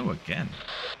join us. Oh, again.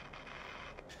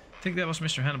 I think that was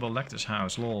Mr. Hannibal Lecter's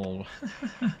house, lol.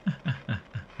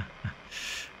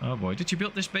 Oh boy, did you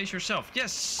build this base yourself?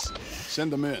 Yes!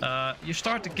 Send them in. You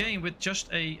start the game with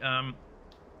just a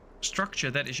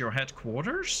structure that is your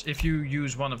headquarters. If you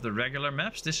use one of the regular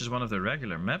maps, this is one of the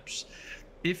regular maps.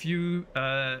 If you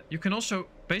can also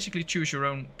basically choose your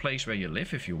own place where you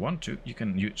live if you want to. You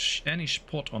can use any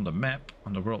spot on the map,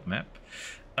 on the world map.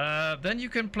 Then you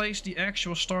can place the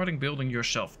actual starting building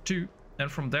yourself too.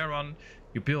 And from there on,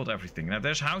 you build everything. Now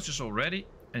there's houses already,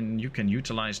 and you can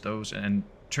utilize those and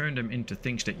turn them into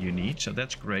things that you need. So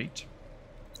that's great.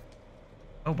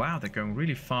 Oh wow, they're going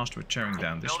really fast with tearing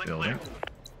down this building.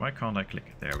 Why can't I click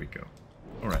it? There we go.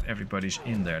 Alright, everybody's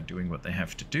in there doing what they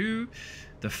have to do.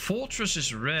 The fortress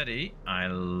is ready. I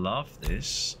love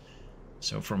this.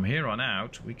 So from here on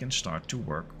out, we can start to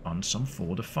work on some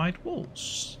fortified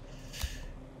walls.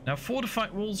 Now,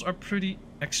 fortified walls are pretty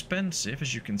expensive,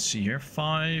 as you can see here.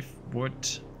 5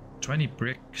 wood, 20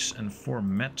 bricks, and 4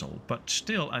 metal. But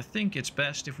still, I think it's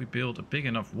best if we build a big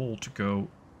enough wall to go...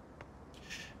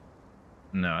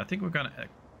 No, I think we're going to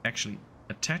actually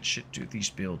attach it to these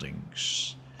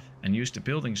buildings. And use the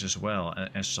buildings as well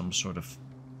as some sort of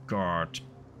guard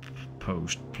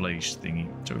post place thingy.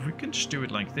 So if we can just do it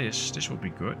like this, this will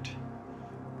be good.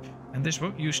 And this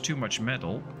won't use too much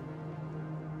metal.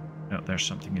 Oh, there's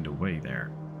something in the way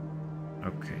there.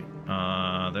 Okay,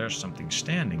 there's something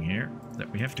standing here that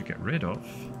we have to get rid of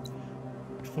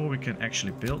before we can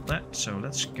actually build that. So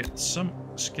let's get some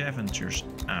scavengers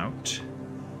out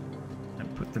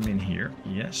and put them in here.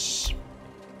 Yes.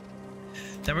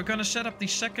 Then we're going to set up the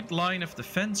second line of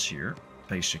defense here.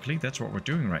 Basically, that's what we're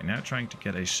doing right now, trying to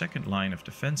get a second line of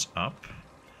defense up.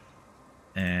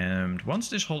 And once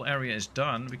this whole area is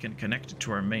done, we can connect it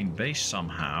to our main base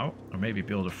somehow. Or maybe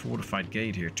build a fortified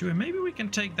gate here too. And maybe we can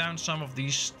take down some of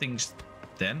these things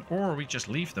then. Or we just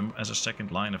leave them as a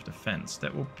second line of defense.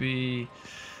 That will be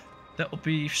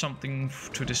something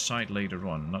to decide later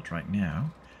on, not right now.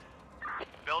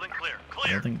 Building clear.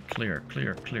 Building clear,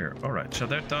 clear, clear. Alright, so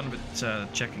they're done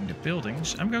with checking the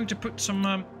buildings. I'm going to put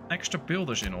some extra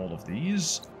builders in all of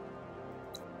these.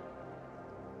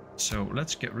 So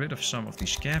let's get rid of some of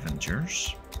these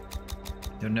scavengers.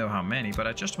 Don't know how many, but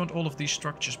I just want all of these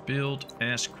structures built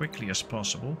as quickly as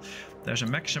possible. There's a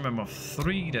maximum of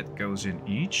 3 that goes in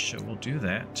each, so we'll do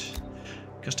that.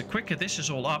 Because the quicker this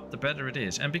is all up, the better it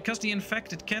is. And because the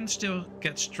infected can still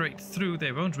get straight through,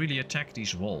 they won't really attack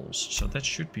these walls. So that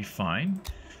should be fine.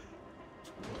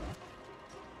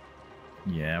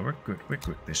 Yeah, we're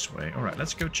good this way. Alright,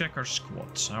 let's go check our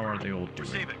squads. How are they all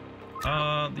doing?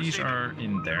 These are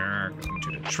in there, going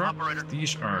to the truck.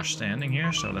 These are standing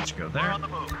here, so let's go there.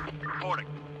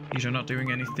 These are not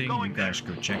doing anything. You guys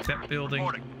go check that building.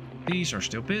 These are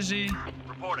still busy.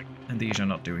 And these are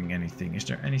not doing anything. Is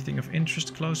there anything of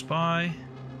interest close by?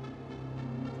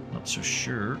 Not so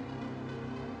sure.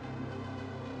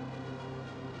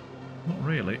 Not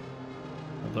really.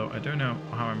 Although I don't know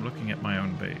how I'm looking at my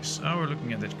own base. Oh, we're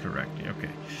looking at it correctly. Okay.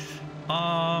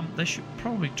 They should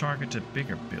probably target a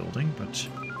bigger building, but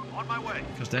On my way.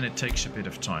 because then it takes a bit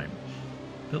of time.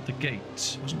 Build the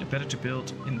gate. Wasn't it better to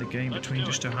build in the game between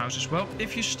these 2 houses? Well,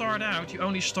 if you start out, you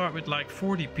only start with like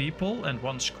 40 people and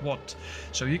 1 squad.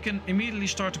 So you can immediately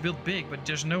start to build big, but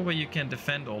there's no way you can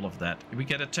defend all of that. We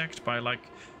get attacked by like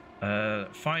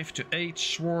 5 to 8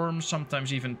 swarms,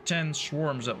 sometimes even 10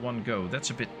 swarms at one go.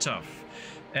 That's a bit tough.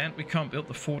 And we can't build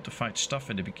the fortified stuff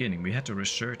in the beginning. We had to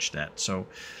research that. So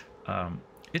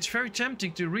it's very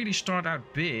tempting to really start out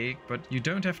big, but you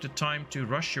don't have the time to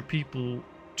rush your people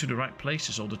to the right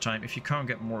places all the time if you can't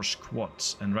get more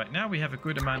squads. And right now we have a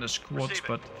good amount of squads,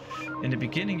 but in the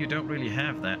beginning you don't really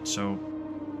have that, so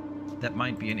that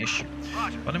might be an issue.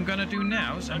 What I'm gonna do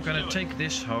now is I'm gonna take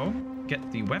this home,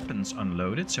 get the weapons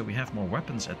unloaded, so we have more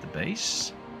weapons at the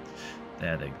base.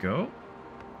 There they go.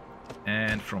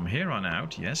 And from here on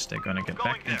out, yes, they're gonna get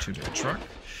back into the truck.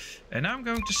 And now I'm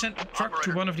going to send the truck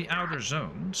to one of the outer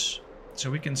zones. So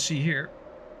we can see here,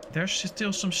 there's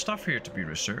still some stuff here to be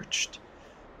researched.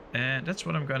 And that's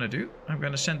what I'm going to do. I'm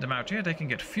going to send them out here. They can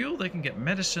get fuel, they can get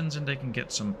medicines, and they can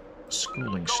get some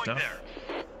schooling stuff.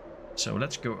 So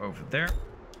let's go over there.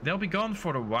 They'll be gone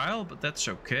for a while, but that's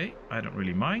okay. I don't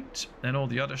really mind. And all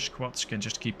the other squads can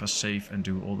just keep us safe and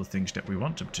do all the things that we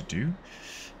want them to do.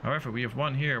 However, we have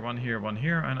 1 here, 1 here, 1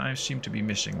 here, and I seem to be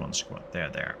missing 1 squad.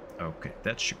 There. Okay,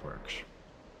 that should work.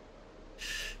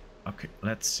 Okay,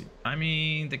 let's see. I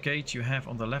mean, the gate you have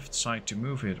on the left side to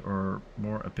move it, or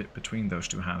more a bit between those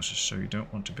 2 houses, so you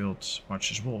don't want to build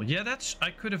much as wall. Yeah, I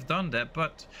could have done that,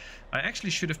 but I actually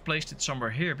should have placed it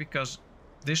somewhere here, because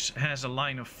this has a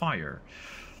line of fire.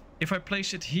 If I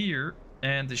place it here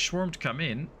and the swarm come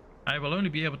in, I will only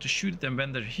be able to shoot them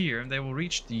when they're here, and they will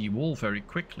reach the wall very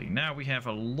quickly. Now we have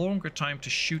a longer time to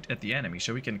shoot at the enemy,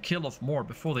 so we can kill off more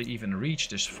before they even reach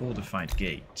this fortified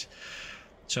gate.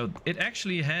 So it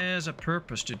actually has a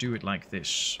purpose to do it like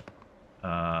this.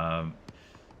 And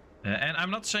I'm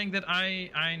not saying that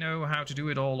I know how to do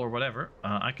it all or whatever.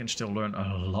 I can still learn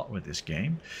a lot with this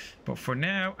game. But for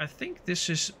now, I think this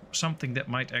is something that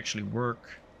might actually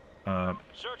work.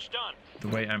 Search done. The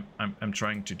way I'm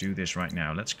trying to do this right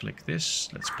now. Let's click this.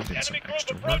 Let's put in some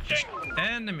extra workers.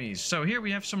 Enemies. So here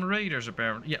we have some raiders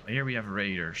apparently. Yeah, here we have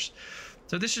raiders.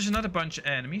 So this is another bunch of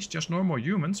enemies, just normal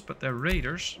humans, but they're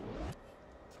raiders.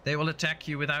 They will attack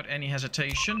you without any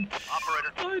hesitation.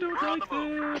 Operator, I don't like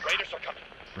that. Raiders are coming.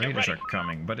 Raiders are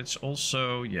coming, but it's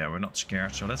also, yeah, we're not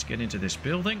scared. So let's get into this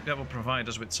building. That will provide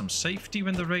us with some safety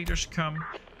when the raiders come.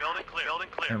 Building clear. Building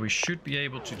clear. And we should be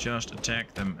able to just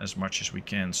attack them as much as we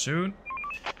can soon.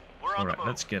 Alright,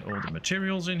 let's get all the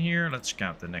materials in here. Let's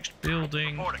scout the next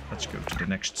building. Let's go to the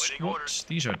next squads.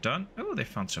 These are done. Oh, they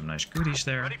found some nice goodies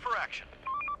there. Ready for action.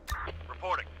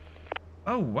 Reporting.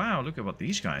 Oh, wow, look at what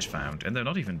these guys found. And they're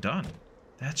not even done.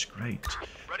 That's great.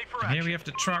 Ready for And action. here we have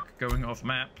the truck going off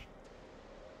map.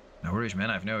 No worries, man.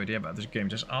 I have no idea about this game.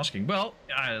 Just asking. Well,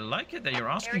 I like it that you're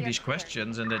asking these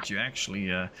questions and that you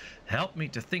actually help me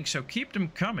to think. So keep them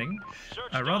coming.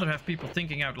 I'd rather have people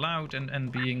thinking out loud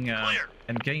and being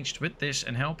engaged with this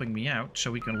and helping me out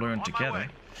so we can learn together.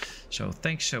 So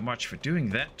thanks so much for doing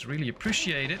that. Really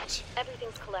appreciate it.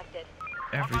 Everything's collected.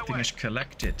 Everything is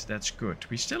collected. That's good.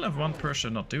 We still have 1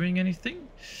 person not doing anything.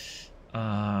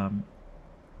 And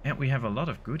we have a lot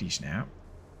of goodies now.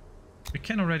 We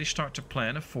can already start to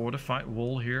plan a fortified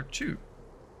wall here too.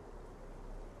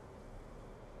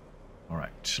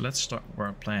 Alright, so let's start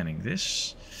planning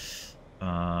this.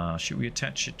 Should we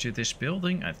attach it to this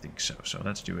building? I think so. So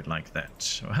let's do it like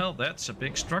that. Well, that's a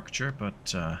big structure,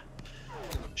 but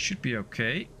should be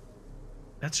okay.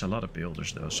 That's a lot of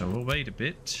builders though, so we'll wait a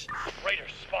bit. Raiders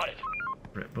spotted.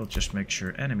 We'll just make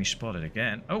sure enemy spotted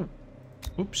again. Oh,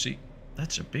 oopsie.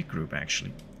 That's a big group,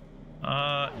 actually.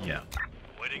 Yeah.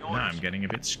 Now I'm getting a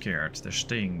bit scared. They're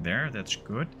staying there. That's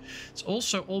good. It's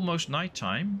also almost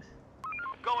nighttime.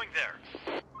 Going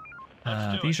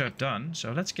there. These are done.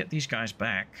 So let's get these guys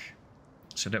back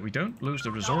so that we don't lose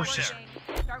the resources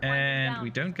and we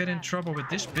don't get in trouble with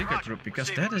this bigger group, because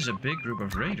that is a big group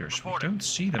of raiders. We don't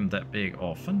see them that big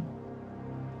often.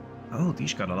 Oh,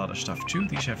 these got a lot of stuff too.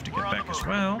 These have to get back as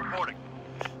well.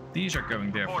 These are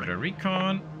going there for the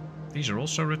recon. These are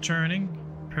also returning,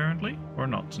 apparently. Or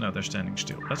not. No, they're standing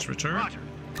still. Let's return.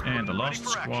 And the last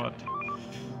squad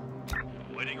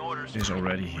is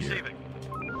already here.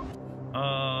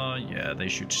 Yeah, they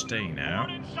should stay now.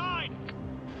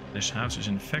 This house is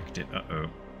infected. Uh-oh.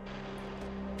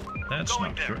 That's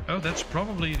not good. Oh, that's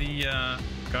probably the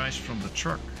guys from the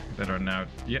truck that are now...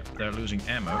 Yep, they're losing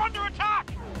ammo. We're under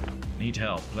attack! Need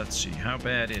help. Let's see. How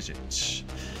bad is it?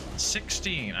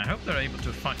 16. I hope they're able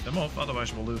to fight them off,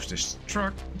 otherwise we'll lose this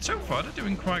truck. So far, they're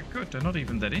doing quite good. They're not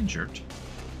even that injured.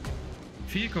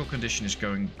 Vehicle condition is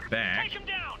going back,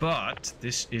 but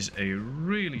this is a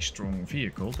really strong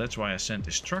vehicle. That's why I sent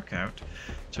this truck out.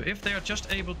 So if they are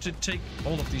just able to take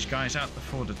all of these guys out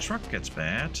before the truck gets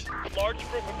bad... Large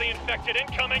group of the infected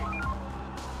incoming!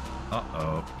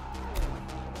 Uh-oh.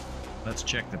 Let's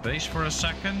check the base for a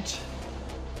second.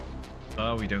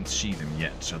 Oh, we don't see them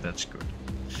yet, so that's good.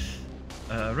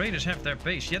 Raiders have their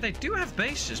base. Yeah, they do have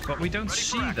bases, but we don't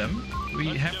see them. We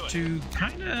have to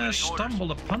kind of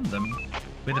stumble upon them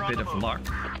with a bit of luck.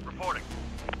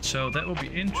 So that will be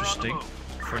interesting.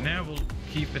 For now, we'll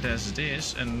keep it as it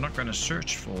is and not going to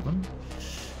search for them.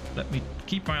 Let me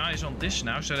keep my eyes on this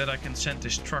now so that I can send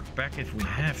this truck back if we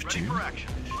have to.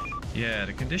 Yeah,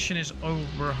 the condition is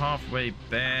over halfway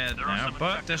bad now,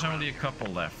 but there's only a couple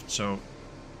left. So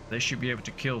they should be able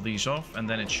to kill these off and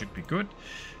then it should be good.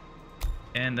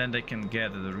 And then they can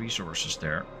gather the resources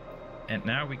there. And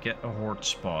now we get a horde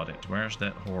spotted. Where's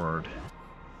that horde?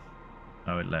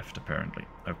 Oh, it left apparently.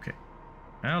 Okay.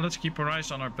 Well, let's keep our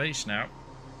eyes on our base now.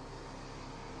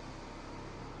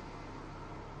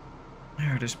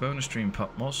 There it is, bonus stream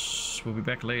Patmos. We'll be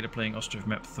back later playing Ostriv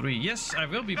Map 3. Yes, I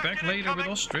will be back later with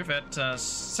Ostriv at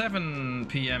 7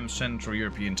 PM Central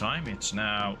European Time. It's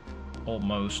now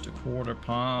almost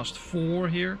 4:15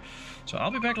 here. So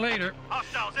I'll be back later.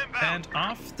 And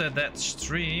after that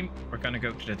stream, we're gonna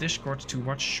go to the Discord to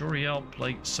watch Shuriel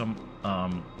play some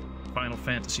Final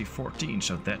Fantasy 14.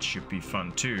 So that should be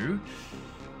fun too.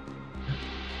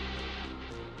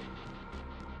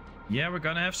 Yeah, we're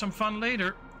gonna have some fun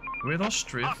later with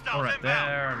Ostriv. Alright,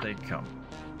 there they come.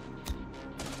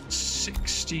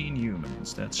 16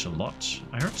 humans, that's a lot.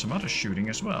 I heard some other shooting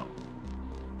as well.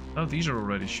 Oh, these are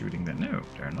already shooting then. No,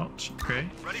 they're not. Okay.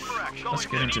 Let's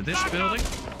get into this building.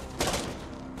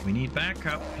 We need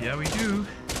backup. Yeah, we do.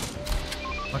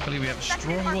 Luckily, we have a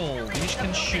strong wall. These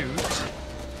can shoot.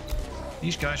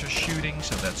 These guys are shooting,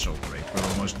 so that's all great. We're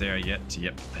almost there yet.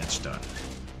 Yep, that's done.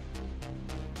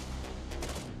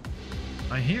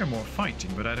 I hear more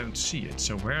fighting, but I don't see it.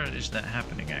 So where is that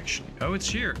happening, actually? Oh, it's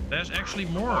here. There's actually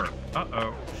more.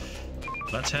 Uh-oh.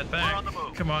 Let's head back.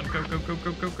 Come on, go, go, go,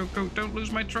 go, go, go, go. Don't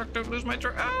lose my truck, don't lose my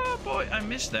truck. Oh boy, I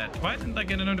missed that. Why didn't I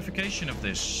get a notification of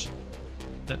this?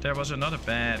 That there was another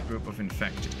bad group of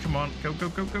infected. Come on, go, go,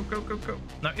 go, go, go, go, go.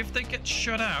 Now, if they get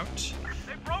shut out...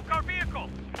 They broke our vehicle!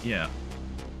 Yeah.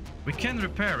 We can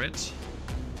repair it.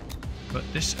 But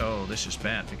this... Oh, this is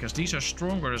bad, because these are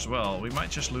stronger as well. We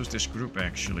might just lose this group,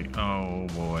 actually. Oh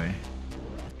boy.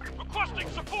 Requesting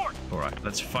support. All right,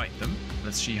 let's fight them.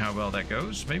 Let's see how well that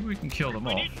goes. Maybe we can kill them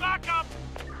off. Need backup.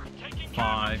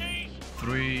 5,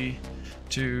 3,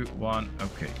 2, 1.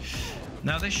 Okay.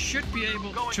 Now they should be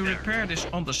able to repair this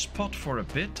on the spot for a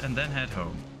bit and then head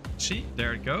home. See,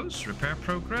 there it goes. Repair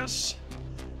progress.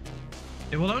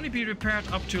 It will only be repaired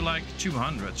up to like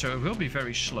 200, so it will be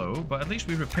very slow. But at least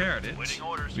we repaired it.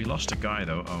 We lost a guy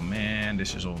though. Oh man,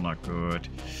 this is all not good.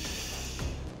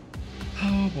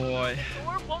 Oh boy. The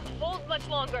door won't hold much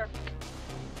longer.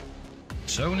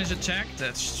 Zone is attacked.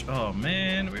 That's... Oh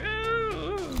man.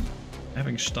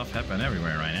 Having stuff happen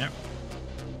everywhere right now.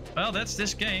 Well, that's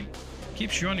this game.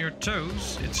 Keeps you on your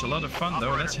toes. It's a lot of fun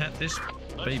though. Let's head this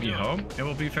baby home. It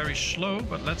will be very slow,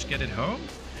 but let's get it home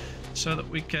so that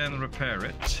we can repair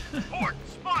it. Horde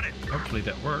spotted. Hopefully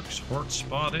that works. Horde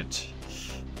spotted.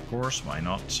 Of course, why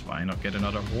not? Why not get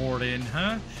another horde in,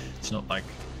 huh? It's not like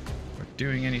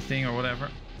doing anything or whatever.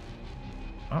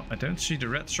 Oh, I don't see the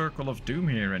red circle of doom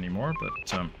here anymore, but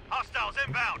Hostiles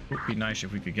inbound. would be nice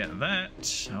if we could get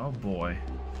that. Oh boy.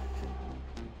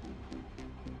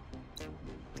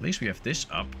 At least we have this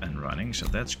up and running, so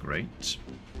that's great.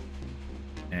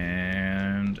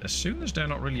 And as soon as they're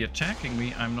not really attacking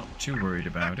me, I'm not too worried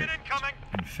about it.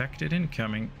 Infected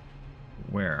incoming.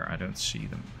 Where? I don't see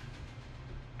them.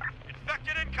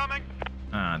 Infected incoming.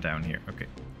 Ah, down here. Okay.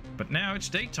 But now it's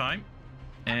daytime.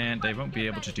 And they won't be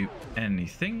able to do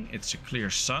anything. It's a clear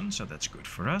sun, so that's good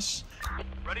for us.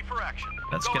 Ready for action.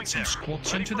 Let's get some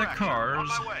squads into their cars.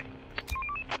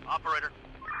 Operator.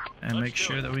 And make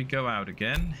sure that we go out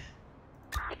again.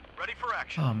 Ready for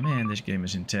action. Oh man, this game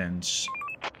is intense.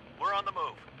 We're on the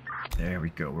move. There we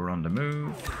go, we're on the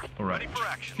move. Alright,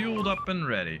 fueled up and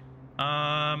ready.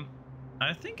 I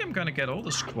think I'm gonna get all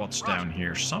the squads down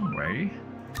here some way.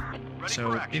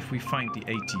 So if we find the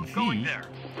ATV,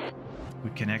 we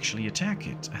can actually attack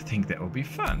it. I think that will be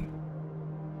fun.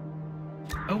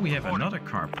 Oh, we have another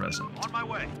car present. On my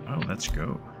way. Oh, let's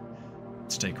go.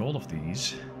 Let's take all of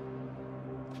these.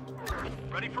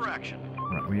 Ready for action.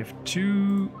 Right, we have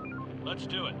 2... Let's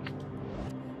do it.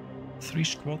 3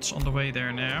 squads on the way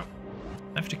there now.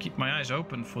 I have to keep my eyes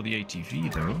open for the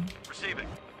ATV though. Receiving.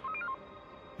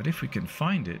 But if we can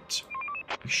find it,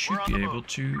 we should be able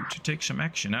to take some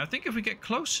action. Now, I think if we get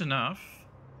close enough,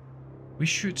 we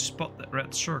should spot that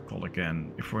red circle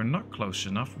again. If we're not close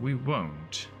enough, we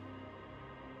won't.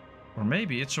 Or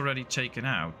maybe it's already taken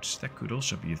out. That could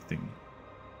also be a thing.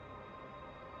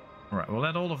 Alright, we'll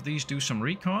let all of these do some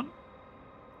recon.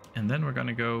 And then we're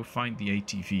gonna go find the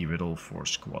ATV with all 4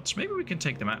 squads. Maybe we can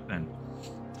take them out then.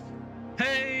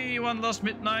 Hey, One Last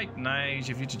Midnight. Nice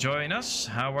of you to join us.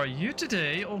 How are you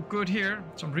today? All good here.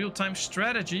 Some real-time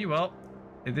strategy. Well,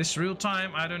 in this real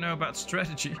time, I don't know about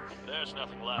strategy. There's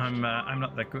nothing left. I'm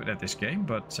not that good at this game,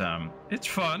 but it's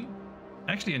fun.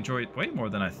 I actually enjoy it way more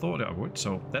than I thought I would,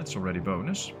 so that's already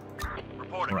bonus.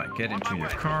 Alright, get into your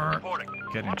car.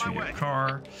 Get into your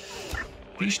car.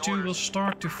 These 2 will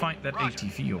start to find that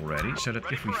ATV already, so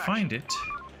that if we find it,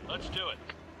 let's do it.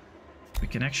 we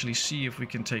can actually see if we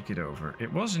can take it over.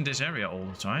 It was in this area all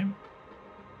the time,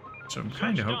 so I'm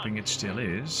kind of hoping it still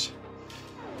is.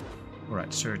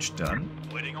 Alright, search done.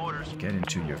 Waiting orders. Get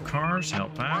into your cars,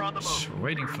 help out. We're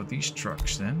waiting for these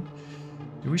trucks then.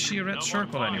 Do we see a red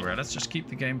circle anywhere? Let's just keep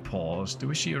the game paused. Do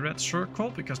we see a red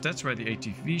circle? Because that's where the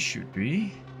ATV should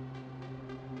be.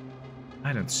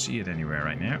 I don't see it anywhere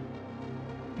right now.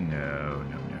 No.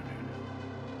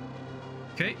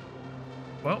 Okay.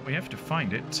 Well, we have to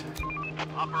find it.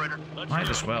 Operator, might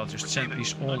as well just send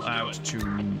these all out to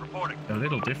a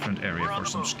little different area for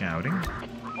some scouting.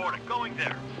 Reporting. Going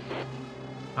there.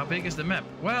 How big is the map?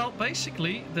 Well,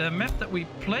 basically, the map that we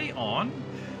play on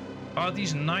are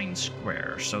these 9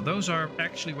 squares. So those are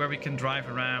actually where we can drive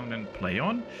around and play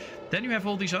on. Then you have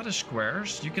all these other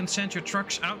squares. You can send your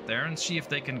trucks out there and see if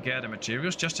they can gather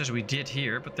materials, just as we did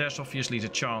here. But there's obviously the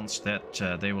chance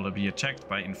that they will be attacked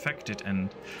by infected.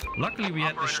 And luckily we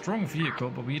had a strong vehicle,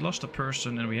 but we lost a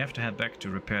person and we have to head back to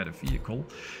repair the vehicle.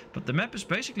 But the map is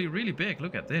basically really big.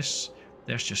 Look at this.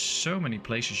 There's just so many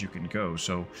places you can go.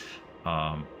 So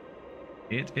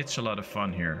it's a lot of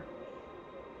fun here.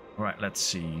 Alright, let's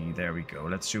see. There we go.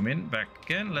 Let's zoom in. Back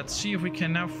again. Let's see if we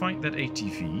can now find that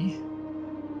ATV.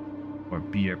 Or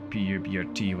BRP or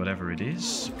BRT, whatever it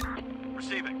is.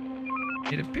 Receiving.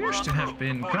 It appears to have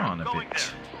been gone a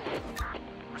bit.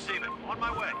 Receiving. On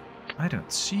my way. I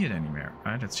don't see it anymore.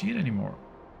 I don't see it anymore.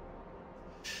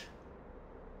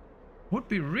 Would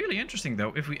be really interesting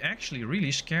though if we actually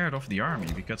really scared off the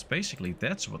army, because basically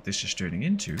that's what this is turning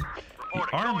into. The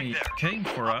army came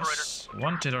for us,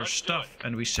 wanted our stuff,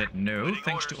 and we said no,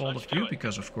 thanks to all of you,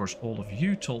 because of course all of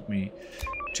you told me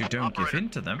to don't give in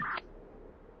to them.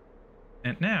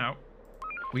 And now,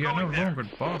 we are no longer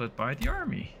bothered by the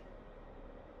army.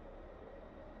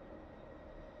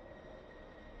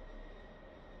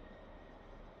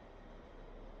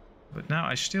 But now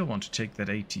I still want to take that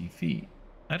ATV.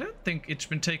 I don't think it's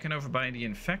been taken over by the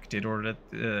infected, or that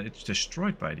it's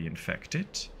destroyed by the infected.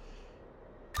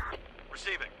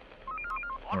 Receiving.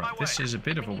 Alright, this is a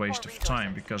bit of a waste of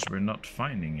time because we're not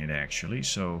finding it actually,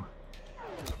 so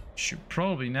should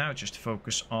probably now just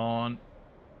focus on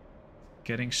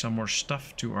getting some more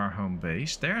stuff to our home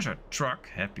base. There's our truck,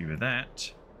 happy with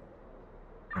that.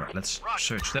 Alright, let's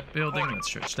search that building,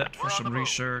 let's search that for some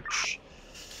research.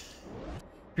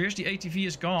 Appears the ATV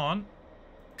is gone.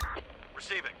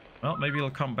 Receiving. Well, maybe it'll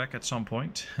come back at some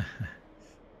point.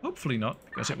 Hopefully not,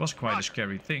 because it was quite a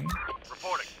scary thing.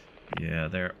 Reporting. Yeah,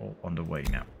 they're all on the way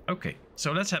now. Okay,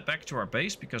 so let's head back to our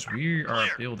base, because we are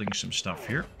building some stuff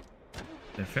here.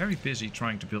 They're very busy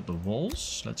trying to build the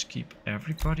walls. Let's keep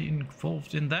everybody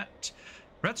involved in that.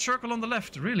 Red circle on the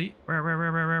left, really? Where?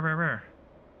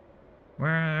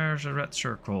 Where's a red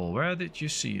circle? Where did you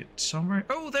see it? Somewhere?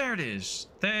 Oh, there it is.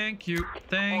 Thank you.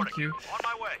 Thank you. On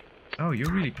my way. Oh, you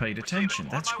really paid attention.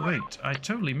 That's great. I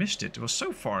totally missed it. It was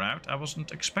so far out, I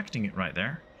wasn't expecting it right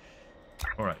there.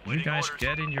 Alright, you guys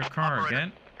get in your car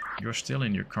again. You're still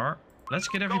in your car. Let's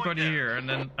get everybody here, and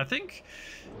then I think...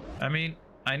 I mean,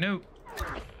 I know...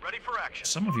 Ready for action.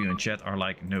 Some of you in chat are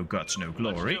like, no guts, no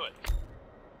glory.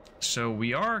 So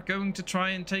we are going to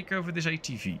try and take over this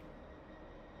ATV.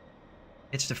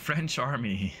 It's the French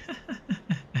army.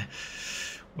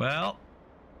 Well,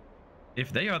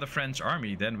 if they are the French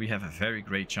army, then we have a very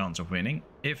great chance of winning.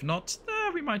 If not,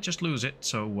 we might just lose it.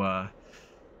 So,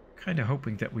 kind of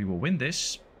hoping that we will win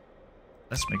this.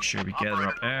 Let's make sure we gather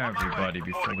up everybody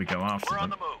before we go after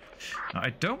them. Now, I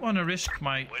don't want to risk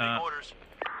my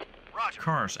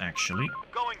cars, actually.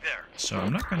 So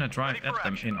I'm not going to drive at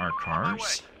them in our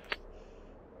cars.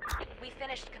 We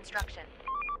finished construction.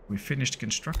 We finished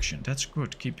construction. That's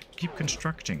good. Keep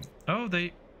constructing. Oh,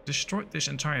 they destroyed this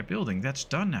entire building. That's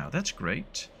done now. That's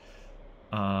great.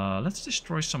 Let's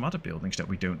destroy some other buildings that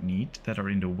we don't need, that are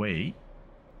in the way.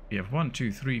 We have 1,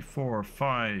 2, 3, 4,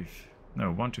 5... No,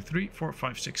 1, 2, 3, 4,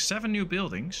 5, 6, 7 new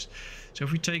buildings. So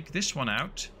if we take this one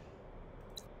out,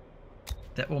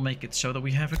 that will make it so that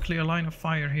we have a clear line of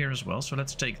fire here as well. So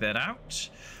let's take that out.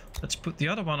 Let's put the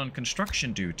other one on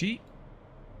construction duty.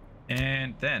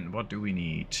 And then, what do we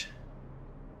need?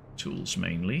 Tools,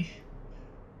 mainly.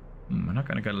 We're not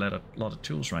going to get a lot of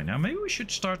tools right now. Maybe we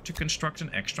should start to construct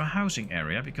an extra housing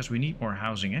area, because we need more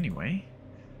housing anyway.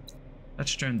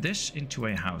 Let's turn this into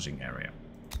a housing area.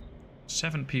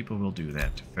 7 people will do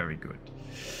that. Very good.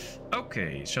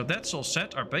 Okay, so that's all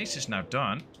set. Our base is now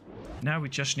done. Now we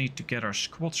just need to get our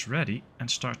squads ready and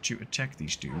start to attack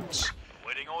these dudes.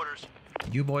 Waiting orders.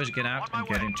 You boys get out and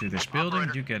get into this building.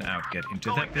 You get out, get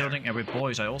into that building. And with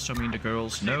boys, I also mean the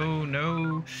girls.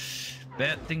 No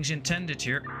bad things intended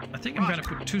here. I think I'm going to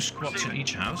put 2 squads in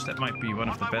each house. That might be one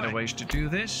of the better ways to do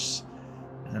this.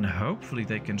 And then hopefully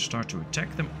they can start to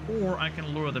attack them, or I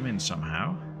can lure them in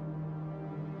somehow.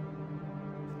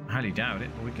 Highly doubt it,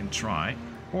 but we can try.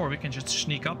 Or we can just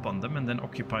sneak up on them and then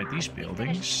occupy these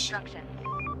buildings.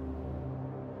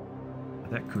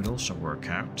 That could also work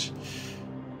out.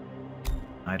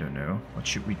 I don't know. What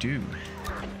should we do?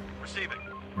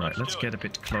 Right, let's get a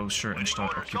bit closer and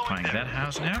start occupying that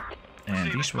house now.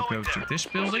 And these will go to this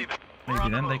building. Maybe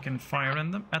then they can fire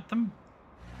at them.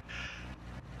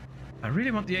 I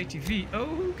really want the ATV.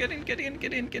 Oh, get in, get in,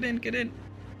 get in, get in, get in.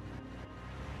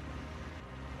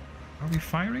 Are we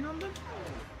firing on them?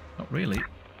 Not really.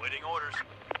 Waiting orders.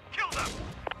 Kill them.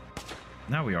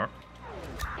 Now we are.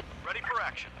 Ready for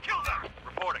action. Kill them.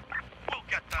 Reporting. We'll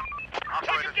get them.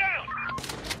 Operator. Take them down.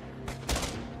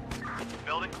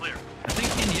 Building clear. I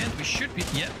think in the end we should be...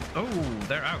 Yeah. Oh,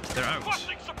 they're out. They're out.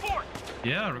 Requesting support.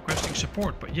 Yeah, requesting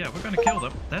support. But yeah, we're going to kill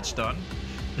them. That's done.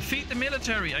 Defeat the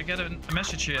military. I get a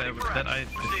message here that I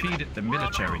defeated the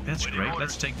military. That's great.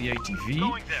 Let's take the ATV.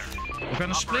 We're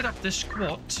going to split up this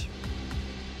squad.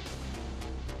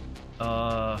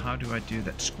 How do I do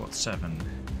that? Squad 7.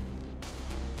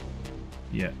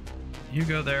 Yeah. You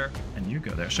go there and you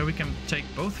go there. So we can take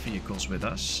both vehicles with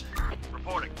us.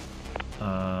 Reporting.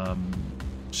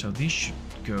 So these should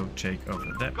go take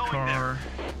over that car.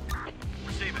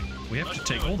 We have to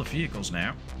take all the vehicles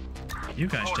now. You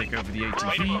guys take over the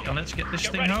ATV and let's get this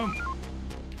thing home.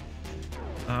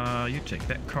 You take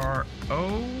that car.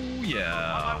 Oh,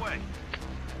 yeah.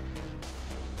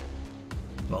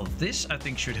 Well, this, I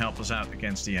think, should help us out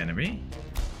against the enemy.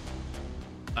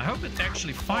 I hope it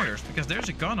actually fires, because there's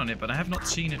a gun on it, but I have not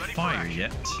seen it fire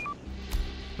yet.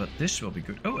 But this will be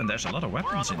good. Oh, and there's a lot of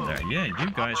weapons in there. Yeah,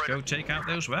 you guys go take out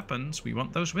those weapons. We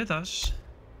want those with us.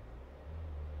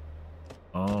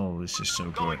 Oh, this is so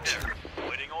good.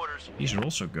 These are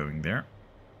also going there.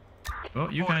 Well,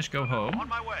 you guys go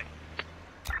home.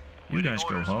 You guys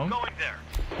go home.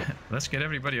 Let's get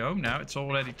everybody home now. It's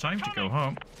already time to go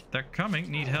home. They're coming.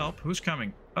 Need help. Who's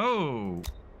coming? Oh!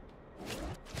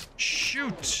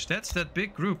 Shoot! That's that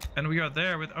big group. And we are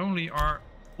there with only our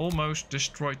almost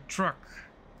destroyed truck.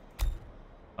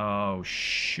 Oh,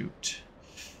 shoot.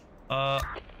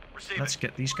 Let's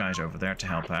get these guys over there to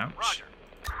help out.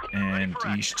 And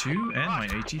these two, and my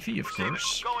ATV, of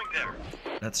course.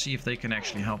 Let's see if they can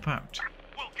actually help out.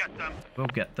 We'll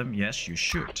get them. Yes, you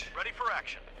should. Ready for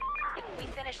action. We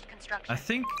finished construction. I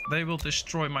think they will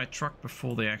destroy my truck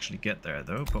before they actually get there,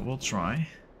 though, but we'll try.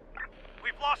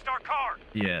 We've lost our car.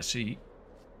 Yeah, see.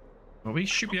 Well, we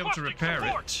should be able to repair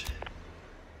it.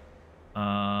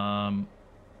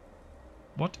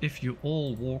 What if you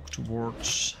all walk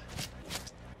towards...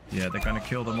 Yeah, they're gonna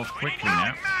kill them off quickly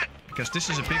now. Because this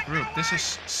is a big group. This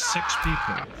is 6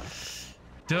 people.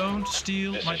 Don't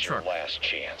steal my truck. This is your last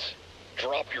chance.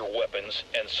 Drop your weapons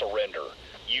and surrender.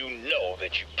 You know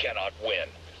that you cannot win.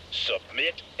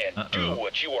 Submit and do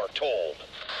what you are told.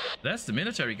 That's the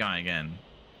military guy again.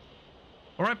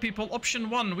 Alright people, option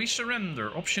 1, we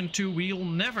surrender. Option 2, we'll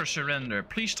never surrender.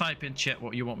 Please type in chat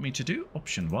what you want me to do.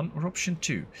 Option 1 or option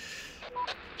 2.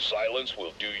 Silence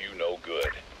will do you no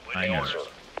good. I know. Answer.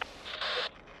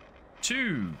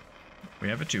 2. We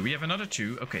have a 2. We have another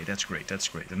 2. Okay, that's great. That's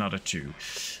great. Another 2.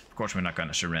 Of course, we're not going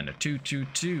to surrender. 2, 2,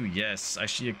 2. Yes, I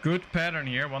see a good pattern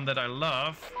here. One that I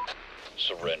love.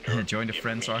 Surrender. Join the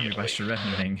Friends Army by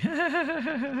surrendering.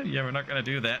 Yeah, we're not going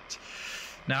to do that.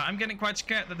 Now, I'm getting quite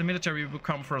scared that the military will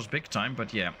come for us big time.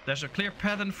 But yeah, there's a clear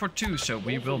pattern for 2, so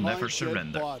we will never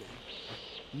surrender. Body.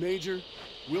 Major,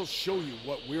 we'll show you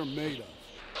what we're made of.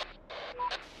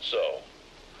 So,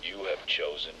 you have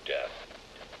chosen death.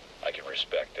 I can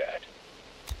respect that.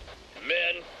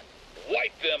 Men,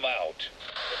 wipe them out.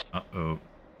 Uh-oh.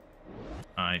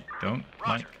 I don't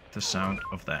like the sound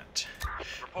of that.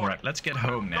 Alright, let's get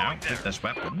home now. If there's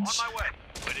weapons. On my way.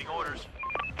 Waiting orders.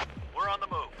 We're on the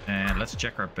move. And let's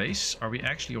check our base. Are we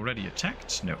actually already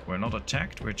attacked? No, we're not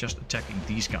attacked. We're just attacking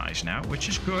these guys now, which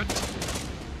is good.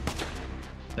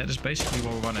 That is basically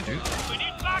what we want to do. We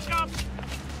need backup!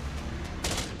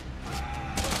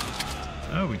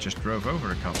 Oh, we just drove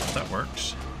over a couple. That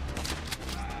works.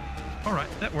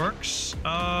 Alright, that works.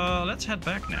 Let's head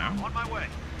back now. On my way.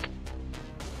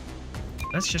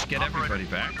 Let's just get everybody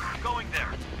back. Going there.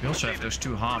 We also have those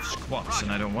 2 half squads,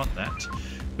 and I don't want that.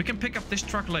 We can pick up this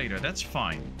truck later. That's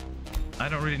fine. I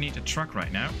don't really need a truck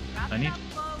right now. I need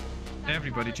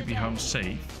everybody to be home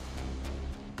safe.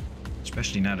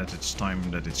 Especially now that it's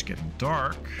time that it's getting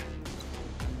dark.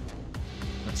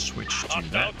 Let's switch to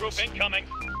that. Hostile group incoming.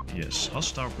 Yes,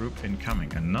 hostile group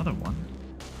incoming. Another one.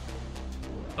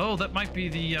 Oh, that might be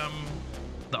the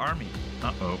army.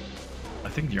 Uh-oh. I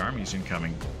think the army's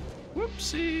incoming.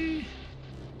 Whoopsie.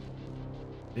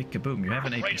 Big kaboom. You have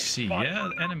an APC. Yeah,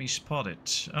 enemy spotted.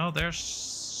 Oh,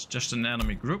 there's just an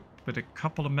enemy group with a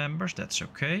couple of members. That's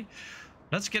okay.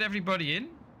 Let's get everybody in.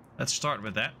 Let's start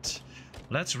with that.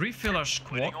 Let's refill our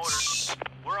squads.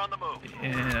 We're on the move.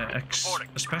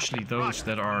 Especially those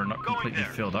that are not completely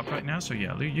filled up right now. So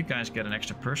yeah, you guys get an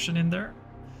extra person in there.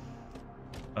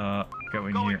 Go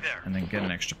in here and then get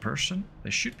an extra person. They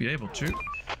should be able to.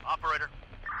 Operator.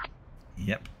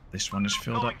 Yep, this one is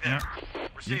filled up now.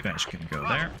 You guys can go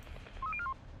there.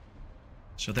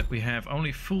 So that we have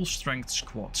only full strength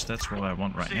squads. That's what I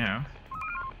want right now.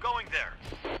 Going there.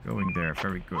 Going there,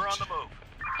 very good. We're on the move.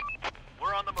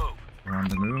 We're on the move. We're on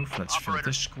the move. Let's fill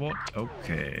this squad.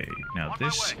 Okay, now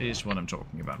this is what I'm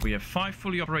talking about. We have 5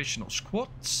 fully operational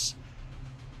squads.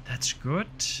 That's good.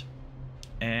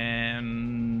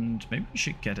 And maybe we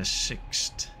should get a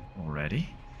 6th already.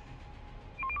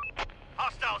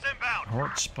 Hostiles inbound.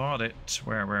 Horde spotted.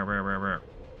 Where?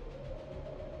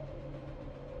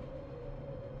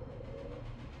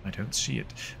 I don't see it.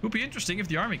 It would be interesting if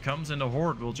the army comes and the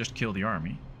horde will just kill the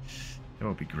army. That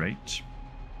would be great.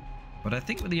 But I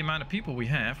think with the amount of people we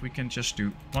have, we can just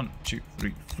do 1, 2,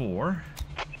 3, 4.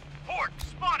 Horde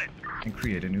spotted. And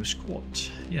create a new squad.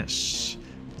 Yes.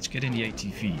 Let's get in the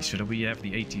ATV so that we have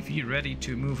the ATV ready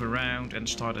to move around and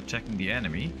start attacking the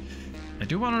enemy. I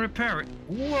do want to repair it.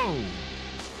 Whoa!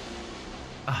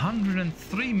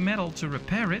 103 metal to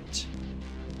repair it.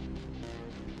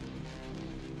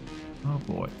 Oh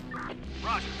boy.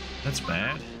 Roger. That's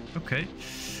bad. Okay.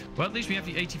 Well, at least we have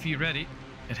the ATV ready.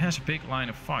 It has a big line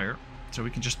of fire, so we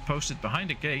can just post it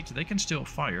behind the gate. They can still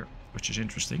fire, which is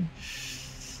interesting.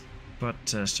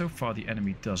 But so far the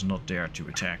enemy does not dare to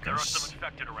attack us. There are some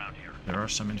infected around here. There are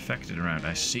some infected around.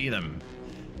 I see them.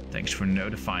 Thanks for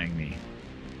notifying me.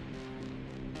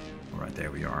 Alright,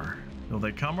 there we are. Will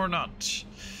they come or not?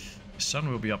 The sun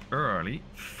will be up early,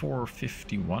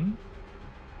 4:51.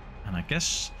 And I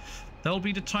guess that'll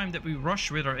be the time that we rush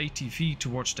with our ATV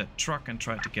towards that truck and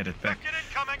try to get it back.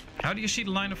 How do you see the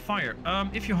line of fire?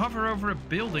 If you hover over a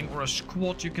building or a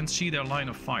squad, you can see their line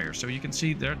of fire. So you can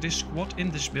see there, this squad in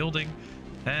this building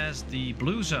has the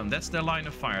blue zone. That's their line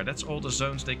of fire. That's all the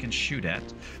zones they can shoot at.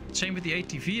 Same with the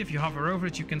ATV. If you hover over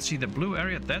it, you can see the blue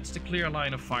area. That's the clear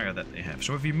line of fire that they have.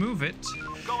 So if you move it...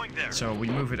 Going there. So we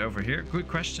move it over here. Good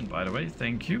question, by the way.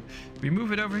 Thank you. We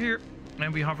move it over here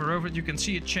and we hover over it. You can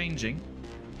see it changing.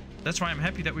 That's why I'm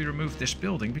happy that we removed this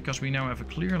building, because we now have a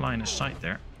clear line of sight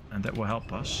there, and that will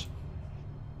help us.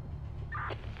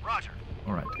 Roger.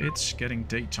 Alright, it's getting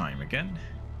daytime again.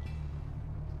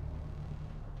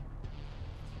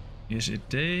 Is it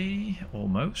day?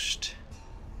 Almost.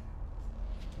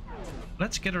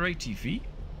 Let's get our ATV.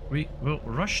 We will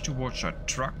rush towards our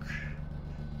truck.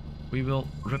 We will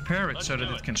repair it so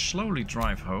that it can slowly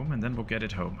drive home, and then we'll get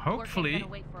it home. Hopefully...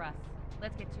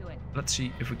 Let's get to it. Let's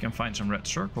see if we can find some red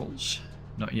circles.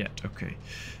 Not yet, okay.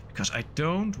 Because I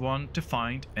don't want to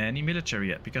find any military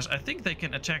yet. Because I think they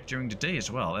can attack during the day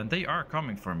as well. And they are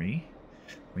coming for me.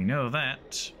 We know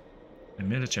that. The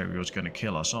military was going to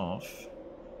kill us off.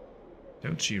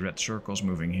 Don't see red circles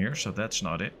moving here, so that's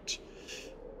not it.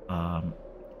 I'm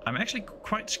actually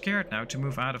quite scared now to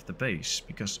move out of the base.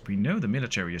 Because we know the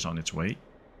military is on its way.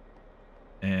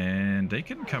 And they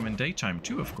can come in daytime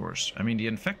too, of course. I mean, the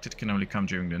infected can only come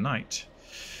during the night.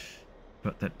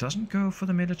 But that doesn't go for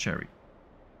the military.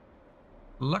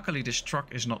 Luckily, this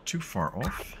truck is not too far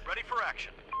off. Ready for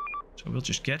action. So we'll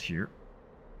just get here.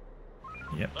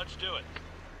 Yep. Let's do it.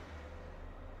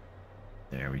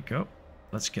 There we go.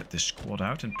 Let's get this squad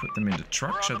out and put them in the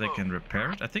truck so they can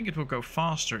repair it. I think it will go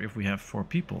faster if we have 4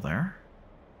 people there.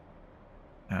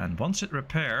 And once it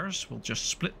repairs, we'll just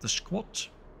split the squad.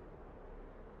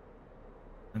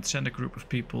 And send a group of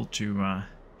people to...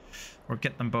 or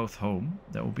get them both home.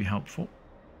 That will be helpful.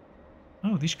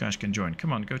 Oh, these guys can join.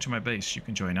 Come on, go to my base. You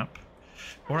can join up.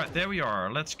 Alright, there we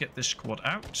are. Let's get this squad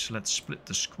out. Let's split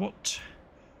the squad.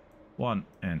 1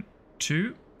 and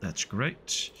 2. That's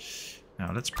great.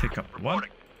 Now let's pick up 1.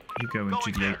 You go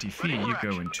into the ATV. You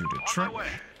go into the truck.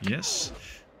 Yes.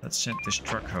 Let's send this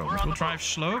truck home. It will drive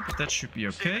slow, but that should be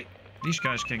okay. These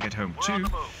guys can get home too.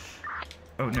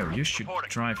 Oh no, you should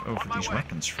drive over these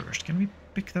weapons first. Can we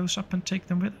pick those up and take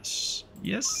them with us?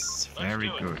 Yes,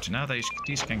 very good. Now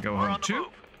these can go home too.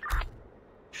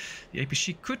 The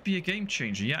APC could be a game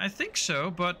changer. Yeah, I think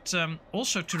so, but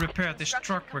also to repair this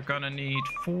truck we're gonna need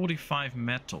 45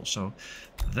 metal. So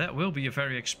that will be a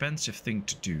very expensive thing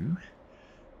to do.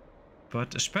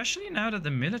 But especially now that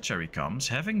the military comes,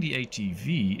 having the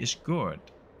ATV is good.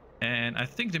 And I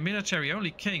think the military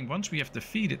only came once we have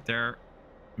defeated their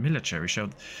military. So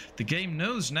the game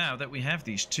knows now that we have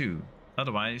these 2.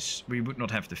 Otherwise, we would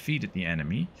not have defeated the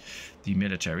enemy, the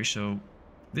military. So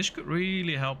this could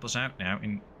really help us out now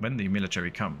when the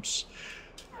military comes.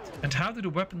 And how do the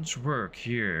weapons work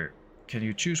here? Can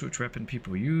you choose which weapon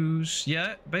people use?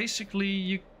 Yeah, basically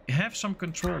you have some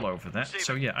control over that.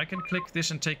 So yeah, I can click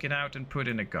this and take it out and put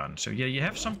in a gun. So yeah, you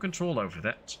have some control over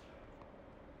that.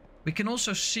 We can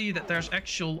also see that there's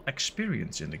actual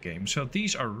experience in the game. So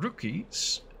these are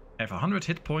rookies, have 100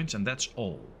 hit points and that's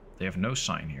all. They have no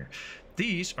sign here.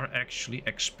 These are actually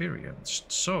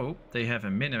experienced. So they have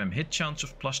a minimum hit chance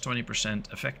of plus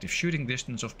 20%, effective shooting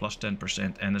distance of plus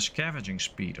 10%, and a scavenging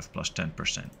speed of plus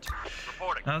 10%.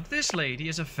 Now this lady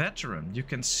is a veteran. You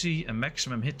can see a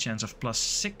maximum hit chance of plus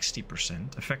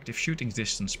 60%, effective shooting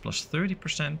distance plus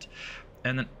 30%,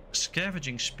 and a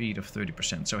scavenging speed of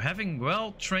 30%. So having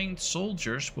well-trained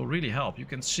soldiers will really help. You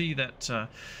can see that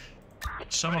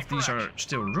some of these are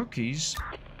still rookies,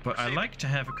 but I like to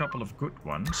have a couple of good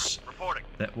ones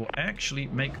that will actually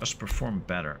make us perform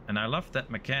better. And I love that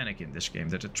mechanic in this game,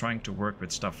 that they're trying to work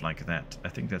with stuff like that. I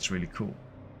think that's really cool.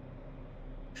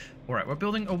 Alright, we're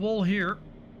building a wall here.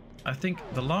 I think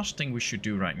the last thing we should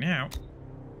do right now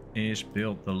is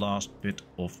build the last bit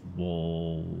of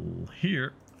wall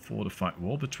here. Fortified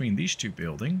wall between these 2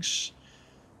 buildings.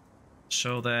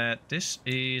 So that this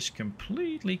is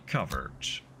completely covered.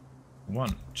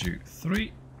 1, 2,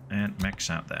 3. And max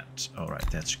out that.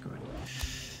 Alright, that's good.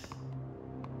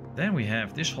 Then we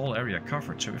have this whole area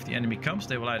covered. So if the enemy comes,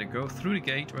 they will either go through the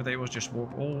gate or they will just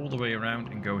walk all the way around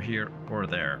and go here or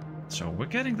there. So we're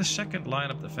getting the second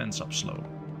line of defense up slow.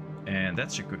 And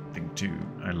that's a good thing too.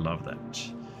 I love that.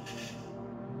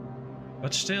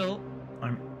 But still,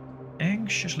 I'm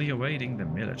anxiously awaiting the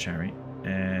military.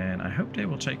 And I hope they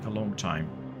will take a long time.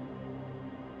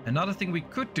 Another thing we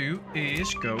could do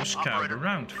is go scout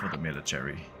around for the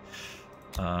military.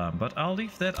 But I'll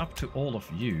leave that up to all of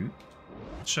you.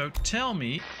 So tell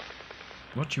me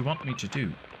what you want me to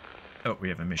do. Oh, we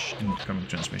have a mission, incoming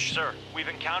transmission. Sir, we've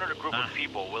encountered a group of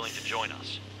people willing to join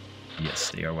us.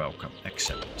 Yes, they are welcome.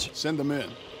 Excellent. Send them in.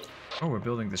 Oh, we're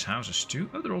building these houses too.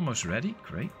 Oh, they're almost ready.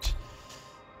 Great.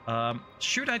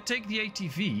 Should I take the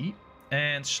ATV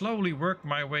and slowly work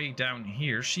my way down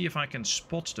here, see if I can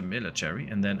spot the military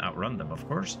and then outrun them, of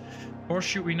course? Or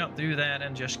should we not do that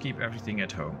and just keep everything at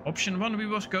home? Option 1, we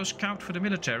will go scout for the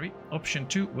military. Option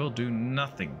 2, we'll do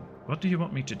nothing. What do you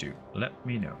want me to do? Let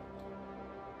me know.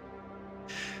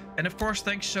 And of course,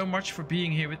 thanks so much for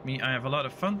being here with me. I have a lot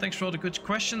of fun. Thanks for all the good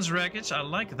questions, Raggeds. I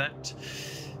like that.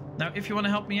 Now, if you want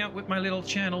to help me out with my little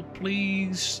channel,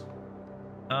 please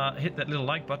hit that little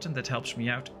like button. That helps me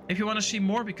out. If you want to see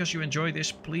more because you enjoy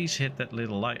this, please hit that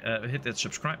little hit that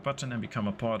subscribe button and become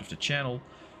a part of the channel.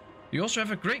 We also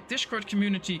have a great Discord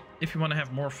community if you want to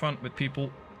have more fun with people.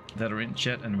 that are in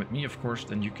chat and with me, of course,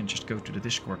 then you can just go to the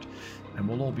Discord and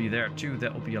we'll all be there too.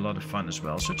 That will be a lot of fun as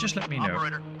well. So just let me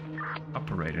know.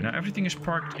 Operator. Now everything is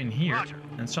parked in here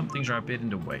and some things are a bit in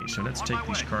the way. So let's take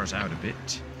these cars out a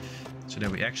bit so that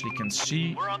we actually can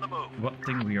see what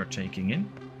thing we are taking in.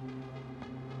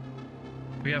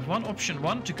 We have one option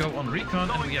 1 to go on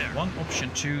recon and we have one option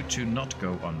 2 to not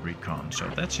go on recon. So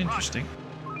that's interesting.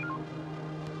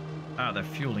 Ah, they're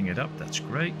fueling it up. That's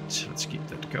great. Let's keep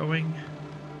that going.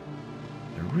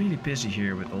 They're really busy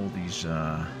here with all these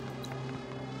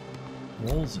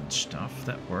walls and stuff.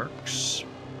 That works.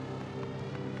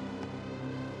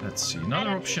 Let's see.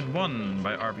 Another option 1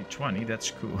 by RB20. That's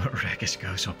cool. Regis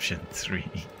goes option 3.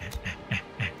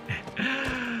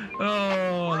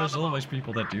 Oh, there's always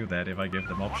people that do that. If I give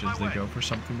them options, they go for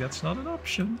something that's not an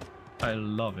option. I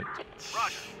love it.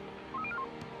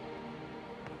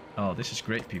 Oh, this is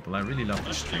great, people. I really love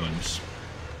the streams.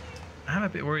 I'm a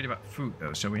bit worried about food,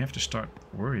 though, so we have to start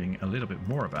worrying a little bit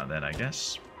more about that, I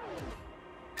guess.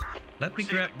 Let me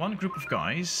grab one group of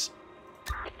guys.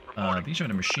 These are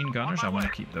the machine gunners. I want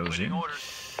to keep those in.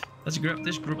 Let's grab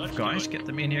this group of guys, get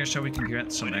them in here so we can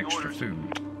get some extra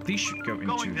food. These should go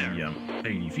into the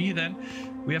ATV then.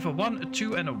 We have a 1, a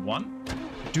 2, and a 1.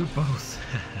 Do both.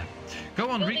 Go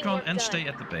on recon and stay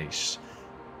at the base.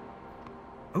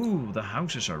 Ooh, the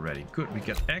houses are ready. Good, we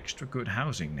get extra good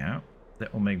housing now.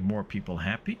 That will make more people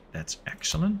happy. That's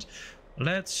excellent.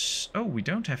 Let's... Oh, we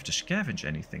don't have to scavenge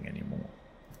anything anymore.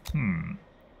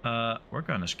 We're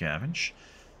gonna scavenge.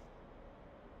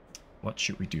 What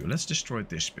should we do? Let's destroy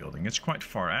this building. It's quite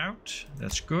far out.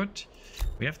 That's good.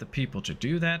 We have the people to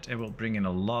do that. It will bring in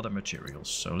a lot of materials.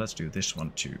 So let's do this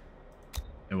one too.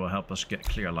 It will help us get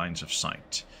clear lines of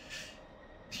sight.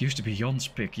 It used to be Jon's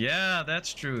pick. Yeah,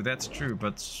 that's true. That's true.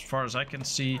 But as far as I can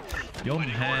see, Jon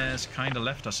has kind of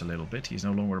left us a little bit. He's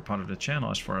no longer a part of the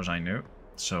channel as far as I know.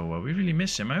 So we really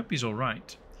miss him. I hope he's all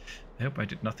right. I hope I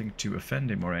did nothing to offend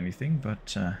him or anything.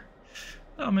 But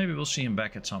well, maybe we'll see him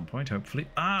back at some point, hopefully.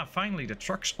 Ah, finally, the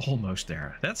truck's almost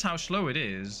there. That's how slow it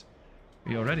is.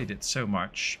 We already did so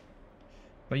much.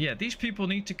 But yeah, these people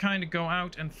need to kind of go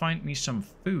out and find me some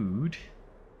food.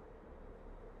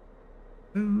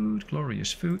 Food,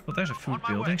 glorious food. Well, there's a food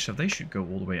building, so they should go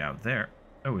all the way out there.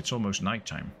 Oh, it's almost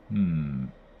nighttime.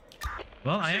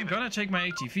 Well, I am going to take my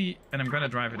ATV and I'm going to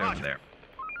drive it over there.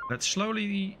 Let's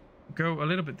slowly go a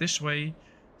little bit this way.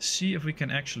 See if we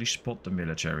can actually spot the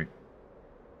military.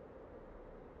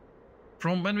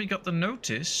 From when we got the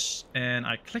notice and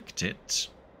I clicked it,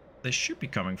 they should be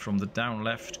coming from the down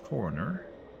left corner.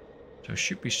 So it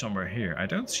should be somewhere here. I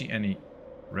don't see any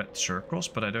red circles,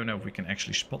 but I don't know if we can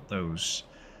actually spot those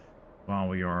while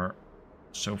we are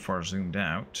so far zoomed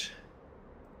out.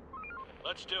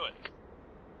 Let's do it.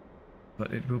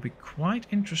 But it will be quite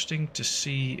interesting to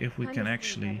see if we can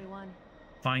actually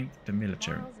find the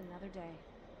military.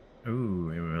 Ooh,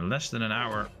 in less than an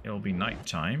hour it'll be night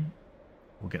time.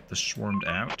 We'll get the swarmed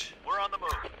out. We're on the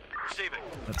move. Receiving.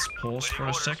 Let's pause for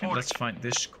a second. Let's find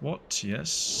this squad.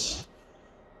 Yes.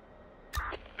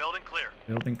 Building clear.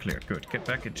 Building clear. Good. Get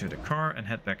back into the car and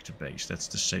head back to base. That's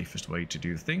the safest way to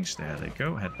do things. There they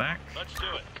go. Head back. Let's do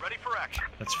it. Ready for action.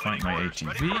 Let's find my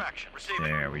ATV.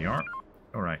 There we are.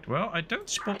 Alright. Well, I don't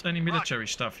spot any military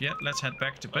stuff yet. Let's head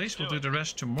back to base. We'll do the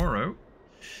rest tomorrow.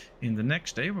 In the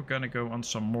next day, we're going to go on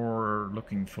some more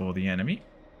looking for the enemy.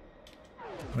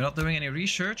 We're not doing any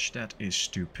research. That is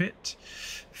stupid.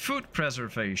 Food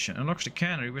preservation. Unlocks the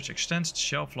cannery, which extends the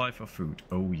shelf life of food.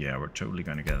 Oh yeah, we're totally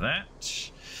going to get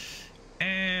that.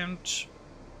 And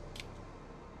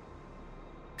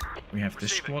we have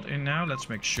this squad in now. Let's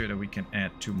make sure that we can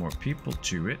add 2 more people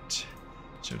to it,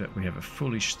 so that we have a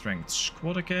fully strength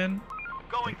squad again.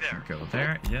 Going there. Go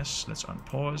there. Yes, let's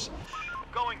unpause.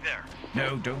 Going there.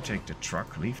 No, don't take the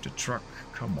truck. Leave the truck.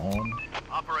 Come on.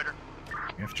 Operator.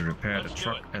 We have to repair the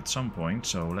truck at some point,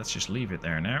 so let's just leave it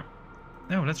there now.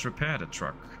 No, let's repair the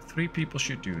truck. 3 people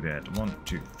should do that. 1,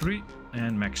 2, 3.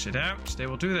 And max it out. They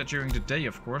will do that during the day,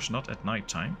 of course, not at night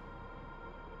time.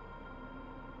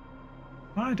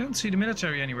 Well, I don't see the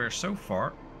military anywhere so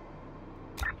far.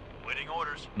 Waiting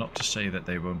orders. Not to say that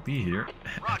they won't be here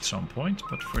at some point,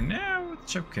 but for now,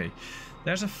 it's okay.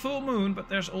 There's a full moon, but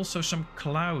there's also some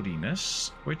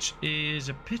cloudiness, which is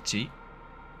a pity.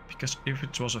 Because if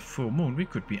it was a full moon, we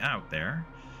could be out there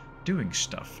doing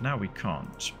stuff. Now we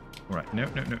can't. Alright, no.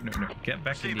 Get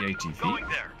back in the ATV.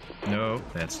 No,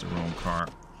 that's the wrong car.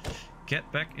 Get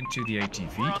back into the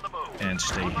ATV and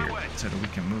stay here so that we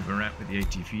can move around with the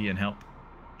ATV and help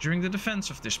during the defense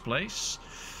of this place.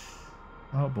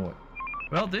 Oh boy.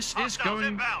 Well, this is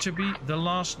going to be the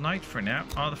last night for now.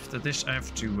 After this, I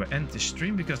have to end this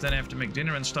stream because then I have to make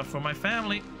dinner and stuff for my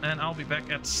family. And I'll be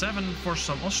back at 7 for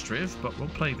some Ostriv, but we'll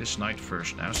play this night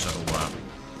first now. So,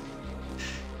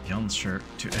 the answer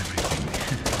to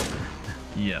everything.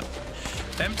 Yeah.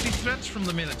 Empty threats from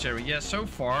the military. Yeah, so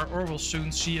far, or we'll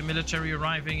soon see a military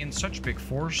arriving in such big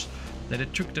force that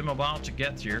it took them a while to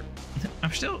get here.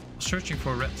 I'm still searching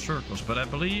for red circles, but I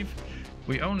believe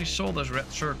we only saw those red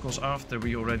circles after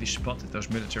we already spotted those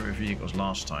military vehicles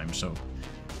last time, so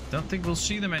don't think we'll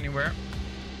see them anywhere.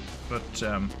 But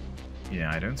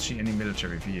yeah, I don't see any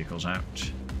military vehicles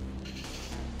out.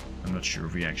 I'm not sure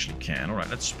if we actually can. Alright,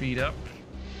 let's speed up.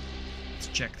 Let's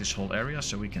check this whole area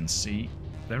so we can see.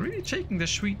 They're really taking their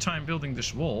sweet time building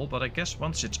this wall, but I guess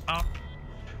once it's up,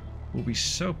 it will be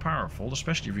so powerful,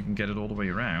 especially if we can get it all the way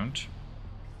around.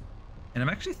 And I'm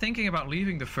actually thinking about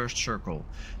leaving the first circle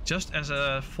just as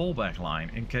a fallback line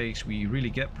in case we really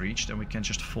get breached and we can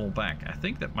just fall back. I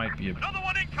think that might be a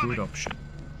good option.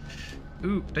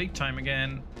 Ooh, daytime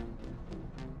again.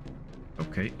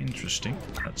 Okay, interesting.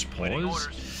 Let's pause.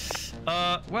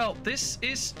 Well, this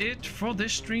is it for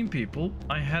this stream, people.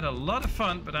 I had a lot of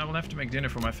fun, but I will have to make dinner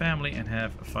for my family and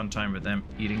have a fun time with them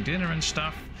eating dinner and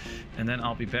stuff. And then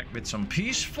I'll be back with some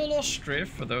peaceful Ostriv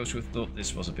for those who thought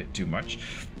this was a bit too much.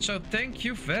 So thank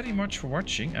you very much for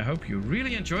watching. I hope you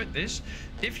really enjoyed this.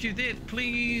 If you did,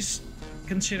 please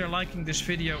consider liking this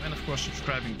video and of course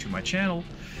subscribing to my channel.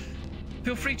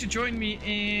 Feel free to join me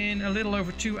in a little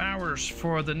over 2 hours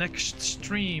for the next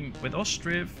stream with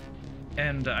Ostriv.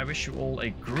 And I wish you all a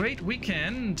great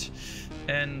weekend.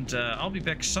 And I'll be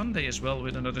back Sunday as well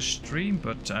with another stream,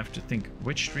 but I have to think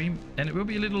which stream. And it will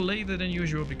be a little later than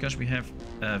usual because we have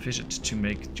a visit to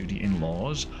make to the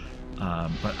in-laws.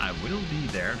 But I will be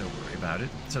there, don't worry about it.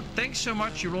 So thanks so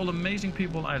much, you're all amazing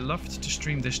people. I loved to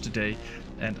stream this today,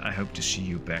 and I hope to see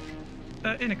you back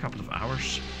in a couple of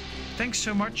hours. Thanks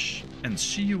so much, and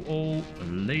see you all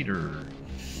later.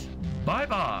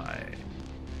 Bye-bye.